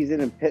 the hippies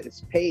didn't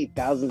pay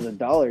thousands of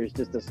dollars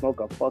just to smoke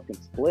a fucking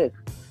split.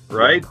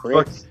 Right?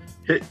 Fuck,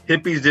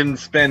 hippies didn't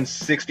spend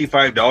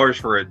 $65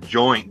 for a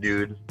joint,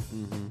 dude.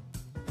 Mm-hmm.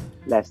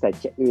 Last I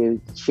checked,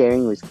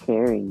 sharing was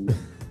caring,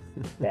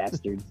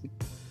 bastards.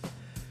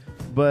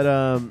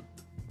 But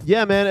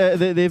yeah, man,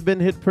 they've been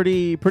hit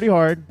pretty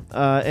hard.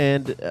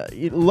 And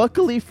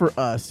luckily for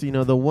us,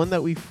 the one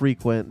that we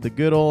frequent, the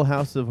good old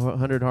House of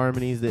 100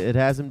 Harmonies, it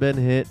hasn't been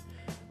hit.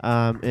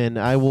 And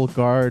I will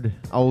guard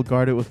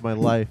it with my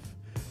life.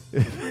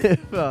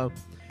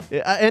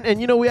 And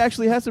you know, we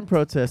actually had some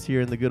protests here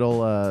in the good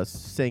old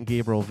St.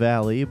 Gabriel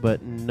Valley,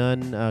 but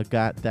none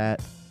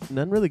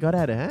really got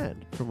out of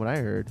hand, from what I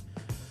heard.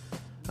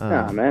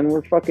 Nah, man,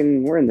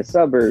 we're in the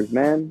suburbs,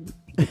 man.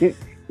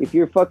 If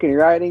you're fucking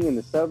riding in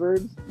the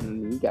suburbs,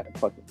 you got a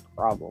fucking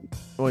problem.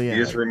 Well, yeah.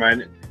 You just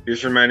reminded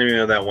me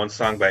of that one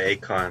song by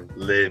Akon,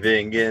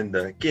 "Living in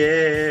the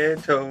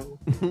Ghetto."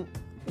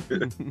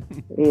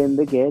 In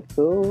the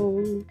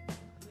ghetto.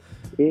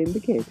 In the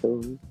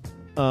ghetto.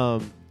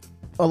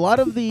 A lot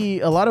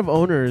of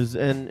owners,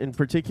 and in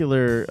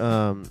particular,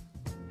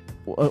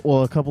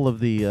 a couple of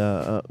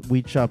the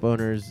weed shop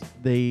owners,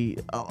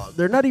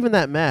 they're not even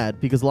that mad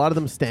because a lot of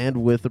them stand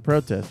with the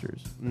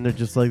protesters, and they're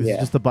just like, this is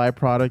just a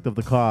byproduct of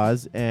the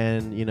cause,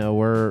 and you know,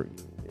 we're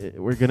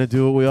gonna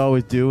do what we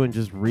always do and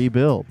just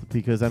rebuild.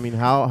 Because I mean,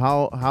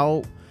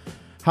 how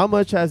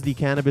much has the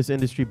cannabis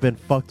industry been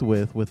fucked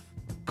with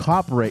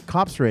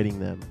cops raiding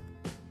them?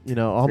 You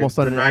know, almost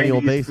on an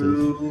annual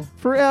basis.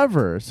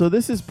 Forever. So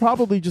this is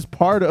probably just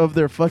part of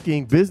their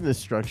fucking business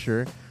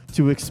structure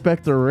to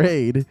expect a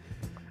raid,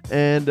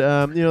 and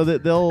you know,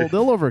 that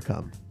they'll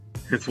overcome.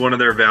 It's one of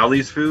their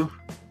values, Foo.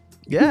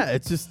 Yeah,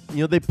 it's just,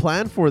 you know, they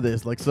plan for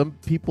this. Like some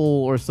people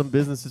or some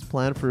businesses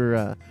plan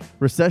for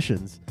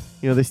recessions.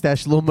 You know, they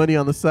stash a little money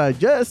on the side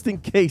just in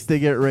case they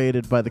get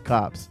raided by the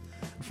cops.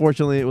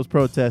 Fortunately, it was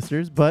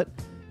protesters, but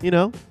you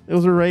know, it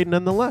was a raid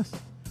nonetheless.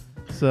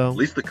 So at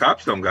least the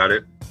cops don't got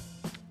it.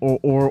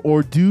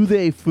 Or do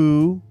they,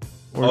 Foo?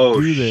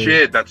 Or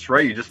shit, that's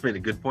right. You just made a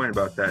good point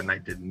about that, and I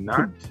did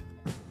not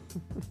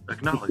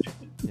acknowledge it.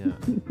 Yeah.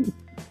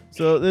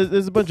 So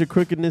there's a bunch of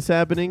crookedness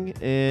happening,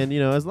 and you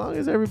know, as long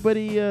as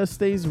everybody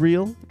stays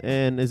real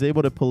and is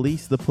able to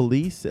police the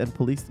police and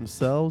police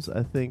themselves,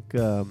 I think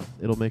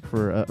it'll make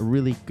for a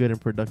really good and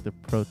productive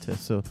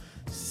protest. So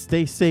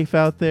stay safe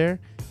out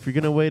there. If you're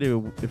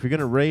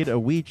gonna raid a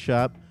weed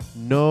shop,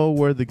 know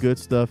where the good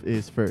stuff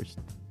is first.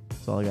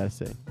 That's all I gotta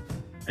say.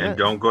 And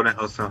don't go to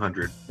House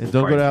 100. And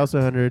don't go to House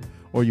 100,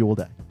 or you will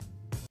die.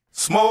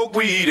 Smoke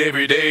weed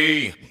every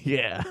day.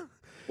 Yeah.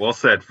 Well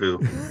said, Foo.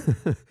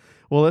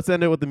 Well, let's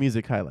end it with the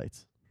music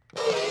highlights.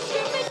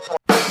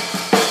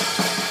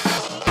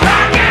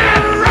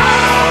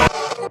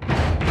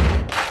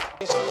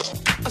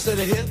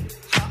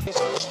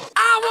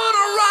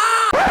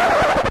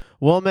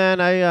 Well, man,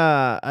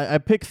 I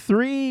picked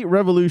 3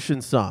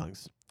 Revolution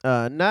songs.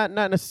 Not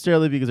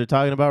necessarily because they're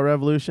talking about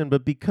revolution,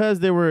 but because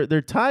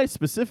they're tied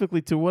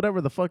specifically to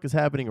whatever the fuck is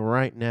happening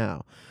right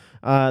now.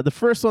 The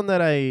first one that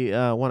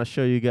I want to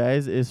show you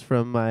guys is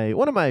from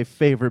one of my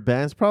favorite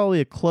bands, probably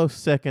a close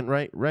second,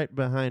 right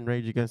behind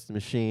Rage Against the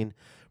Machine,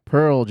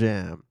 Pearl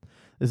Jam.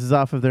 This is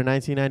off of their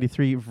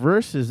 1993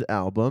 Versus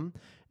album,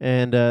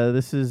 and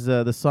this is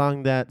the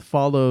song that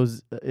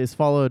follows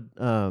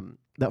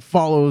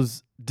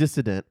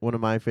Dissident, one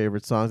of my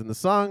favorite songs, and the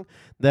song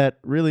that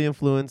really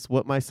influenced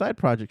what my side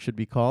project should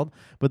be called.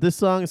 But this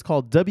song is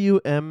called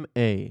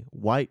WMA,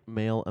 White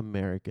Male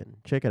American.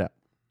 Check it out.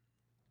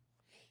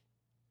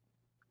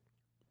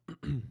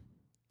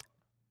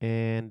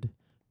 And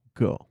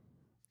go.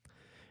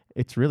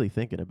 It's really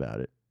thinking about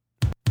it.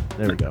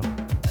 There we go.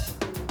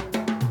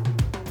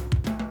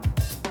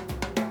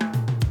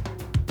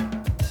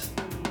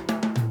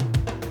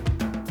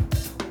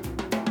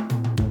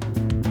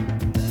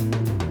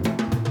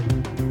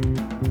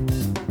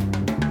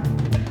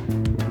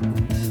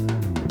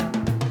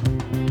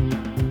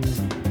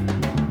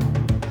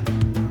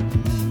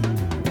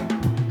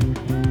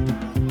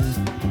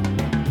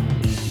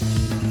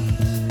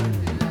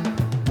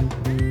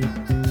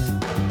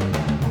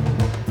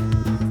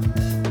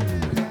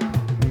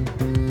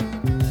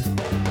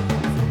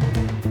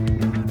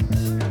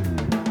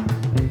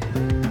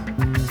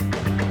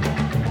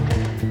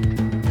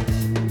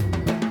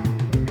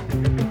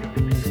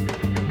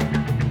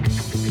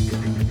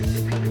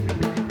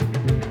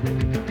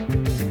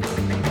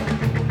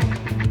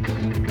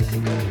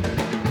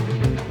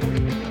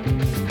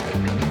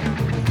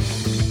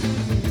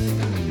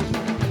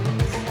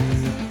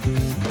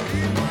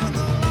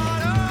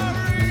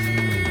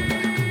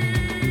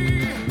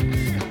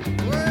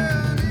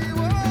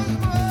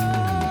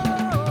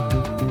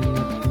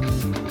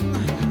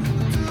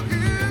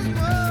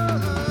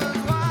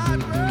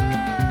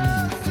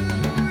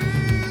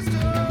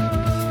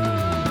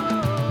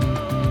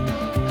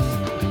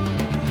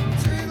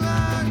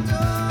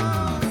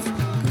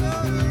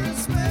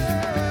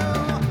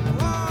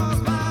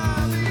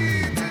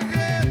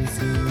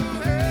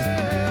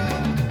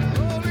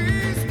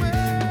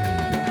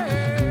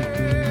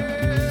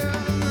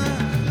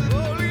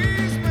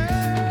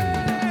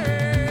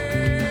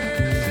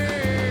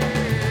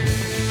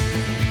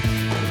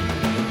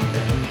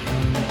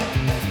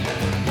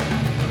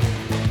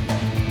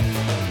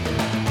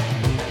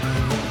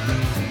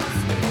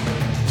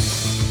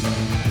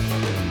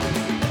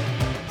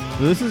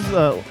 So this is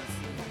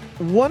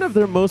one of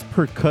their most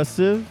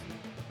percussive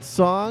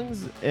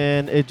songs,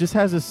 and it just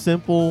has a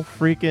simple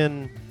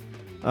freaking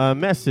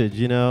message,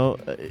 you know.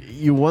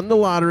 You won the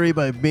lottery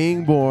by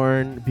being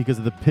born because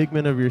of the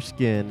pigment of your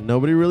skin.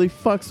 Nobody really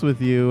fucks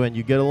with you, and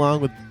you get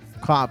along with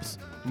cops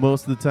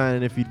most of the time,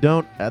 and if you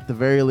don't, at the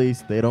very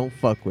least, they don't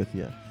fuck with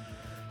you.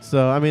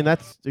 So, I mean,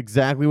 that's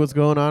exactly what's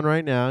going on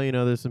right now. You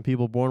know, there's some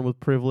people born with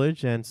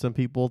privilege, and some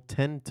people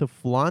tend to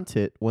flaunt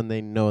it when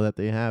they know that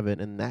they have it,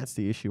 and that's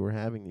the issue we're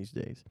having these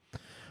days.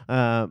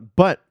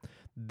 But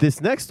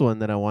this next one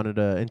that I wanted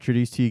to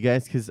introduce to you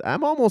guys, because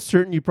I'm almost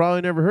certain you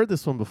probably never heard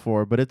this one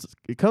before, but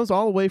it comes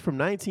all the way from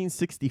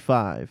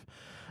 1965.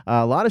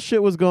 A lot of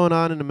shit was going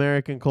on in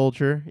American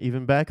culture,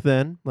 even back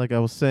then. Like I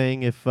was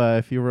saying,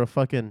 if you were a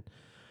fucking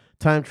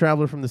time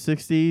traveler from the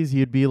 60s,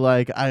 you'd be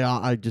like,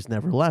 I just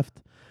never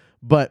left.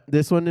 But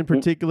this one in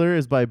particular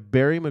is by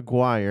Barry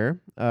McGuire.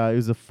 He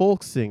was a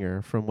folk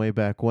singer from way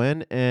back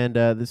when, and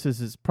this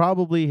is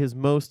probably his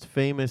most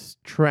famous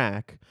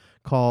track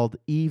called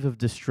Eve of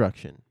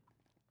Destruction.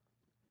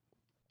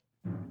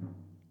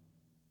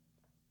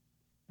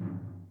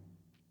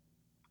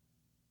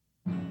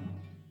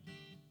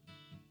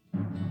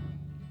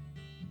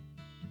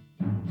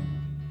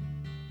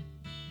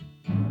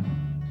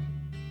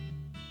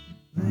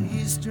 The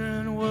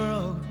Eastern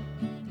world,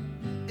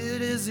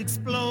 it is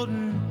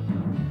exploding,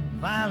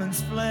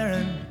 violence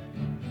flaring,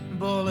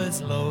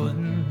 bullets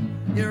loading.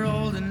 You're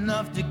old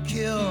enough to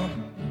kill,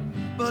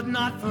 but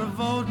not for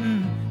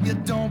voting. You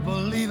don't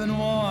believe in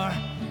war,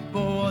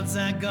 but what's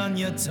that gun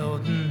you're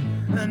toting?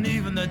 And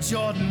even the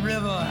Jordan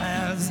River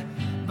has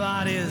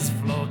bodies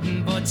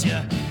floating. But you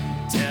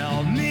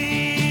tell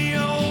me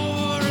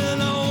over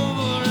and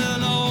over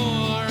and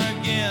over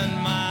again,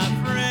 my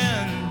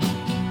friend,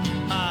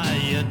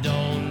 you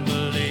don't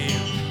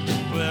believe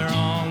we're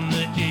on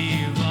the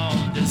eve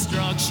of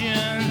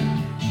destruction.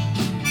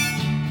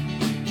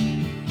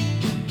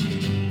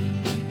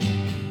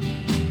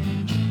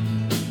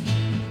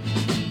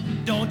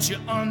 Don't you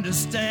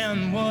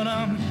understand what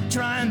I'm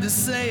trying to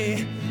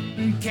say?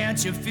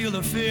 Can't you feel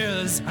the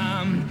fears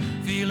I'm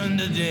feeling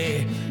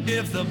today?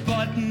 If the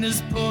button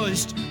is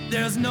pushed,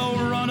 there's no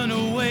running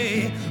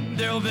away.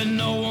 There'll be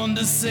no one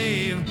to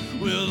save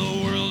with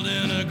the world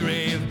in a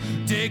grave.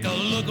 Take a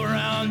look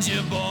around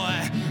you,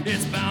 boy.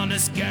 It's bound to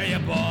scare you,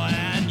 boy.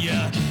 And you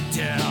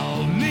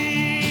tell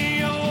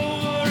me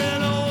over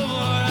and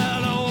over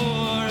and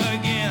over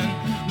again,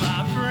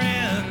 my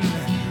friend,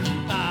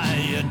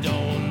 you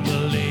don't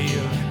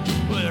believe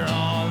we're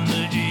on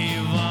the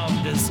eve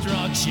of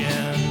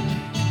destruction.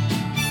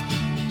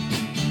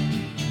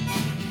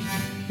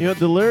 You know,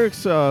 the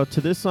lyrics to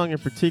this song in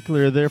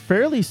particular, they're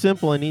fairly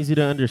simple and easy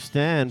to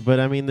understand, but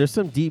I mean, there's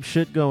some deep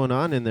shit going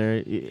on in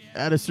there.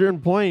 At a certain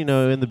point, you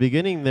know, in the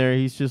beginning there,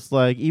 he's just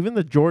like, even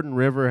the Jordan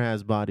River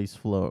has bodies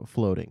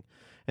floating.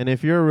 And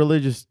if you're a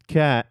religious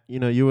cat, you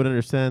know, you would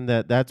understand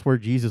that that's where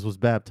Jesus was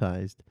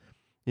baptized.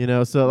 You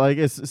know, so like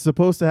it's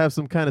supposed to have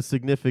some kind of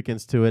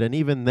significance to it. And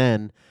even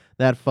then,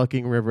 that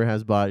fucking river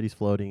has bodies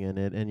floating in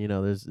it. And, you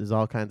know, there's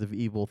all kinds of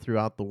evil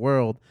throughout the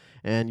world.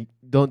 And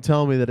don't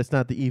tell me that it's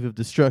not the eve of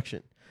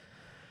destruction.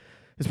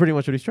 It's pretty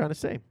much what he's trying to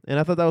say. And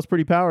I thought that was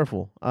pretty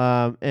powerful.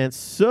 And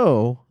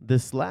so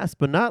this last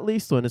but not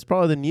least one is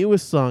probably the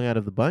newest song out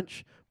of the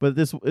bunch. But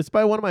it's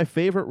by one of my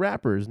favorite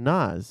rappers,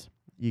 Nas.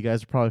 You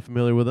guys are probably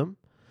familiar with him.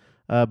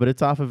 But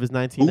it's off of his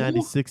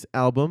 1996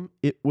 album,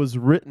 It Was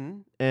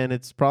Written. And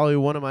it's probably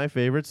one of my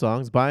favorite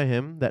songs by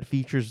him that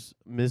features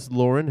Miss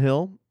Lauryn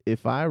Hill,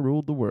 If I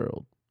Ruled the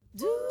World.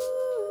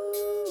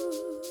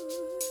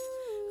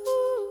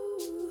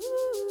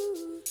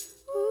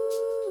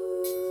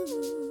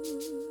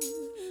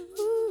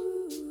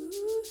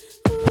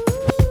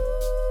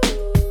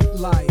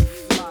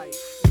 Life,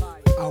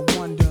 I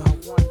wonder,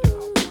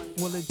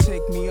 will it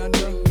take me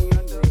under?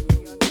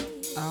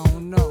 I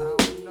don't know.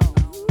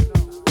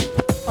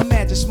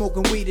 Imagine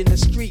smoking weed in the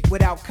street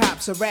without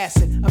cops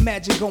harassing.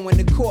 Imagine going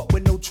to court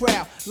with no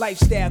trial.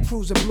 Lifestyle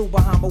cruising blue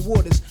Bahama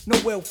waters. No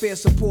welfare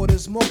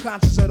supporters. More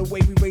conscious of the way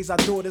we raise our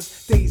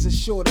daughters. Days are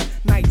shorter,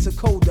 nights are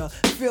colder.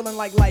 Feeling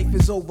like life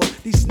is over.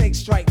 These snakes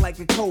strike like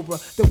a cobra.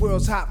 The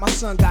world's hot, my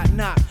son got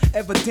knocked.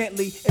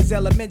 Evidently, it's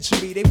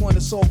elementary. They want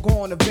us all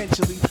gone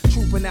eventually.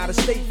 Trooping out of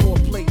state for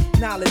a plate.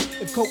 Knowledge,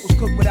 if coke was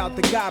cooked without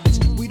the garbage,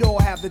 we'd all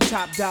have the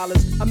top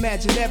dollars.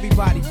 Imagine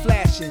everybody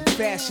flashing.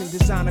 Fashion,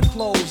 designer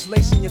clothes.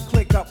 Lacing your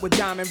click up with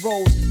diamond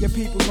rolls. Your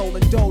people's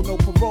holding dough, no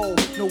parole,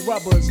 no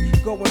rubbers.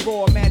 Going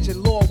raw,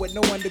 imagine law with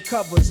no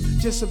undercovers.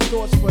 Just some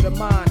thoughts for the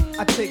mind.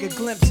 I take a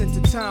glimpse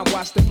into time,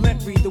 watch the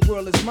blimp read, the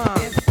world is mine.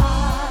 If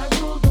I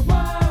rule the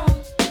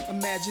world,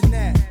 imagine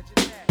that.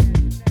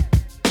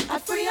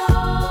 I'd free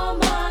all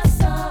my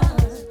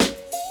sons.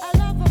 I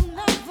love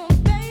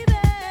them, baby.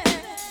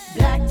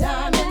 Black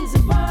diamonds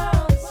and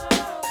pearls.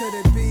 Could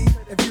it be,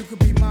 if you could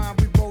be mine,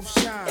 we both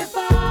shine. If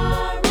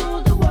I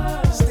rule the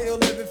world, still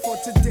living for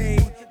today.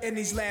 In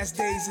these last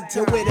days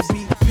until where to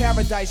be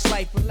paradise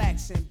life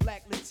relaxing.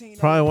 Black Latino.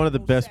 Probably one of the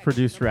best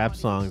produced rap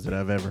songs that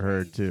I've ever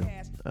heard too.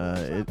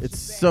 It's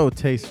so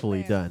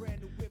tastefully done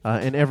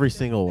in every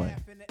single way.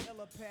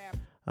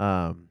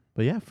 But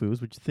yeah, Foos,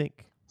 what'd you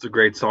think? It's a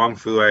great song,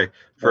 Foo.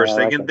 First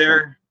thing in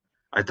there,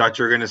 I thought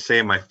you were gonna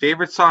say my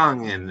favorite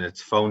song, and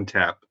it's Phone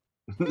Tap.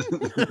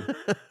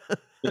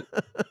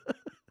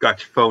 Got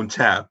your phone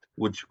tapped.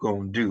 What you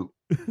gonna do?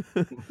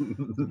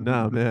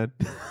 Nah, man.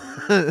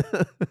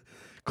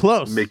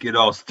 Close. Make it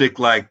all stick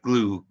like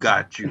glue.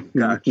 Got you.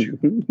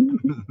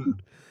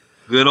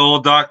 Good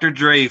old Dr.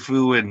 Dre,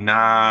 Foo, and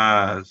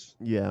Nas.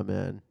 Yeah,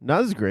 man.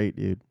 Nas is great,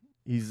 dude.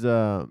 He's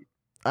not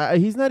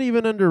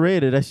even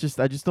underrated. I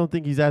just don't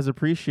think he's as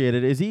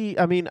appreciated. Is he?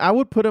 I mean, I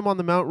would put him on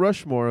the Mount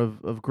Rushmore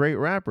of great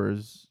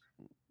rappers.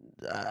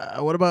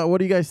 What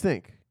do you guys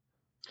think?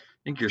 I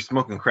think you're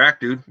smoking crack,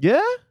 dude.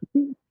 Yeah?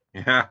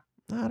 Yeah.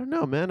 I don't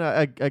know, man.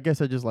 I guess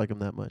I just like him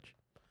that much.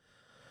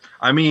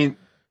 I mean,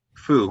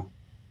 Foo.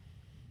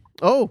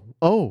 Oh.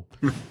 Okay.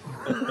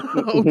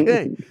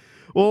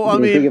 Well, I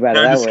mean, think about it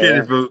I'm that just way,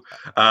 kidding,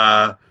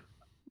 yeah. Foo.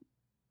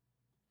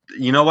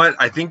 You know what?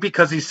 I think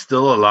because he's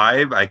still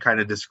alive, I kind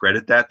of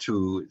discredit that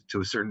to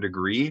a certain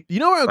degree. You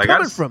know where I'm Like,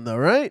 coming from, though,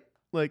 right?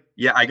 Like,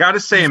 yeah, I gotta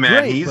say, he's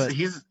man, great, but-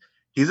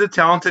 he's a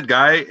talented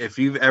guy. If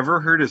you've ever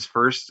heard his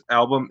first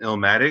album,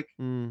 Illmatic,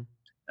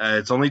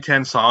 it's only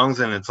 10 songs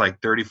and it's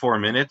like 34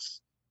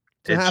 minutes.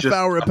 It's a half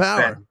hour of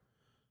power.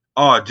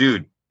 Oh,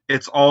 dude,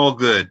 it's all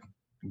good.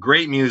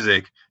 Great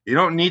music. You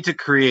don't need to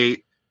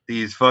create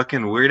these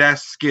fucking weird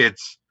ass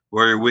skits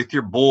where you're with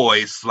your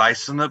boys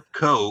slicing up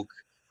coke.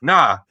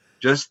 Nah,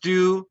 just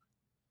do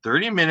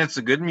 30 minutes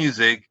of good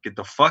music, get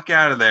the fuck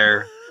out of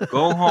there,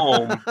 go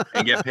home,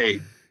 and get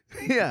paid.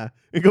 Yeah,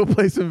 and go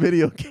play some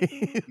video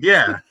games.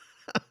 Yeah.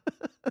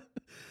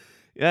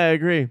 Yeah, I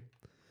agree.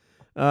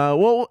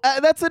 Well,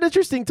 that's an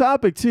interesting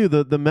topic too.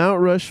 The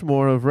Mount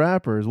Rushmore of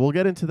rappers. We'll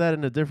get into that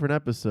in a different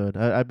episode.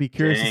 I'd be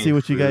curious to see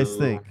what you guys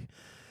think.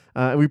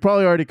 We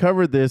probably already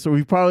covered this, or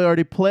we've probably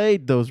already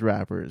played those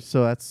rappers.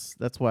 So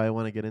that's why I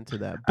want to get into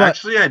that. But,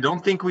 Actually, I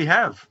don't think we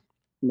have.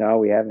 No,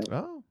 we haven't.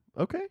 Oh,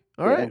 okay.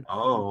 All right.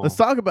 Oh. Let's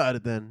talk about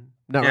it then.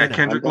 Not Yeah, right now.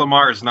 Kendrick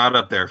Lamar is not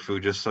up there, Foo,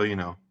 just so you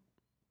know.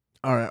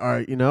 All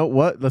right. You know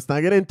what? Let's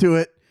not get into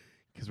it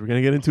because we're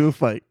gonna get into a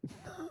fight.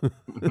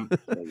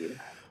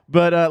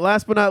 But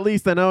last but not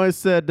least, I know I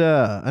said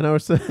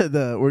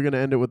we're gonna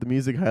end it with the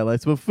music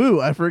highlights. But Foo,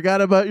 I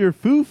forgot about your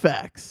Foo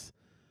facts.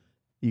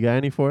 You got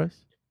any for us?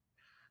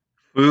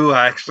 Foo,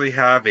 I actually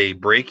have a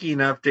breaking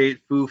update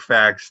Foo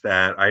facts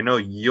that I know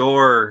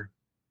you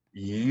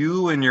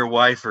and your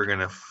wife are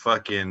gonna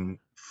fucking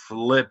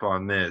flip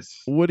on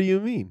this. What do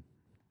you mean?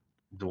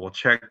 Well,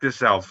 check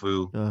this out,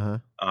 Foo.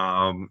 And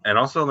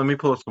also let me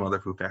pull up some other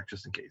Foo facts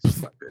just in case.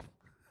 It's not good.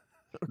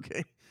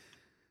 Okay.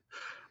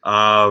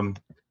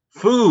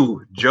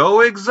 Foo,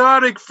 Joe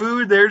Exotic,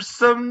 Foo, there's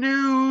some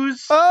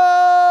news.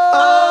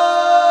 Oh!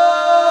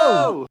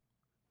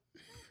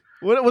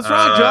 What's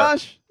wrong,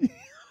 Josh?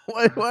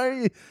 Why are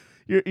you?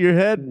 Your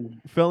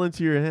head fell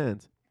into your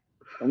hands.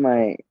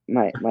 My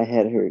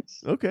head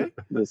hurts. Okay.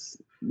 This.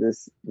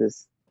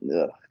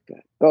 Ugh,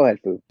 God. Go ahead,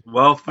 Foo.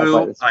 Well,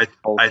 Foo,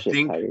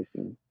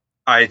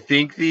 I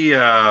think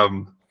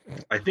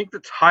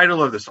the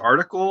title of this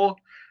article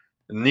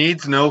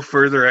needs no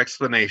further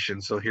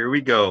explanation. So here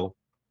we go.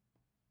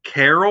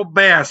 Carol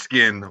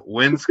Baskin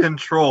wins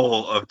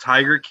control of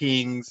Tiger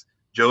King's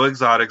Joe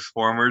Exotic's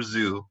former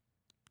zoo.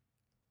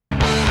 Foo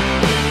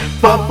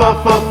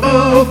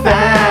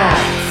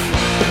facts.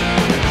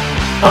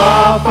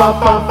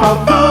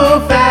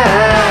 Foo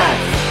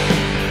facts.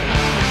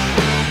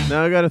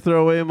 Now I got to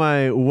throw away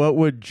my "What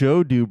Would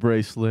Joe Do"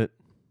 bracelet.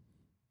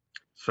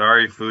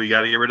 Sorry, Foo, you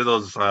got to get rid of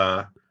those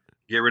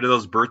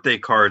birthday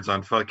cards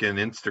on fucking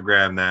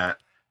Instagram that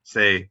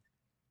say,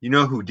 "You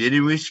know who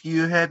didn't wish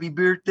you a happy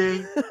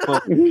birthday?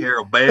 Fucking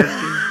Carol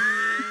Baskin."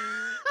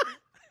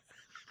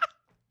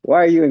 Why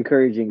are you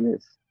encouraging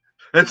this?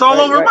 It's all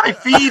over my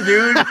feed,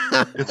 dude.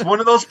 It's one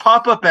of those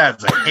pop-up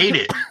ads. I hate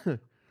it. God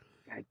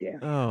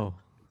damn. Oh.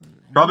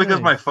 Probably because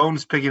my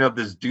phone's picking up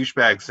this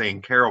douchebag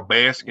saying Carol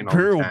Baskin all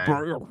the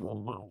time.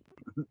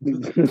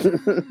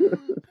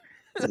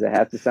 Does it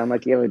have to sound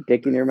like you have a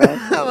dick in your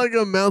mouth? Like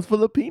a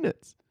mouthful of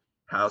peanuts.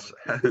 House.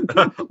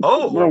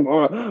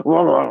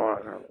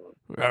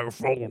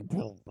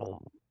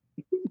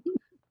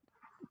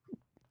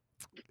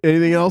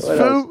 Anything else,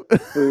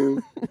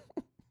 Foo?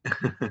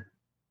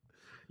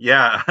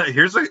 Yeah,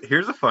 here's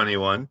a funny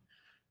one.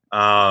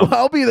 Well,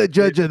 I'll be the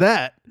judge of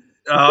that.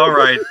 All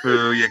right,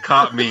 Foo, you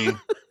caught me.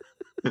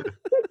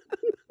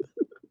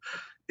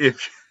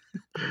 If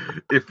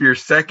your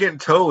second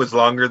toe is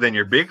longer than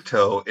your big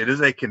toe, it is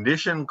a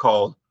condition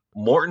called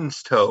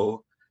Morton's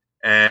toe,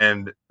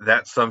 and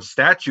that some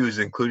statues,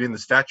 including the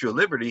Statue of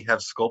Liberty,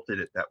 have sculpted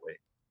it that way.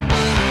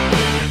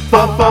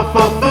 Foo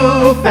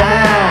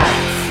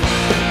facts.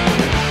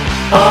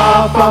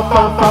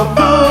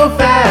 Foo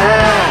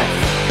facts.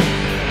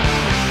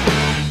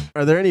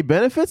 Are there any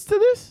benefits to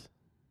this?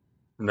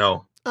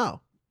 No.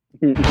 Oh.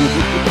 Foo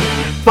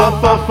facts. Foo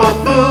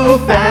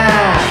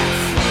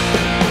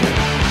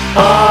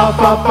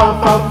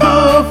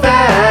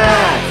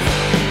facts.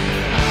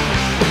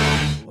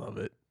 Love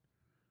it.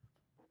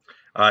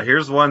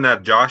 Here's one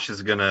that Josh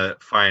is gonna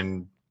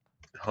find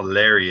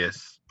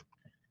hilarious.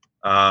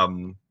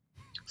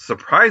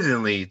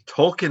 Surprisingly,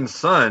 Tolkien's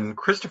son,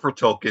 Christopher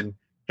Tolkien,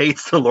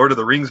 hates the Lord of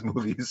the Rings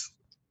movies.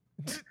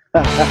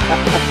 Foo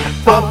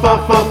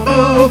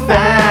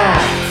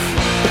facts.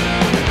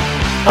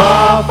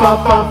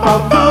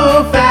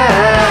 Foo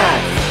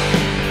Facts.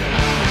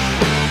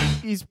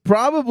 He's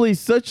probably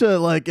such a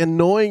like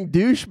annoying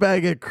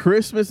douchebag at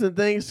Christmas and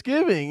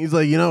Thanksgiving. He's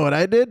like, you know what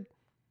I did?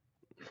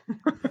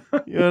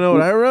 You don't know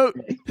what I wrote?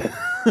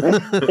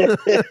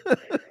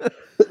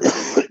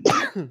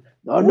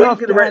 When are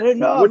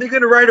you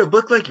gonna write a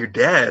book like your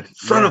dad?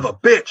 Son of a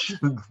bitch.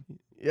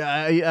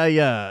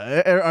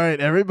 Yeah. All right,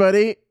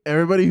 everybody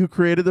who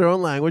created their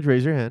own language,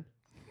 raise your hand.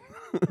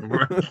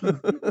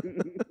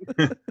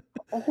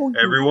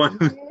 Everyone.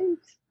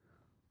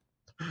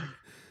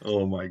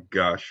 Oh my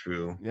gosh,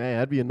 Foo.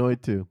 Yeah, I'd be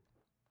annoyed too.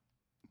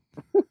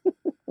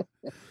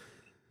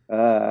 All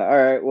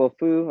right. Well,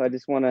 Foo, I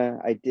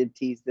did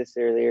tease this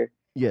earlier.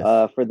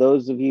 Yes. For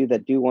those of you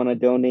that do want to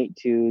donate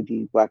to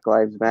the Black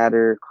Lives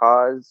Matter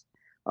cause,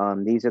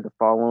 these are the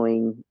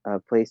following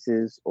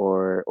places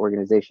or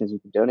organizations you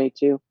can donate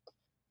to.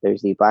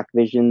 There's the Black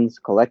Visions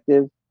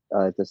Collective.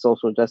 It's a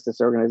social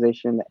justice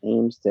organization that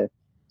aims to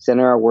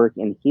center our work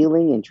in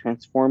healing and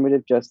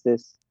transformative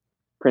justice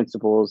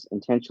principles,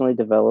 intentionally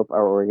develop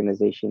our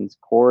organization's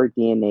core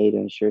DNA to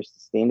ensure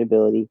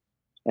sustainability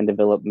and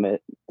develop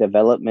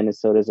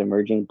Minnesota's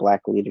emerging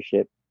Black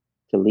leadership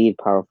to lead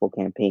powerful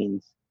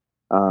campaigns.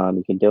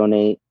 You can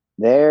donate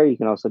there. You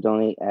can also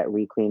donate at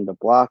Reclaim the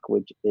Block,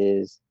 which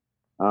is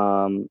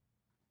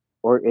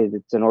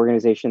it's an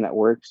organization that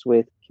works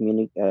with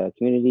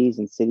communities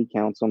and city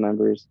council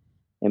members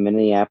in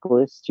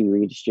Minneapolis to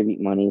redistribute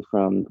money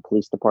from the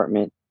police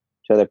department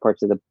to other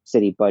parts of the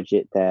city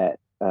budget that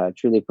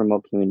truly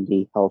promote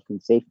community health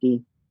and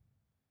safety.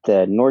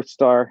 The North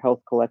Star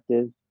Health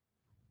Collective,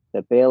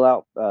 the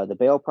Bail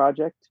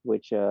Project,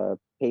 which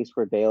pays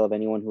for bail of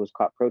anyone who was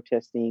caught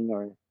protesting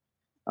or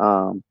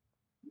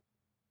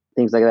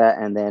things like that.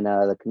 And then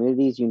the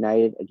Communities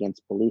United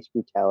Against Police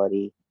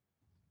Brutality,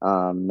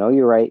 Know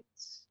Your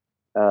Rights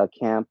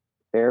Camp,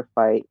 Fair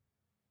Fight,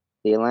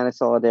 the Atlanta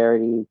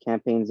Solidarity,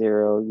 Campaign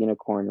Zero,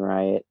 Unicorn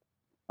Riot.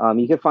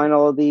 You can find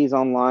all of these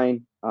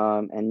online.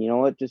 And you know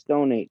what? Just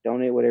donate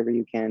whatever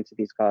you can to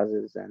these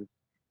causes. And,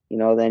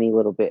 any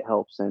little bit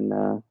helps.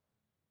 And,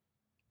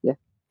 yeah.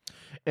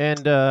 And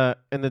the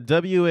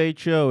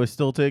WHO is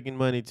still taking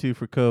money too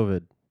for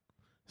COVID.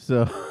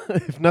 So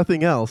if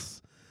nothing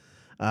else,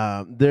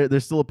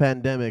 there's still a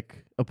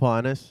pandemic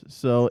upon us.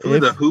 So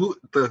The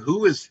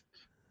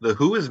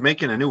Who is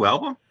making a new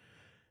album?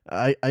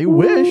 I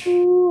wish.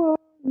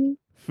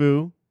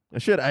 Foo.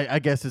 I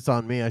guess it's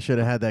on me. I should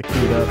have had that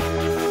queued up.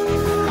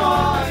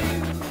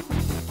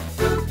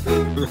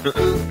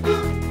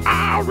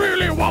 I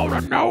really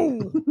want to know.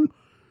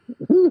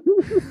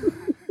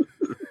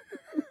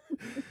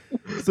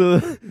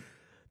 So,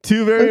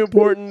 two very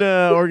important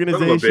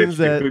organizations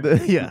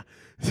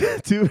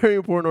two very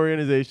important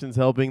organizations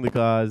helping the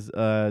cause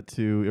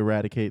to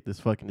eradicate this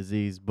fucking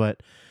disease.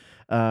 But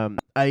I'm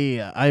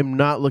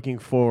not looking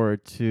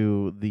forward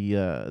to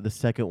the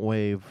second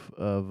wave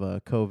of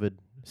COVID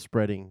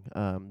spreading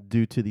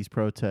due to these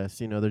protests.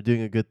 They're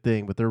doing a good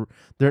thing, but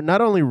they're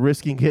not only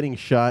risking getting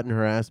shot and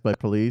harassed by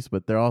police,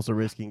 but they're also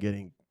risking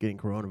getting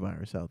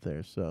coronavirus out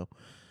there. So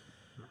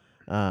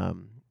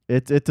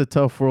it's a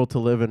tough world to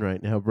live in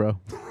right now, bro.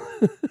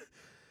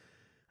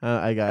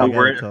 I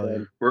gotta tell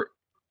you.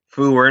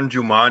 We're in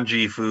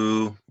Jumanji,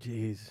 Foo.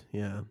 Jeez,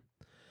 yeah.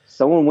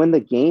 Someone win the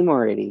game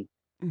already.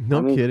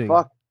 No kidding.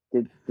 Fuck.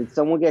 Did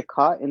someone get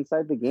caught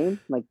inside the game?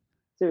 Like,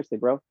 seriously,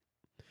 bro.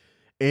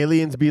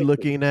 Aliens be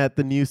looking at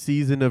the new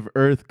season of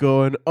Earth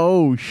going,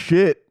 oh,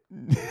 shit.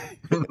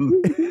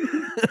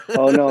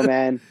 Oh, no,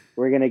 man.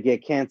 We're going to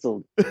get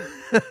canceled.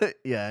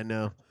 Yeah, I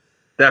know.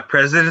 That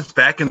president's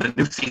back in the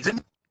new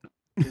season?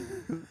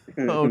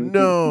 Oh,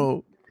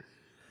 no.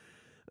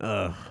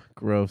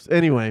 Gross.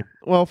 Anyway,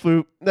 well,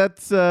 Foo,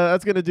 that's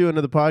going to do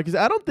another podcast.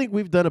 I don't think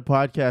we've done a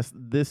podcast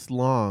this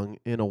long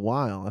in a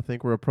while. I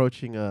think we're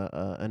approaching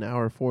an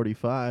hour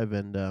 45,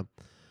 and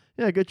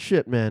yeah, good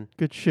shit, man.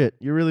 Good shit.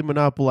 You really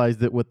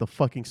monopolized it with the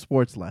fucking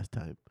sports last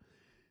time.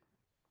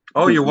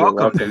 Oh, you're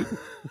welcome, dude.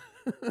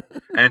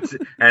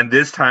 and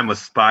this time was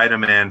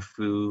Spider-Man,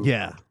 Foo.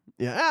 Yeah.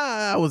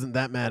 I wasn't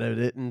that mad at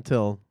it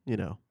until,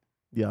 the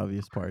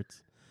obvious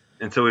parts.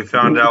 Until we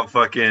found out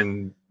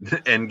fucking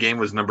Endgame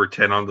was number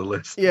 10 on the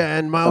list. Yeah,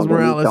 and Miles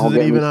Morales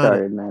isn't even on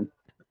it. Man.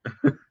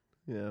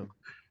 Yeah.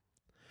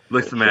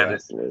 Listen, man,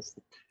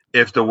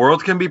 if the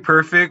world can be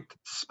perfect,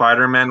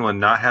 Spider-Man would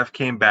not have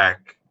came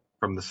back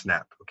from the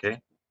snap, okay?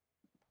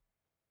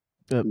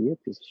 Yep. You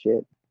piece of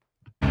shit.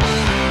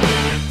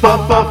 Foo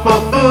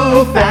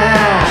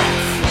Facts.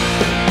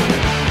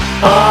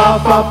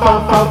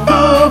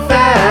 Foo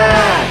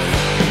Facts.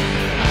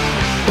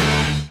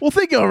 Well,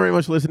 thank you all very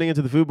much for listening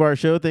into the Foo Bar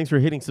Show. Thanks for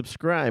hitting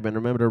subscribe, and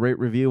remember to rate,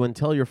 review, and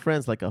tell your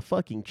friends like a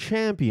fucking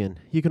champion.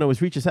 You can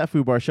always reach us at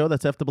Foo Bar Show.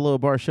 That's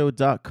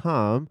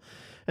fthebelowabarshow.com.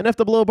 And F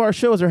the Below Bar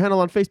Show is our handle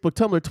on Facebook,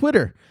 Tumblr,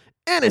 Twitter,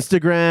 and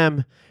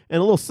Instagram. And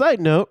a little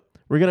side note,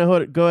 we're going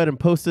to go ahead and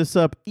post this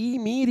up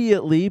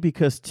immediately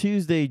because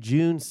Tuesday,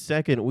 June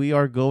 2nd, we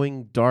are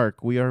going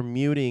dark. We are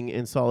muting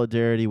in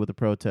solidarity with the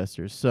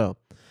protesters. So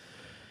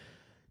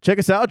check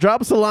us out.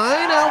 Drop us a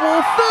line, and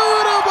we'll throw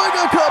it like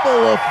a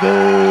couple of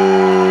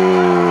foos.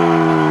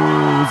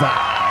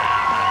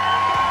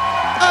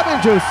 I've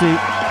been Josie.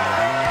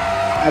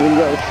 I've been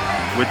Ghost.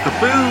 With the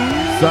food.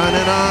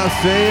 Signing off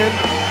saying,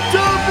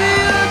 don't be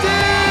a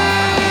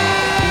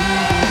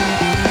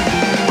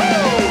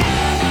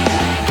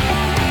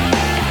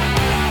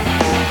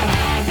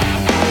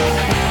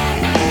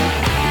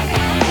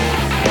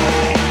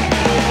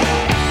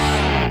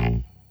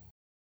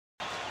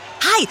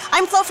Hi,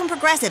 I'm Flo from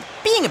Progressive.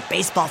 Being a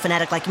baseball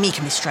fanatic like me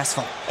can be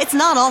stressful. It's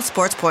not all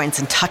sports points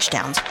and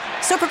touchdowns.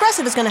 So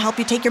Progressive is going to help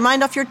you take your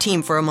mind off your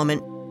team for a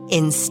moment.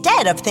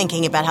 Instead of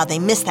thinking about how they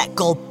missed that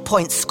goal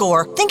point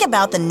score, think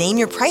about the Name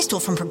Your Price tool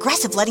from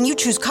Progressive, letting you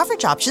choose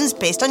coverage options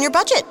based on your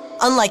budget,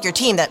 unlike your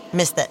team that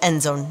missed the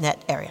end zone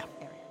net area.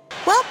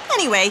 Well,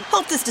 anyway,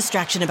 hope this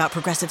distraction about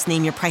Progressive's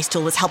Name Your Price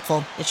tool was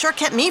helpful. It sure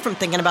kept me from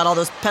thinking about all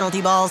those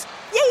penalty balls.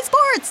 Yay,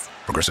 sports!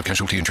 Progressive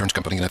Casualty Insurance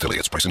Company and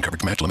Affiliates. Price and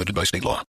coverage match limited by state law.